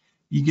forest.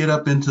 You get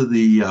up into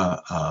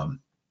the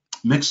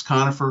mixed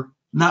conifer,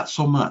 not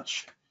so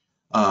much.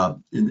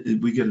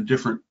 We get a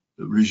different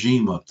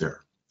regime up there.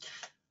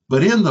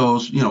 But in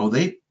those,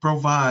 they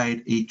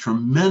provide a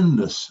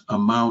tremendous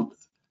amount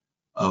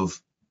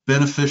of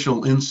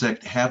beneficial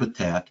insect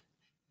habitat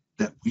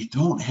that we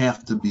don't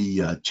have to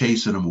be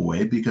chasing them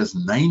away, because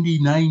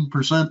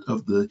 99%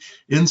 of the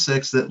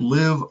insects that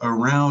live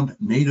around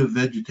native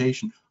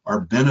vegetation are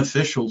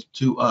beneficial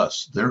to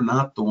us. They're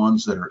not the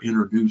ones that are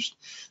introduced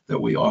that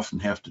we often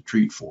have to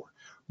treat for.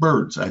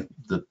 Birds,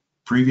 the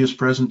previous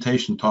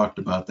presentation talked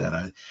about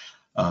that.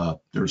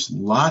 There's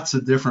lots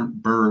of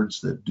different birds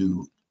that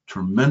do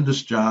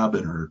tremendous job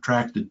and are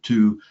attracted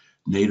to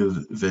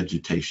native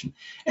vegetation,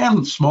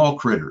 and small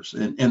critters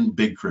and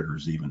big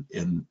critters even,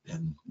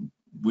 and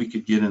we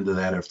could get into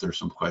that if there's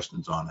some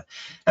questions on it.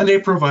 And they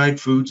provide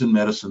foods and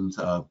medicines,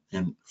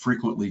 and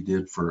frequently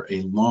did for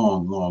a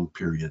long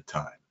period of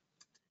time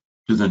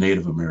to the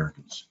Native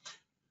Americans.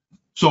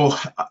 So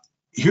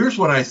here's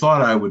what I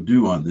thought I would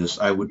do on this.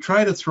 I would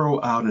try to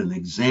throw out an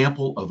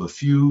example of a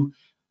few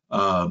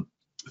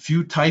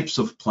types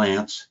of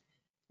plants.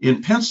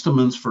 In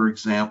penstemons, for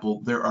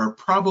example, there are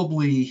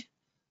probably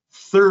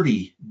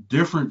 30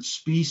 different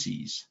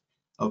species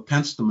of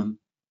penstemon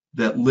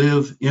that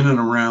live in and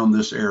around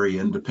this area.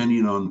 And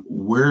depending on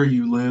where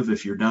you live,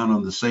 if you're down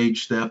on the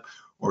sage steppe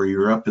or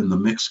you're up in the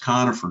mixed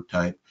conifer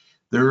type,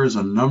 there is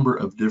a number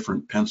of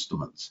different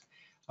penstemons.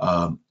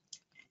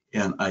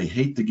 And I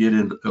hate to get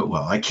into,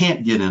 well, I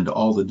can't get into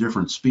all the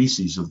different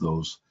species of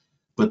those,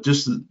 but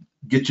just to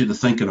get you to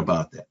thinking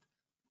about that.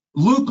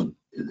 Lupin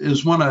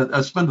is one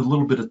I spend a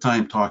little bit of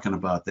time talking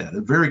about that.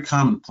 A very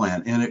common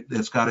plant, and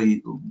it's got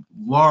a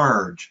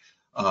large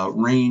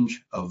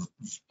range of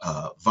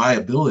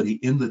viability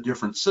in the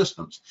different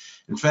systems.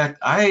 In fact,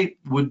 I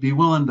would be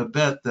willing to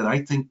bet that I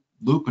think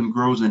lupin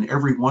grows in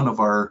every one of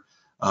our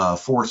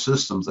 4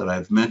 systems that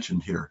I've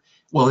mentioned here.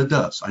 Well, it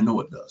does. I know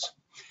it does.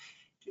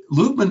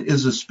 Lupin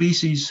is a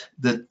species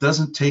that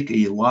doesn't take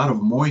a lot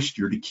of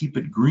moisture to keep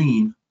it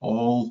green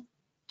all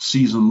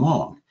season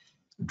long.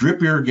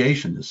 Drip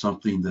irrigation is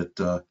something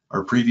that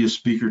our previous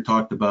speaker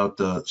talked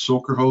about,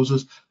 soaker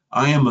hoses.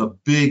 I am a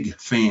big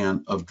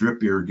fan of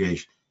drip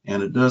irrigation,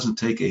 and it doesn't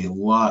take a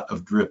lot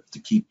of drip to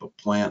keep a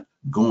plant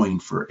going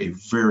for a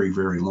very,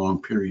 very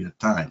long period of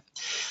time.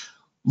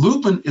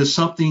 Lupin is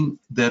something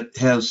that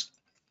has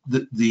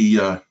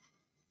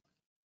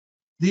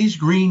these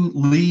green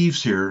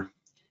leaves here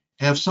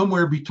have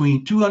somewhere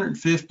between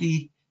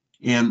 250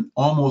 and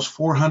almost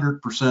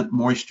 400%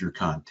 moisture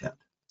content.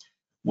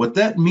 What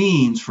that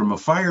means from a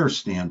fire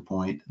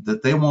standpoint,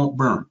 that they won't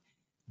burn.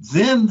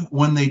 Then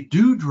when they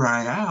do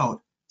dry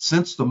out,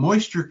 since the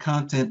moisture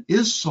content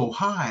is so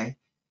high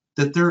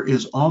that there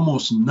is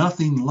almost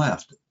nothing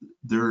left,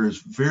 there is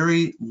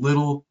very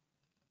little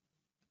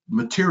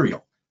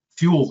material,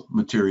 fuel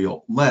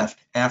material left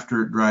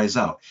after it dries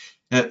out.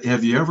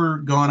 Have you ever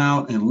gone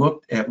out and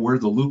looked at where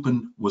the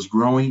lupin was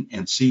growing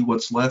and see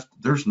what's left?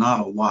 There's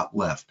not a lot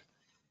left.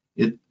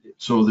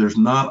 So there's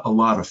not a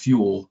lot of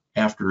fuel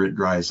after it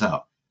dries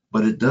out.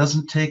 But it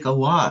doesn't take a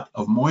lot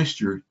of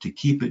moisture to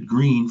keep it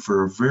green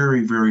for a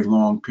very, very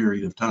long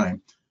period of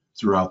time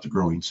throughout the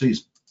growing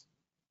season.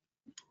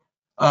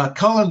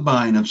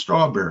 Columbine and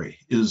strawberry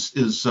is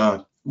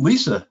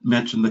Lisa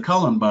mentioned the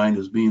columbine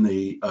as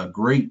being a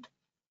great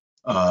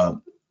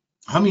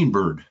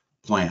hummingbird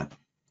plant,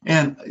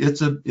 and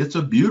it's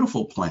a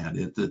beautiful plant.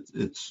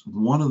 It's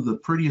one of the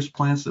prettiest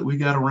plants that we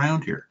got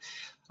around here.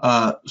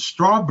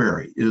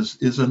 Strawberry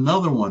is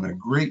another one, a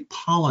great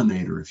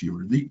pollinator. If you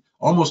were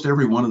almost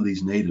every one of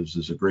these natives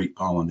is a great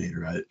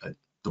pollinator. I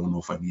don't know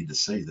if I need to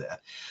say that,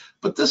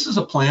 but this is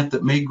a plant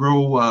that may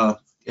grow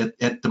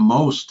at the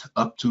most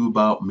up to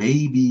about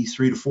maybe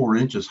 3 to 4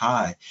 inches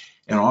high,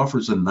 and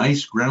offers a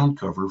nice ground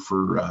cover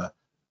for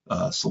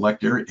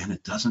select area, and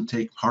it doesn't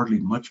take hardly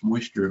much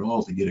moisture at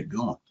all to get it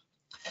going.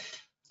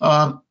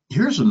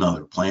 Here's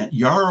another plant,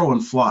 yarrow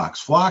and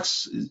phlox.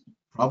 Phlox,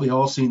 probably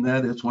all seen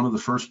that. It's one of the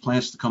first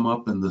plants to come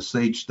up in the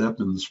sage steppe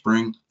in the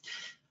spring.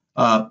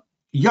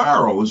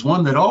 Yarrow is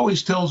one that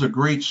always tells a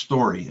great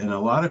story, and a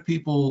lot of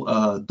people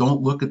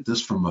don't look at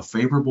this from a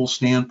favorable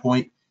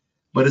standpoint,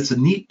 but it's a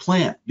neat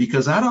plant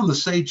because out on the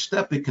sage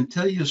steppe, it can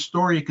tell you a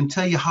story. It can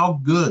tell you how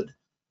good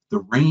the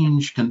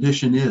range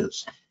condition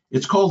is.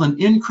 It's called an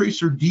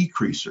increaser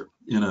decreaser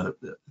in a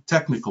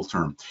technical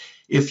term.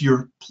 If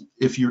your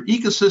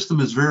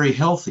ecosystem is very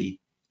healthy,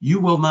 you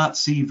will not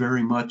see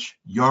very much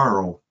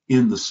yarrow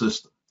in the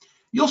system.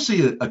 You'll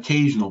see an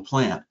occasional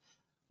plant,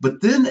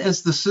 but then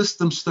as the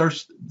system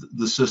starts,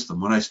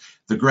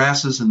 the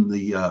grasses and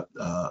the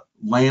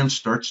land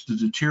starts to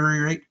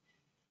deteriorate,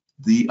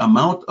 the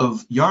amount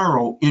of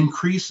yarrow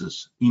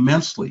increases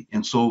immensely,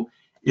 and so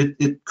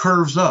it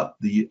curves up.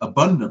 The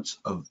abundance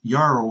of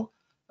yarrow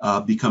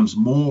becomes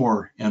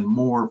more and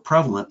more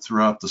prevalent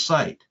throughout the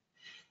site.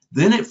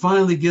 Then it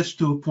finally gets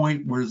to a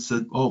point where it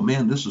said, oh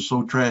man, this is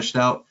so trashed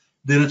out.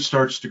 Then it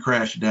starts to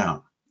crash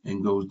down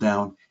and goes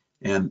down.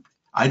 And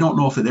I don't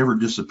know if it ever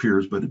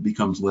disappears, but it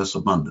becomes less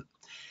abundant.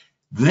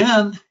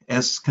 Then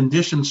as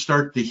conditions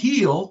start to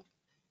heal,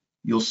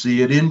 you'll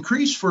see it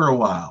increase for a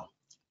while.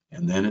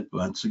 And then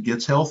once it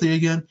gets healthy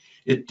again,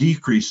 it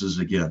decreases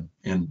again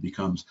and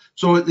becomes,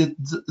 so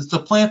it's a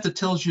plant that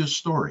tells you a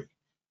story.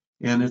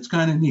 And it's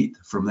kind of neat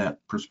from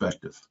that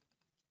perspective.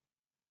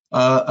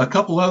 A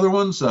couple other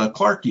ones,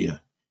 Clarkia,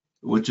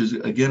 which is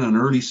again an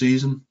early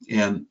season,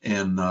 and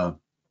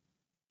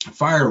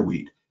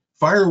fireweed.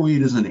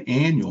 Fireweed is an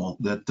annual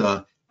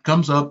that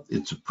comes up.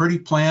 It's a pretty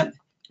plant.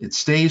 It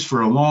stays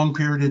for a long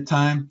period of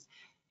time.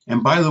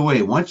 And by the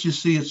way, once you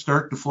see it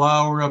start to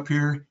flower up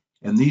here,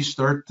 and these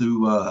start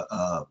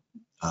to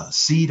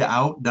seed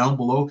out down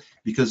below,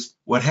 because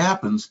what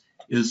happens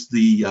is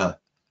the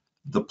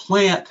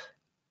plant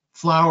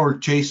flower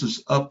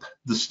chases up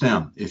the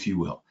stem, if you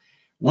will.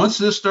 Once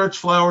this starts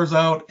flowers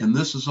out, and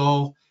this is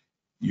all,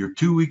 you're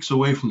 2 weeks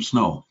away from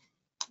snow.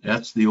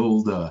 That's the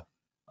old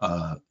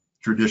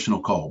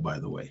traditional call, by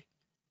the way.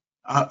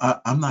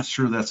 I'm not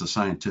sure that's a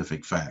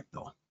scientific fact,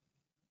 though.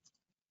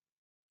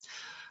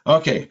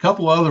 Okay, a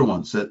couple other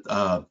ones that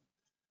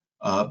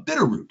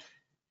bitterroot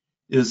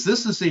is.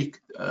 This is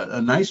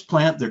a nice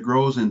plant that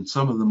grows in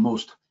some of the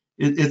most.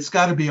 It's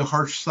got to be a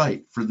harsh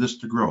site for this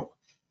to grow.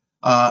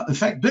 In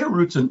fact,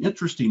 bitterroot's an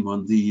interesting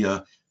one.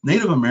 The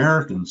Native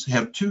Americans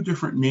have 2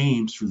 different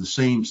names for the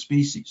same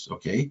species,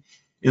 okay?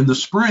 In the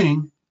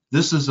spring,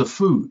 this is a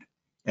food,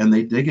 and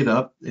they dig it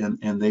up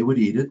and they would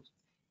eat it.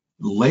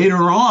 Later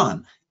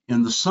on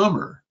in the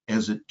summer,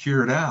 as it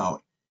cured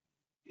out,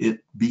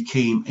 it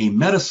became a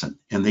medicine,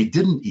 and they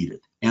didn't eat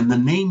it, and the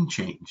name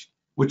changed,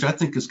 which I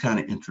think is kind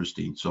of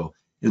interesting. So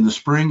in the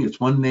spring, it's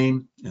one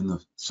name. In the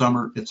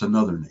summer, it's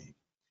another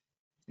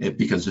name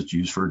because it's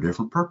used for a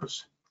different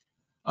purpose.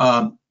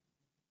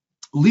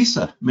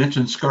 Lisa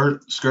mentioned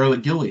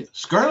scarlet gilia.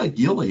 Scarlet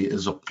gilia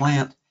is a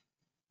plant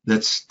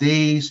that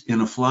stays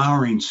in a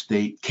flowering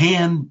state,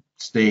 can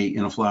stay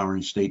in a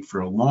flowering state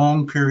for a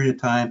long period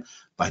of time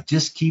by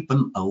just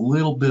keeping a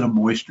little bit of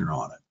moisture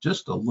on it,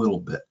 just a little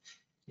bit.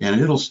 And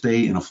it'll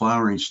stay in a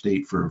flowering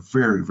state for a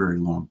very, very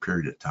long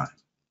period of time.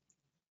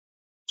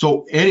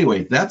 So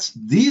anyway,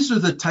 these are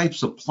the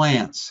types of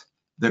plants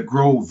that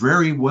grow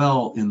very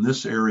well in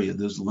this area,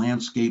 this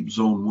landscape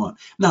zone 1.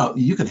 Now,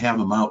 you can have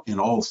them out in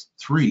all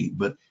 3,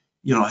 but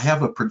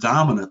have a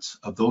predominance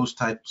of those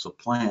types of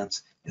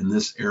plants in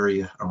this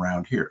area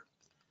around here.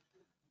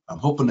 I'm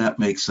hoping that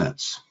makes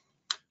sense.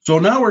 So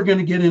now we're going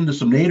to get into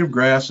some native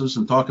grasses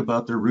and talk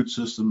about their root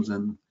systems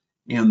and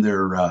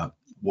their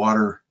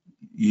water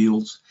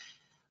yields.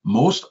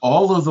 Most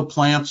all of the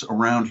plants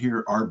around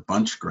here are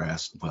bunch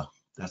grass. Well,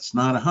 that's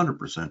not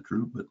 100%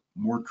 true, but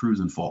more true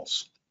than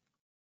false.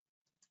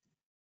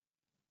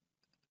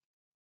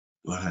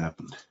 What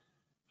happened?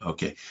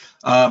 Okay.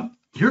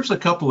 Here's a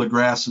couple of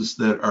grasses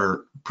that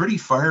are pretty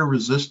fire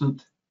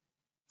resistant,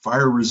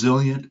 fire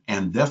resilient,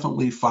 and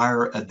definitely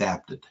fire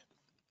adapted.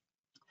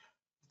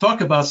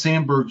 Talk about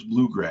Sandberg's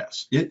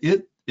bluegrass.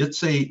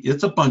 It's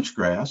a bunch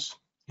grass,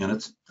 and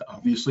it's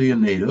obviously a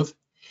native.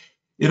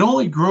 It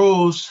only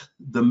grows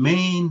the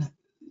main,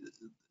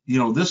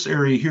 this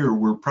area here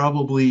where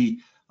probably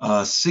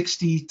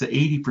 60 to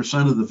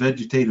 80% of the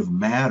vegetative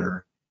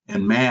matter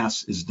and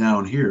mass is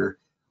down here,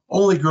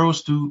 only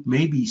grows to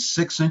maybe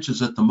 6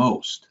 inches at the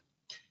most.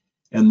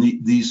 And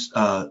these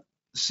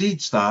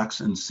seed stalks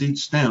and seed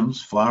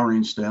stems,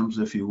 flowering stems,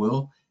 if you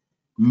will,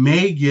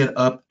 may get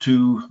up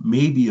to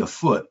maybe a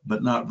foot,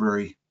 but not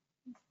very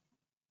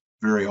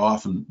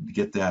often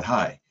get that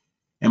high.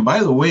 And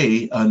by the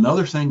way,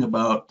 another thing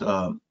about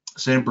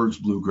Sandberg's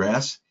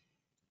bluegrass,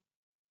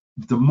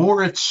 the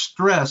more it's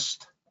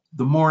stressed,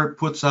 the more it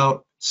puts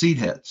out seed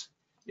heads.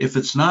 If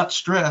it's not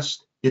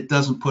stressed, it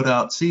doesn't put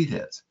out seed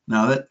heads.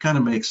 Now that kind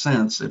of makes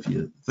sense if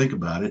you think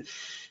about it,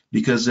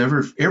 because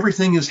if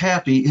everything is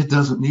happy, it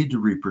doesn't need to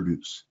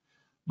reproduce.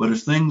 But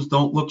if things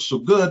don't look so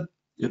good,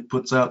 it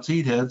puts out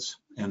seed heads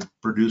and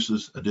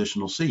produces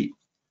additional seed.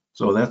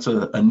 So that's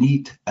a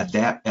neat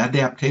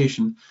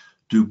adaptation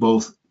to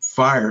both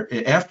fire.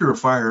 After a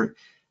fire,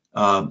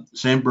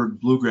 Sandberg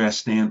bluegrass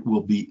stand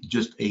will be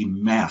just a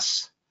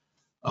mass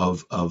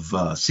of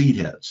seed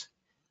heads.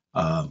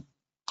 And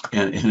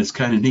it's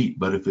kind of neat,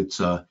 but if it's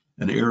an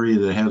area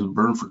that hasn't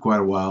burned for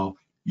quite a while,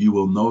 you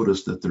will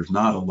notice that there's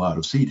not a lot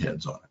of seed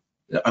heads on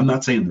it. I'm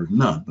not saying there's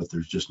none, but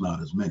there's just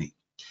not as many.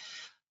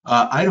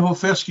 Idaho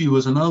fescue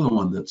is another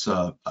one that's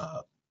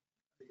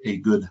a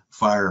good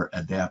fire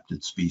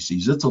adapted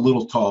species. It's a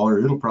little taller.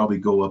 It'll probably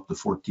go up to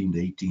 14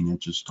 to 18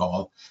 inches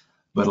tall,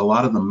 but a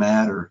lot of the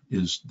matter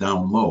is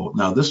down low.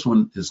 Now this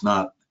one is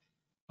not,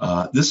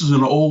 this is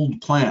an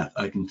old plant,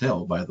 I can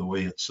tell by the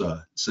way it's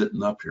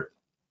sitting up here.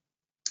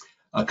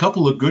 A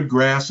couple of good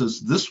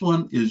grasses. This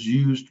one is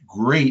used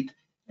great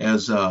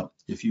as,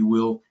 if you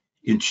will,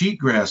 in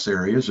cheatgrass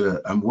areas.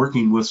 I'm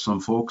working with some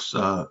folks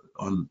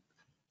on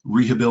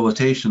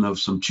rehabilitation of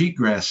some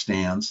cheatgrass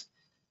stands.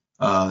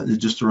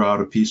 Just throw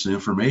out a piece of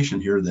information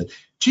here that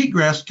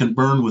cheatgrass can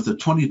burn with a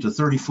 20 to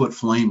 30 foot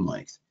flame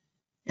length.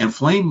 And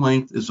flame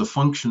length is a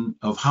function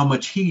of how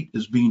much heat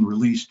is being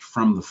released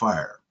from the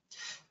fire.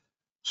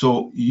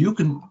 So you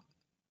can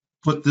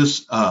put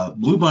this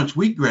blue bunch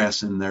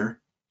wheatgrass in there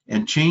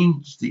and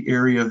change the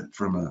area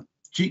from a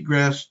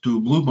cheatgrass to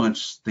a blue bunch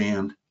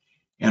stand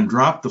and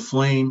drop the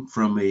flame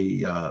from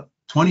a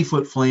 20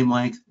 foot flame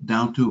length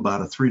down to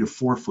about a 3 to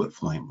 4 foot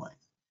flame length.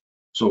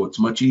 So it's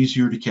much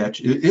easier to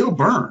catch. It'll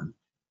burn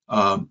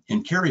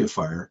and carry a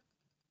fire,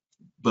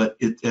 but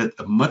at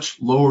a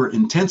much lower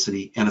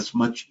intensity, and it's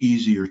much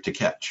easier to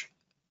catch.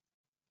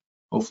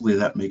 Hopefully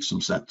that makes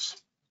some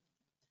sense.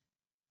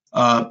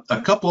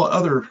 A couple of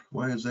other,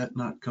 why is that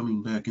not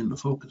coming back into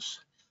focus?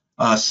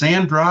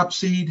 Sand drop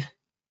seed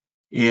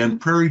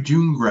and prairie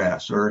June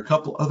grass are a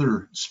couple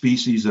other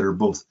species that are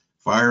both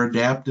fire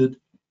adapted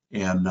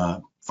and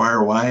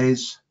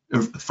Firewise,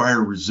 or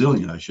fire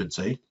resilient, I should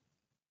say.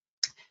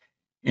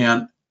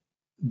 And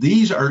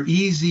these are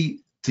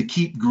easy to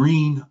keep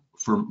green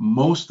for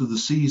most of the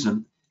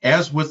season,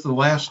 as with the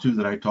last two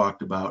that I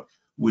talked about,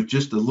 with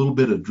just a little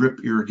bit of drip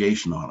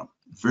irrigation on them,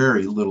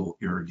 very little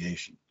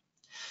irrigation.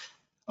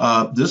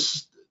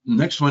 This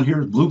next one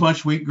here is blue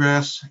bunch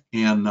wheatgrass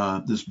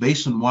and this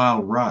basin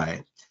wild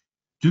rye,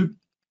 two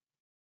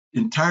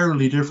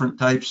entirely different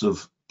types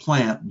of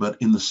plant, but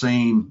in the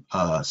same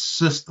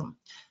system.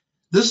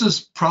 This is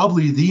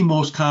probably the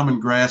most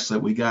common grass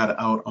that we got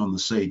out on the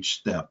sage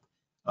steppe.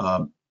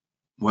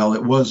 Well,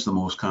 it was the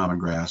most common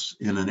grass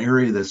in an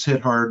area that's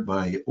hit hard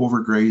by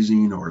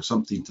overgrazing or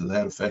something to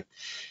that effect.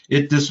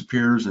 It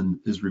disappears and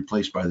is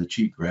replaced by the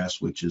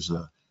cheatgrass, which is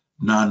a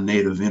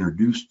non-native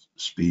introduced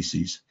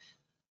species.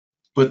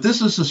 But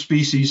this is a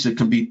species that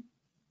can be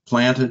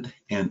planted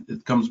and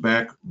it comes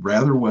back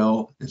rather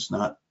well. It's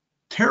not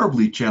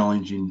terribly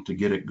challenging to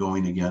get it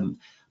going again,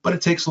 but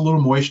it takes a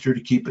little moisture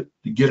to keep it,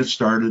 to get it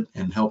started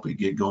and help it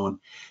get going.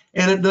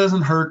 And it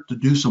doesn't hurt to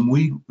do some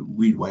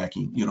weed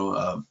whacking,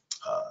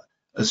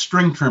 a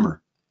string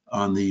trimmer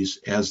on these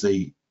as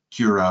they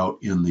cure out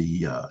in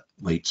the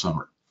late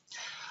summer.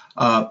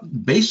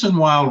 Basin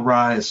wild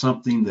rye is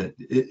something that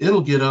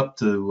it'll get up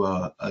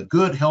to a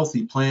good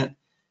healthy plant.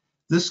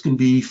 This can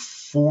be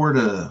 4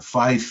 to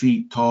 5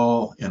 feet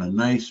tall and a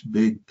nice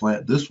big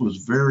plant. This was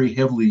very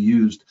heavily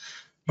used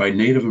by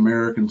Native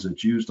Americans.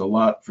 It's used a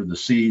lot for the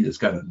seed. It's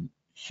got a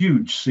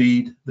huge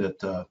seed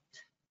that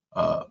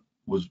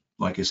was,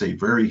 like I say,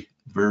 very,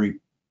 very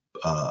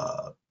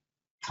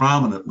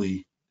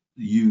prominently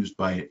used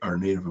by our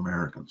Native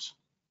Americans.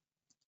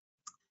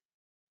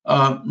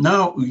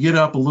 Now we get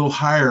up a little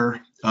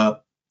higher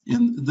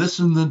in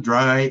the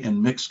dry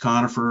and mixed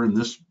conifer, and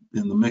this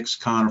in the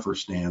mixed conifer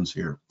stands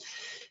here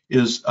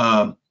is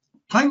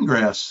pine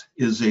grass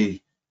is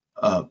a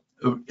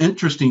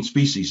interesting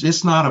species.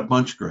 It's not a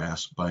bunch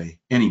grass by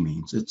any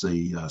means. It's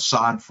a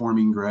sod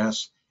forming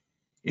grass,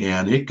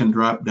 and it can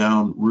drop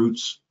down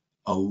roots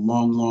a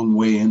long, long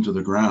way into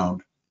the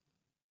ground.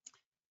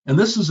 And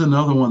this is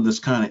another one that's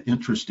kind of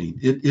interesting.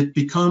 It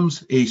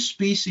becomes a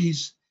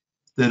species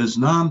that is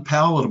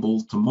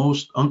non-palatable to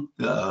most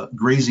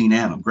grazing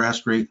animals,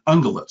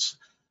 ungulates,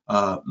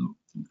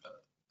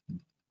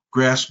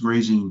 grass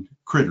grazing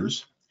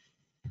critters.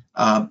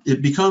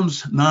 It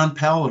becomes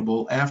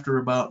non-palatable after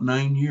about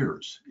 9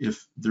 years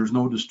if there's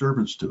no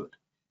disturbance to it.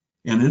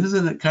 And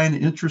isn't it kind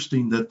of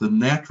interesting that the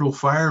natural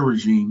fire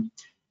regime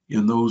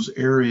in those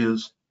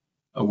areas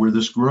where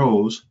this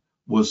grows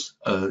was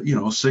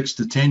 6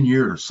 to 10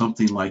 years,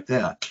 something like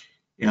that.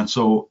 And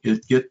so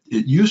it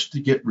used to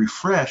get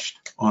refreshed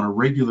on a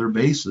regular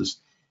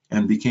basis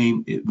and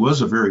it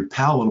was a very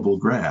palatable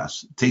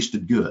grass. It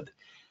tasted good.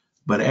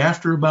 But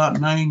after about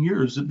 9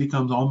 years, it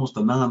becomes almost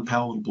a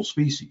non-palatable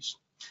species.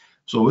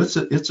 So it's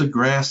a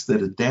grass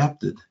that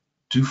adapted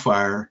to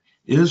fire,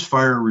 is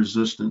fire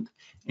resistant,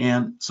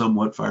 and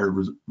somewhat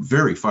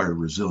very fire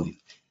resilient.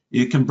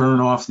 It can burn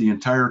off the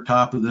entire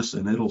top of this,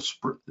 and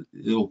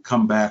it'll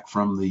come back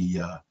from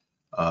the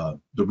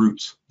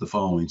roots the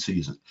following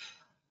season.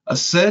 A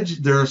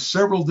sedge, there are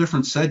several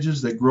different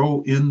sedges that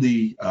grow in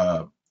the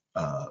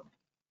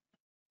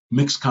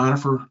mixed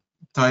conifer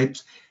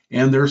types,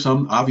 and there are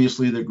some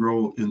obviously that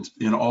grow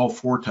in all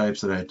 4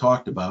 types that I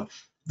talked about.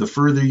 The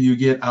further you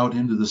get out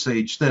into the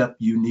sage steppe,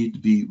 you need to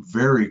be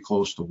very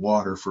close to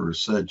water for a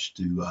sedge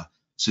to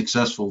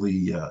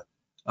successfully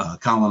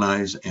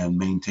colonize and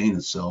maintain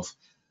itself.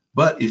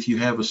 But if you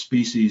have a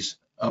species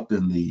up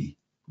in the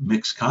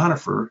mixed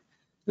conifer,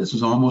 this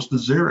is almost a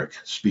xeric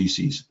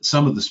species.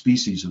 Some of the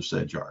species of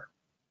sedge are.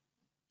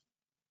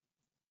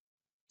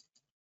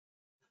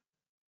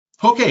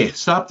 Okay,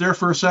 stop there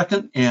for a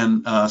second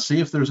and see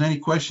if there's any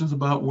questions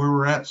about where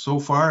we're at so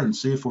far, and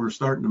see if we're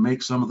starting to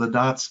make some of the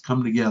dots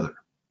come together.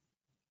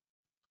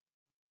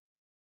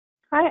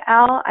 Hi,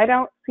 Al. I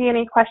don't see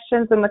any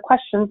questions in the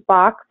questions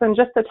box, and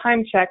just a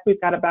time check,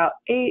 we've got about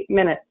 8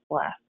 minutes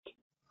left.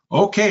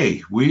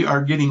 Okay, we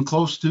are getting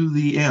close to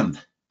the end,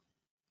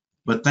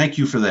 but thank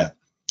you for that.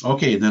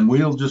 Okay, then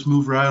we'll just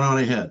move right on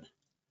ahead.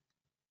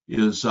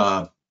 Let's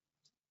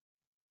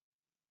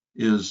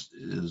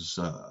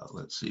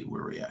see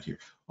where we're at here.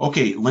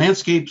 Okay,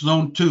 landscape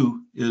zone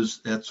 2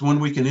 that's when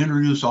we can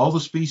introduce all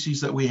the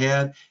species that we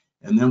had,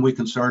 and then we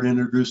can start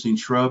introducing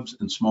shrubs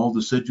and small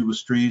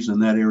deciduous trees in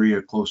that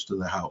area close to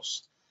the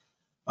house.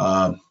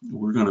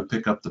 We're going to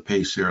pick up the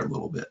pace here a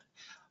little bit.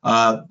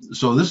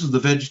 So this is the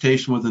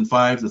vegetation within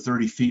 5 to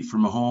 30 feet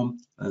from a home,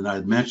 and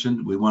I'd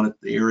mentioned we want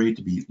the area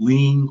to be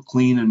lean,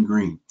 clean, and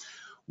green.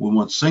 We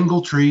want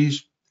single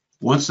trees.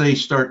 Once they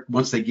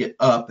get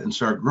up and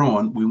start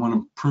growing, we want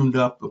them pruned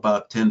up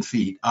about 10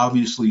 feet.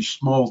 Obviously,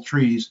 small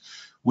trees,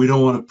 we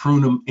don't want to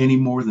prune them any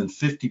more than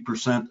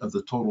 50% of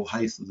the total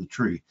height of the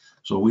tree.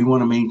 So we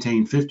want to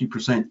maintain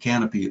 50%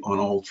 canopy on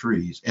all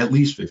trees, at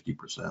least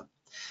 50%.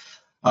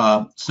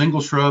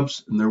 Single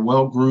shrubs, and they're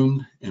well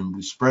groomed, and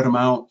we spread them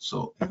out.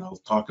 And I'll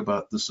talk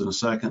about this in a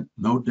second.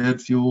 No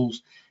dead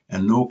fuels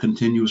and no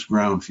continuous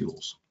ground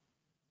fuels.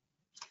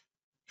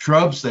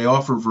 Shrubs, they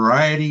offer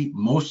variety.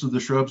 Most of the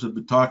shrubs I've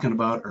been talking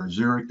about are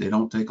xeric. They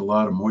don't take a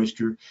lot of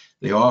moisture.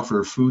 They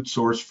offer a food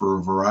source for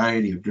a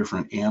variety of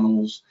different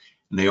animals,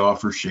 and they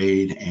offer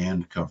shade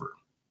and cover.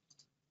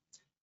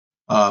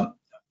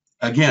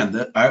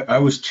 Again, I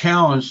was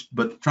challenged,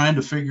 but trying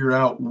to figure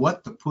out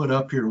what to put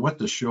up here, what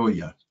to show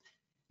you.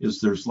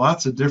 There's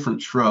lots of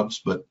different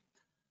shrubs, but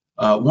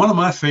one of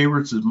my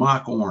favorites is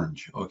mock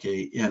orange,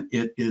 okay? And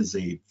it is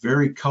a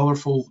very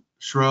colorful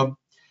shrub,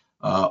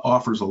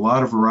 offers a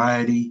lot of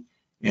variety,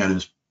 and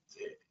has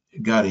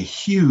got a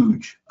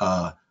huge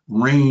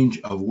range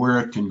of where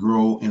it can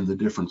grow in the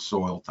different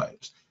soil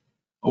types.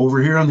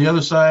 Over here on the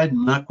other side,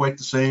 not quite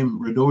the same,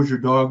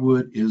 Rhodosier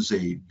dogwood is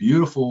a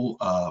beautiful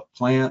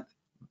plant,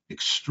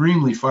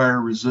 extremely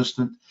fire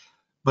resistant,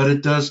 but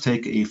it does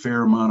take a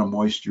fair amount of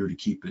moisture to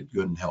keep it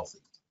good and healthy.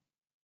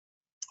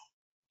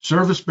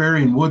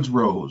 Serviceberry and woods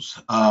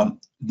rose.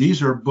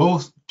 These are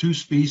both 2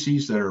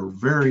 species that are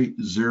very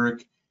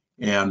xeric,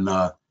 and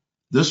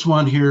this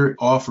one here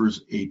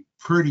offers a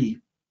pretty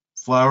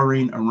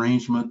flowering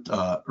arrangement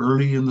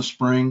early in the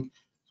spring.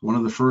 It's one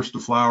of the first to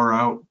flower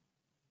out.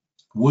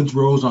 Woods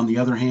rose, on the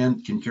other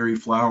hand, can carry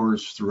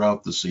flowers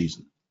throughout the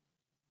season.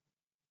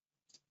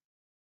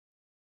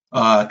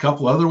 A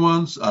couple other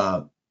ones,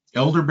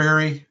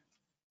 elderberry.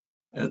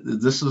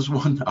 This is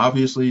one,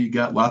 obviously, you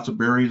got lots of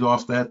berries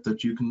off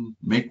that you can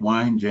make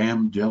wine,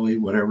 jam, jelly,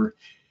 whatever.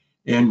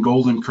 And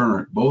golden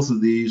currant. Both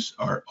of these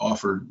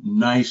offer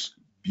nice,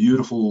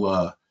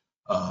 beautiful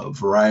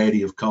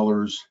variety of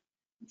colors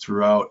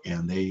throughout,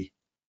 and they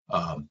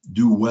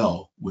do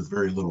well with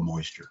very little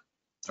moisture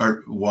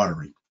or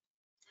watering.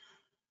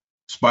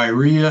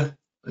 Spirea,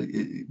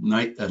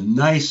 a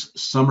nice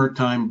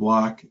summertime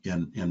block,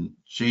 and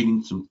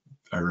shading some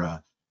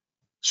or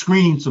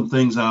screening some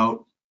things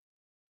out.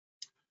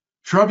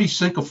 Shrubby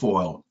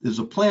cinquefoil is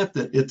a plant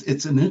that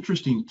it's an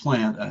interesting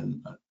plant,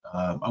 and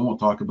I won't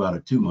talk about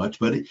it too much,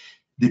 but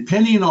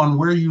depending on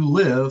where you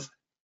live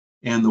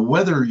and the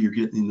weather you're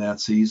getting that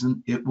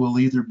season, it will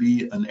either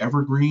be an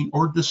evergreen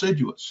or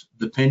deciduous,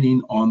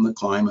 depending on the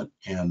climate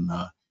and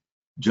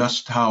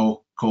just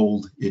how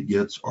cold it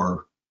gets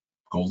or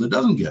cold it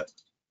doesn't get.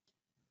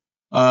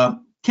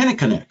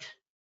 Kinnikinick,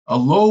 a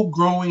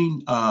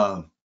low-growing,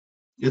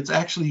 it's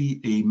actually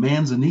a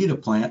manzanita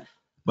plant,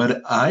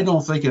 but I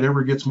don't think it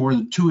ever gets more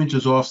than 2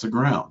 inches off the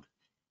ground.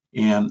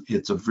 And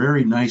it's a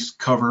very nice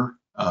cover.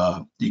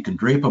 You can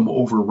drape them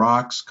over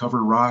rocks,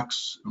 cover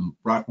rocks,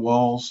 rock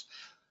walls,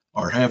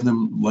 or have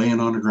them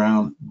laying on the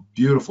ground.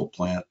 Beautiful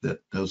plant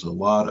that does a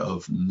lot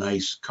of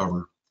nice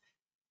cover.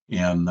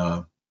 And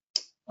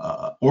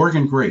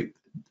Oregon grape,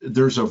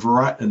 there's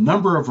a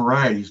number of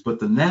varieties, but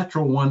the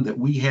natural one that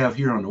we have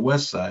here on the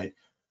west side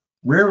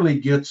rarely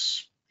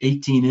gets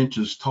 18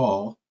 inches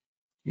tall,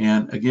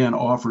 and again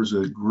offers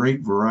a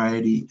great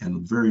variety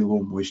and very low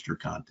moisture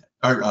content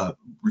or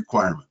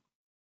requirement.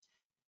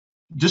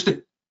 Just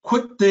a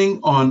quick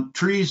thing on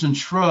trees and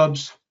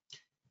shrubs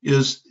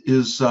is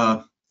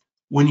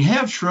when you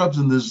have shrubs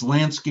in this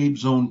landscape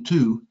zone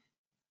 2,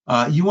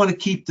 you want to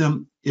keep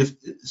them, if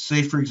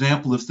say for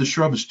example, if the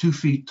shrub is 2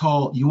 feet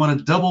tall, you want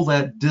to double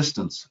that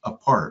distance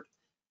apart.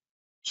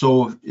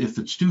 So if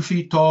it's 2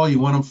 feet tall, you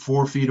want them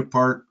 4 feet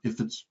apart. If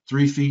it's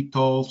 3 feet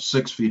tall,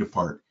 6 feet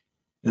apart.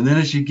 And then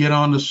as you get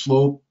on the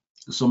slope,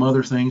 some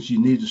other things,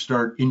 you need to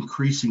start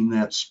increasing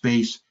that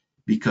space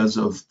because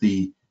of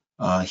the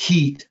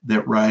heat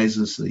that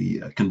rises,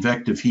 the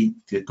convective heat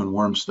that can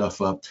warm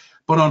stuff up.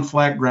 But on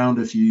flat ground,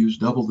 if you use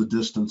double the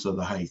distance of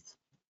the height.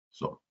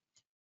 So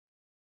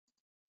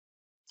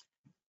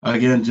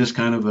again, just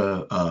kind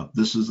of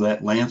this is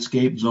that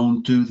landscape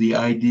zone 2, the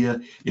idea.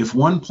 If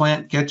one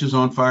plant catches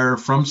on fire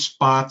from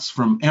spots,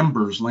 from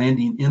embers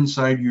landing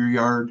inside your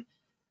yard,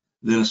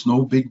 then it's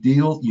no big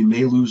deal. You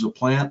may lose a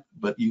plant,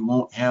 but you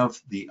won't have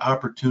the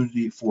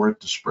opportunity for it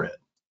to spread.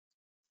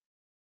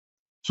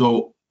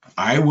 So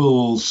I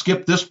will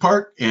skip this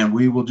part and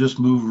we will just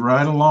move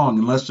right along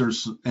unless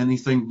there's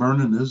anything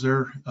burning. Is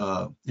there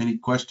any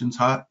questions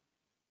hot?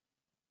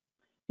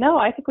 No,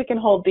 I think we can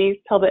hold these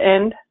till the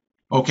end.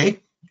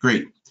 Okay,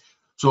 great.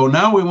 So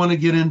now we want to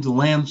get into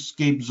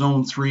landscape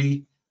zone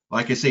 3.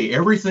 Like I say,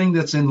 everything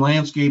that's in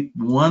landscape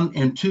 1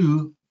 and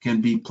 2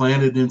 can be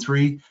planted in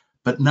 3.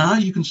 But now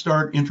you can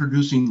start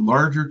introducing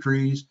larger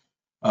trees,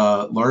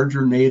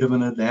 larger native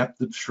and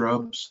adaptive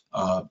shrubs,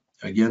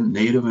 again,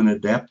 native and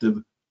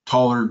adaptive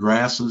taller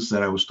grasses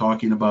that I was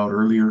talking about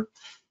earlier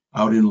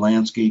out in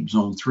landscape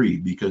zone 3,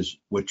 because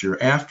what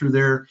you're after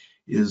there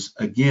is,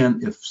 again,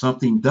 if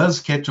something does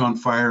catch on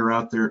fire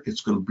out there,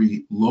 it's going to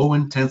be low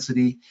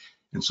intensity.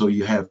 And so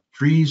you have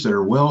trees that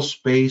are well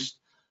spaced,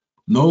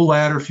 no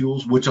ladder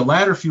fuels, which a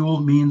ladder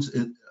fuel means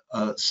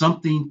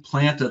something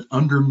planted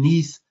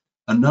underneath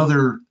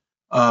another.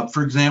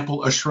 For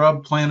example, a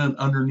shrub planted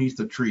underneath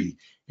a tree.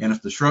 And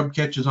if the shrub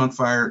catches on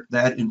fire,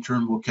 that in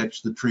turn will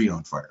catch the tree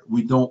on fire.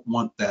 We don't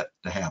want that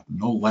to happen.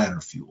 No ladder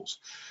fuels.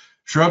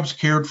 Shrubs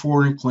cared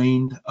for and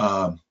cleaned,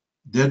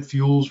 dead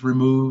fuels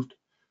removed,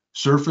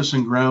 surface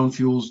and ground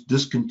fuels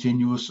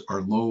discontinuous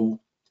or low,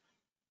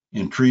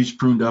 and trees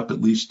pruned up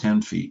at least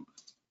 10 feet.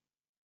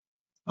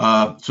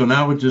 So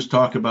now we'll just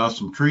talk about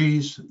some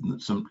trees,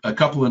 a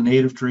couple of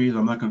native trees.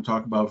 I'm not going to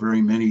talk about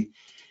very many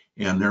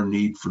and their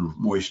need for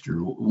moisture.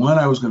 One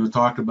I was going to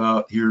talk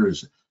about here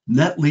is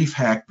netleaf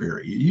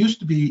hackberry. It used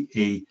to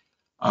be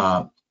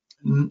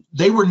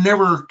they were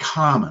never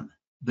common.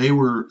 They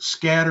were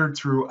scattered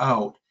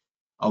throughout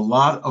a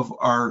lot of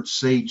our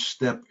sage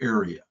steppe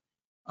area.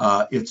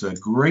 It's a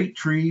great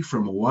tree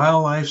from a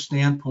wildlife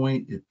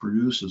standpoint. It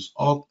produces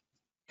all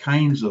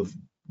kinds of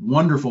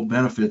wonderful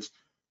benefits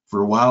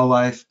for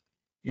wildlife,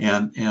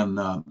 and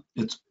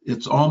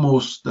it's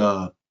almost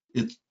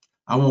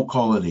I won't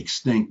call it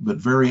extinct, but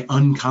very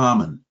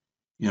uncommon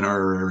in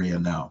our area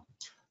now.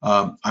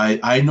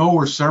 I know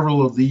where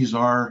several of these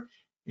are,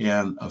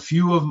 and a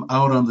few of them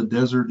out on the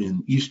desert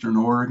in eastern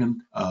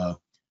Oregon,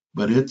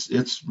 but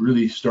it's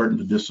really starting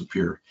to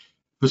disappear.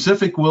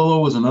 Pacific willow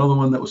was another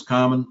one that was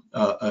common,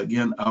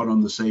 again, out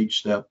on the sage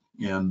steppe,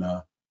 and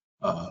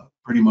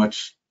pretty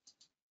much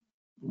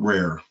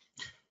rare.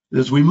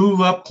 As we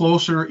move up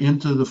closer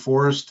into the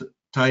forest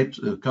types,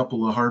 a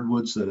couple of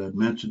hardwoods that I've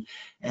mentioned,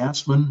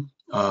 aspen.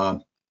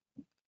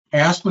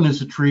 Aspen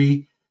is a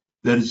tree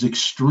that is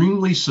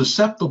extremely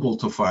susceptible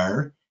to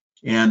fire,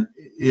 and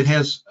it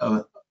has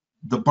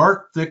the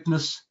bark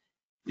thickness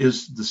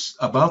is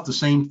about the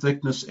same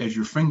thickness as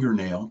your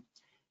fingernail,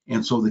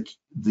 and so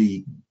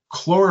the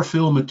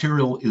chlorophyll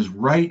material is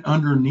right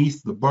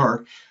underneath the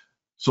bark,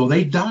 so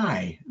they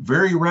die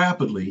very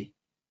rapidly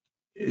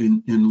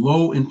in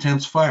low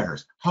intense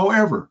fires.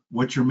 However,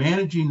 what you're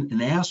managing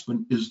in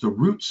aspen is the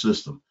root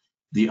system,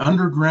 the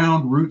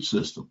underground root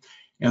system.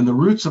 And the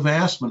roots of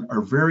aspen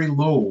are very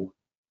low,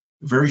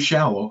 very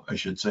shallow, I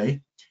should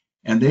say,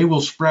 and they will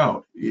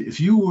sprout.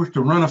 If you were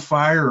to run a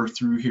fire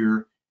through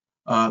here,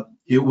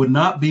 it would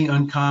not be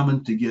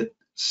uncommon to get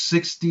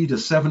 60 to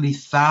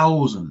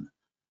 70,000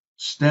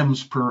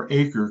 stems per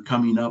acre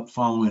coming up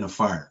following a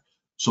fire.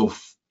 So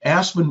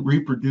aspen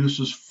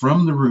reproduces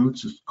from the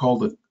roots. It's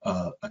called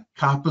a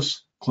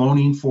coppice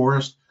cloning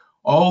forest.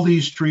 All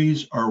these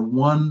trees are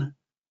one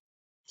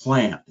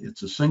plant.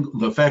 It's a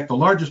single. In fact, the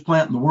largest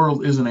plant in the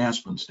world is an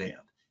aspen stand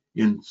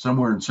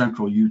somewhere in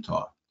central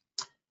Utah.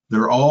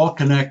 They're all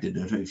connected.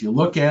 If you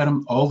look at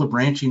them, all the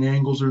branching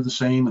angles are the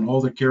same and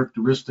all the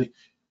characteristics.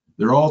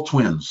 They're all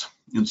twins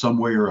in some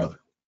way or other.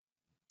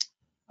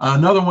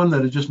 Another one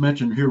that I just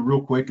mentioned here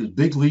real quick is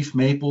big leaf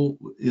maple.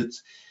 It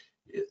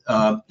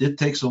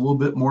takes a little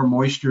bit more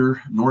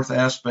moisture, north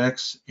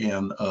aspects,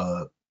 and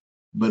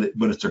but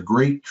it's a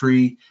great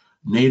tree,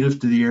 native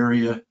to the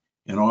area,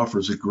 and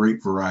offers a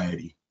great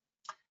variety.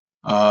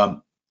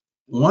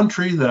 One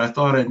tree that I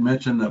thought I'd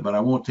mention, but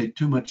I won't take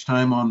too much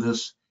time on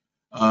this.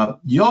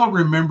 Y'all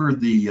remember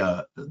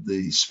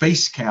the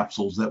space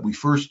capsules that we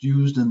first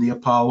used in the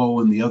Apollo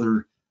and the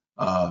other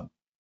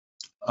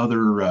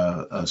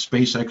early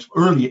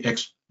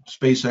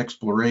space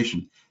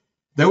exploration?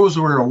 Those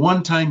were a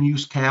one-time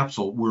use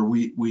capsule where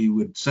we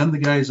would send the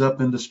guys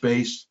up into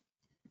space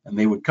and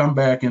they would come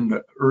back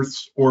into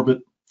Earth's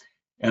orbit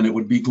and it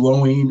would be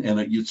glowing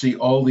and you'd see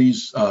all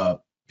these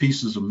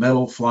pieces of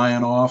metal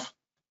flying off.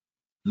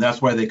 And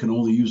that's why they can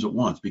only use it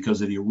once,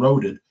 because it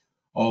eroded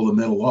all the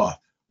metal off.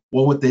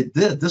 Well, what they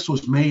did, this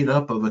was made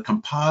up of a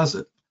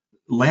composite,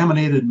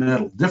 laminated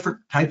metal, different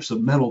types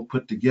of metal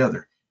put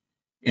together.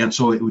 And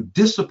so it would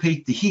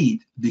dissipate the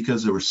heat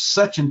because there was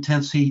such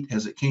intense heat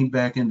as it came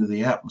back into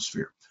the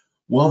atmosphere.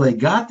 Well, they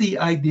got the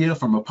idea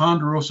from a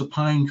ponderosa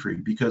pine tree,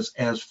 because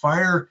as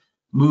fire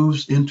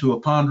moves into a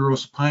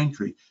ponderosa pine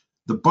tree,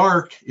 the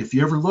bark, if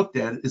you ever looked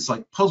at it, it's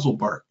like puzzle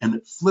bark and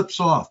it flips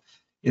off.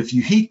 If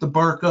you heat the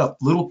bark up,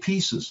 little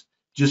pieces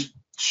just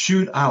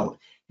shoot out.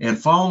 And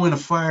following a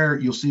fire,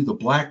 you'll see the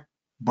black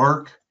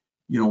bark,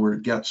 where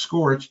it got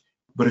scorched.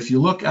 But if you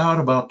look out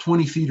about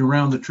 20 feet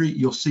around the tree,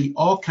 you'll see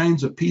all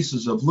kinds of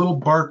pieces of little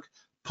bark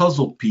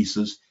puzzle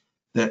pieces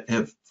that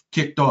have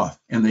kicked off.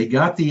 And they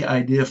got the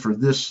idea for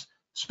this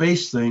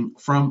space thing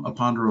from a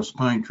ponderosa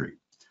pine tree.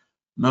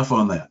 Enough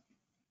on that.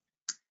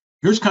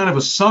 Here's kind of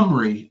a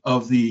summary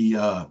of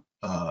the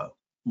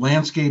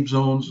landscape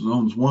zones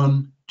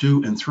 1,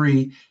 2, and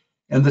 3,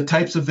 and the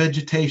types of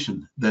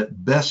vegetation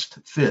that best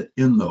fit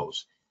in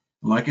those.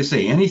 And like I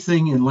say,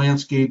 anything in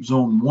landscape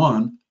zone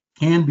 1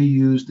 can be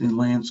used in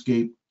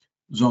landscape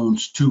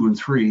zones 2 and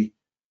 3,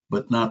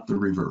 but not the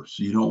reverse.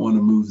 You don't want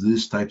to move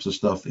these types of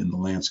stuff into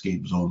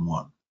landscape zone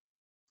 1.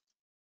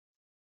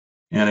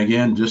 And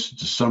again, just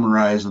to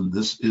summarize, and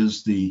this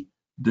is the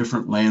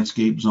different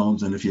landscape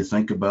zones. And if you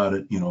think about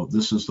it,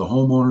 this is the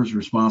homeowner's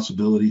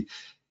responsibility,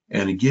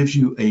 and it gives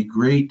you a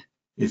great,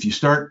 if you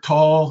start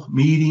tall,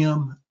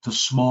 medium to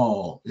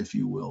small, if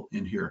you will,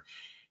 in here.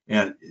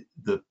 And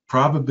the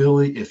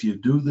probability, if you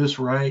do this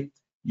right,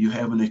 you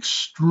have an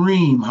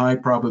extreme high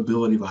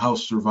probability of a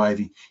house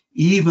surviving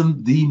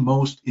even the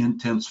most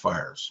intense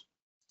fires.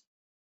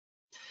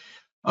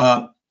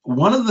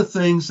 One of the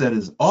things that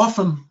is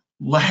often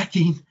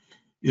lacking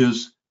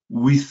is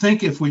we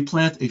think if we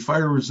plant a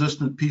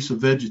fire-resistant piece of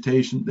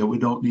vegetation that we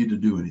don't need to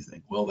do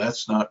anything. Well,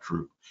 that's not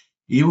true.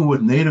 Even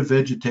with native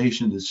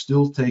vegetation, it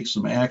still takes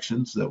some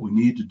actions that we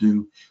need to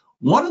do.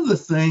 One of the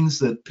things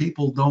that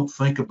people don't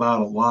think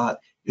about a lot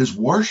is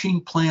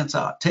washing plants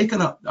out.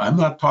 I'm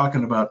not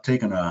talking about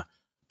taking a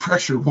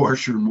pressure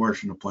washer and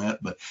washing a plant,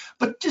 but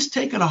just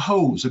taking a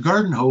hose, a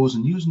garden hose,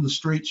 and using the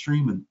straight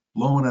stream and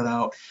blowing it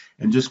out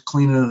and just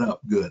cleaning it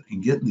up good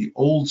and getting the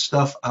old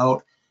stuff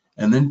out,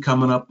 and then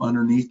coming up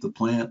underneath the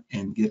plant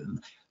and getting,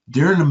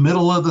 during the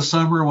middle of the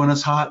summer when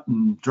it's hot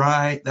and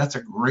dry, that's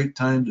a great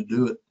time to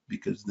do it,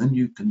 because then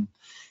you can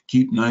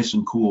keep nice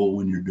and cool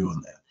when you're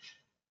doing that.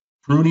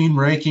 Pruning,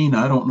 raking,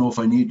 I don't know if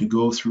I need to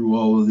go through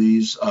all of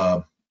these.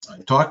 I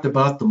talked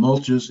about the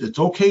mulches. It's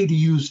okay to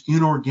use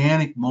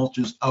inorganic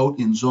mulches out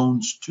in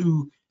zones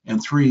 2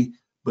 and 3,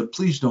 but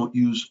please don't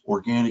use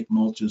organic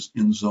mulches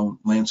in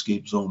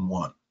landscape zone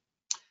 1.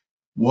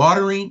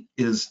 Watering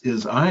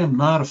is I am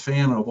not a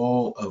fan of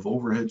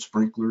overhead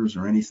sprinklers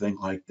or anything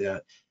like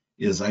that.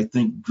 I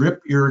think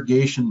drip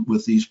irrigation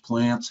with these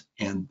plants,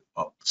 and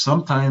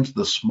sometimes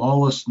the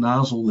smallest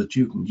nozzle that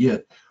you can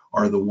get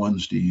are the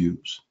ones to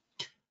use.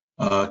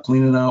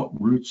 Cleaning out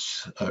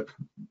roots,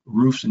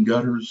 roofs and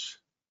gutters.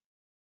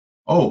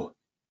 Oh,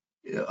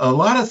 a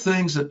lot of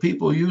things that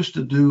people used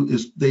to do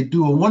is they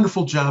do a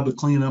wonderful job of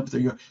cleaning up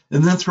their yard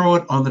and then throw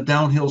it on the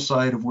downhill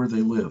side of where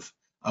they live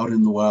out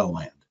in the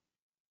wildland,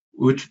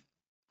 which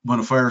when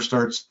a fire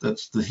starts,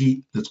 that's the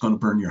heat that's going to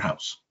burn your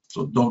house.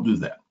 So don't do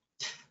that.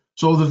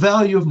 So the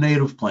value of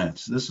native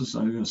plants, this is,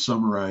 I'm going to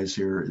summarize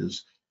here,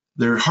 is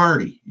They're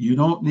hardy. You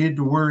don't need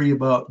to worry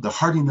about the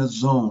hardiness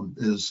zone,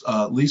 as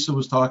Lisa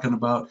was talking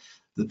about,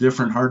 the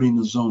different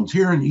hardiness zones.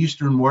 Here in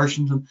Eastern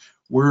Washington,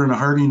 we're in a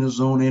hardiness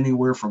zone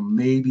anywhere from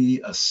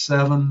maybe a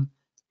 7,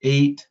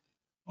 8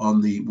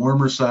 on the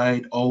warmer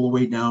side, all the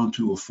way down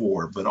to a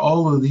 4. But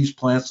all of these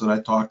plants that I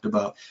talked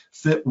about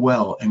fit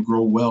well and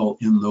grow well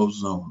in those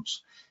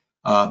zones.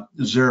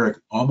 Xeric,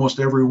 almost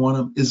every one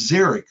of them is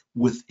xeric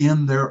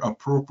within their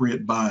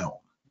appropriate biome.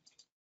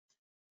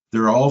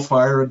 They're all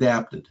fire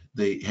adapted.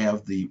 They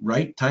have the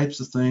right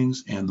types of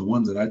things, and the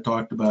ones that I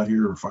talked about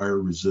here are fire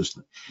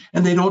resistant.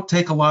 And they don't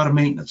take a lot of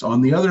maintenance. On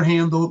the other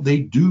hand, though, they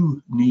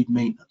do need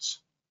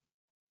maintenance.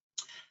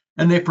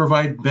 And they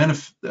provide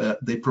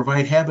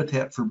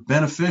habitat for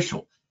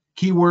beneficial,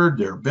 key word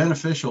there,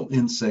 beneficial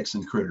insects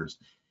and critters.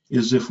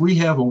 Is if we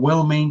have a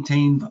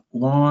well-maintained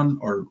lawn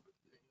or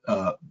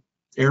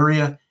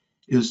area,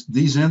 is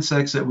these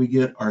insects that we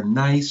get are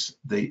nice.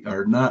 They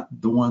are not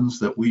the ones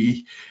that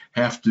we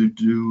have to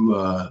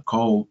do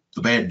call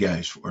the bad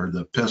guys or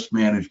the pest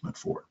management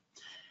for.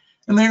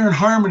 And they're in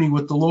harmony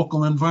with the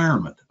local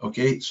environment.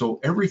 Okay, so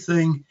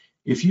everything,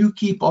 if you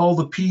keep all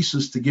the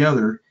pieces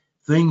together,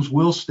 things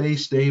will stay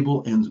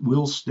stable and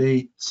will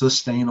stay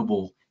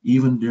sustainable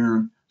even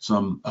during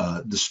some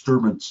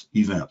disturbance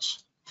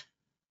events.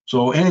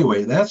 So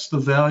anyway, that's the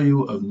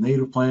value of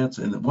native plants.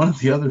 And one of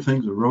the other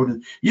things I wrote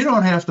in, you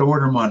don't have to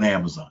order them on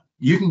Amazon.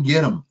 You can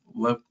get them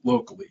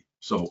locally.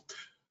 So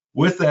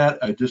with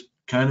that, I just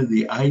kind of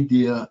the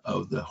idea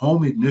of the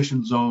home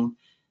ignition zone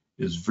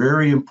is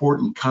very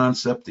important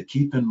concept to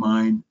keep in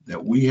mind,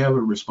 that we have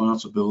a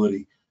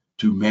responsibility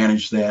to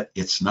manage that.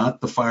 It's not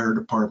the fire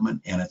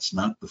department and it's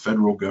not the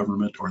federal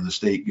government or the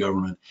state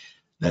government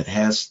that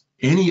has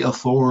any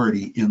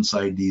authority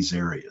inside these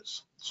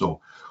areas. So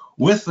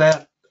with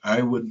that, I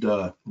would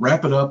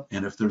wrap it up,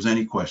 and if there's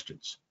any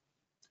questions.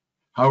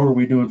 How are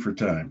we doing for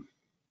time?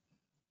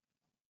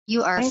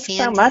 You are Thanks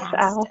fantastic. so much,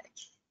 Al.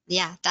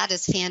 Yeah, that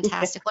is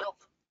fantastic. What a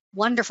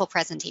wonderful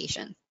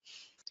presentation.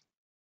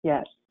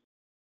 Yes.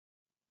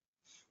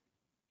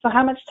 So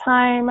how much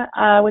time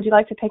would you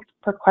like to take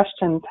for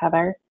questions,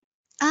 Heather?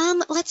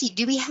 Let's see.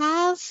 Do we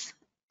have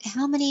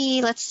how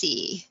many? Let's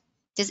see.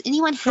 Does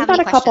anyone have We've got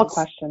any a couple questions?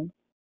 questions.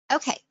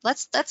 Okay,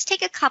 let's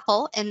take a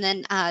couple, and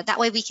then that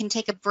way we can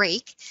take a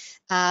break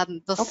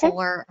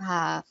before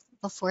Heather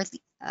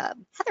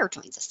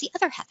joins us, the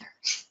other Heather.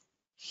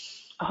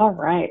 All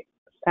right.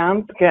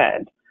 Sounds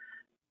good.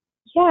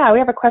 Yeah, we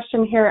have a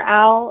question here,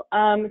 Al.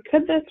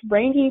 Could this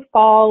rainy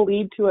fall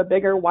lead to a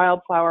bigger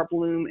wildflower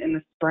bloom in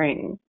the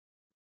spring?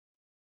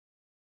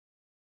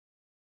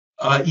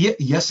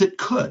 Yes, it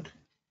could.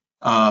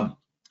 As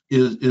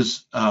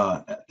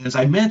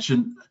I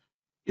mentioned,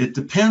 it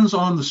depends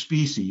on the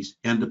species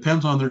and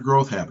depends on their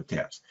growth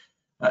habitats.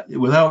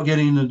 Without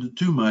getting into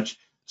too much,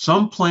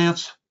 some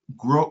plants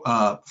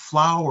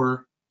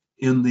flower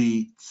in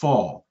the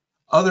fall.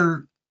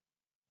 Other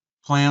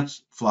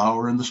plants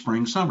flower in the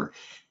spring, summer.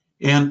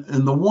 And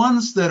the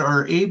ones that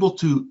are able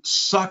to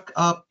suck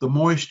up the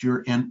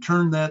moisture and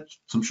turn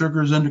some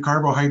sugars into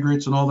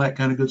carbohydrates and all that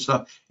kind of good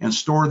stuff and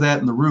store that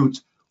in the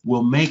roots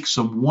will make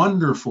some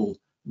wonderful,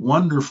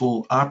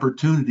 wonderful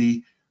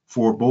opportunity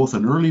for both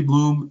an early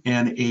bloom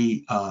and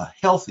a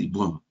healthy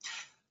bloom.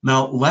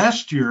 Now,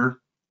 last year,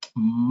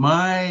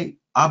 my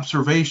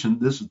observation,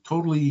 this is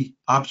totally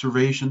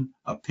observation,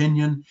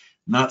 opinion,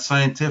 not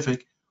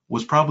scientific,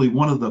 was probably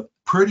one of the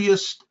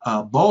prettiest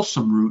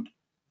balsam root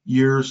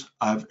years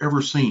I've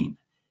ever seen.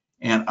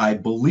 And I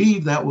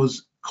believe that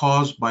was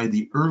caused by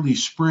the early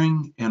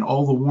spring and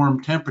all the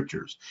warm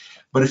temperatures.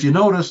 But if you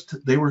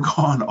noticed, they were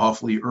gone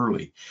awfully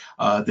early.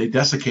 They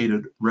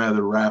desiccated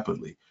rather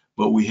rapidly.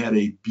 But we had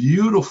a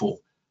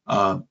beautiful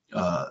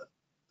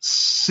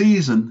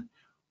season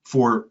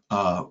for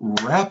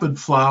rapid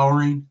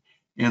flowering.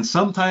 And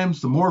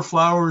sometimes the more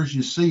flowers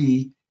you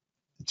see,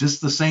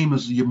 just the same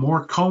as the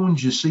more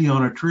cones you see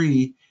on a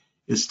tree,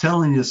 is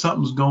telling you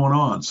something's going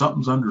on,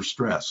 something's under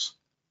stress.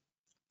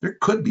 There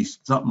could be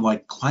something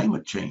like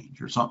climate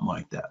change or something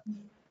like that.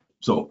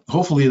 So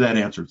hopefully that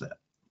answers that.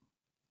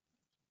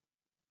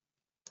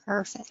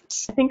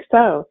 Perfect. I think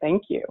so.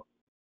 Thank you.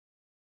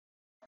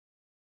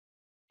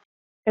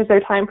 Is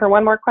there time for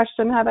one more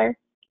question, Heather?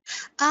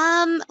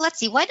 Let's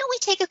see. Why don't we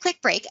take a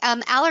quick break?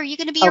 Al, are you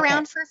going to be Okay.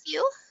 around for a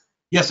few?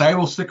 Yes, I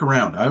will stick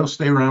around. I will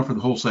stay around for the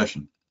whole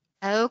session.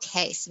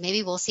 Okay, so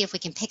maybe we'll see if we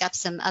can pick up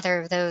some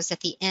other of those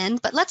at the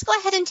end. But let's go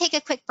ahead and take a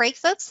quick break,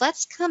 folks.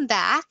 Let's come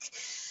back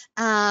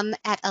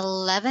at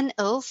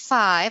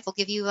 11:05. We'll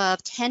give you a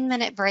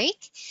 10-minute break,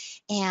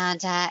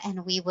 and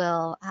we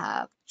will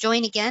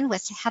join again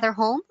with Heather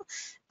Holm,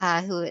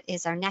 who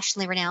is our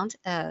nationally renowned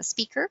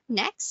speaker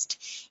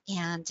next.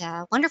 And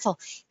wonderful.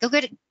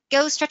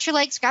 Go stretch your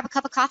legs, grab a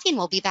cup of coffee, and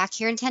we'll be back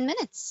here in 10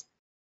 minutes.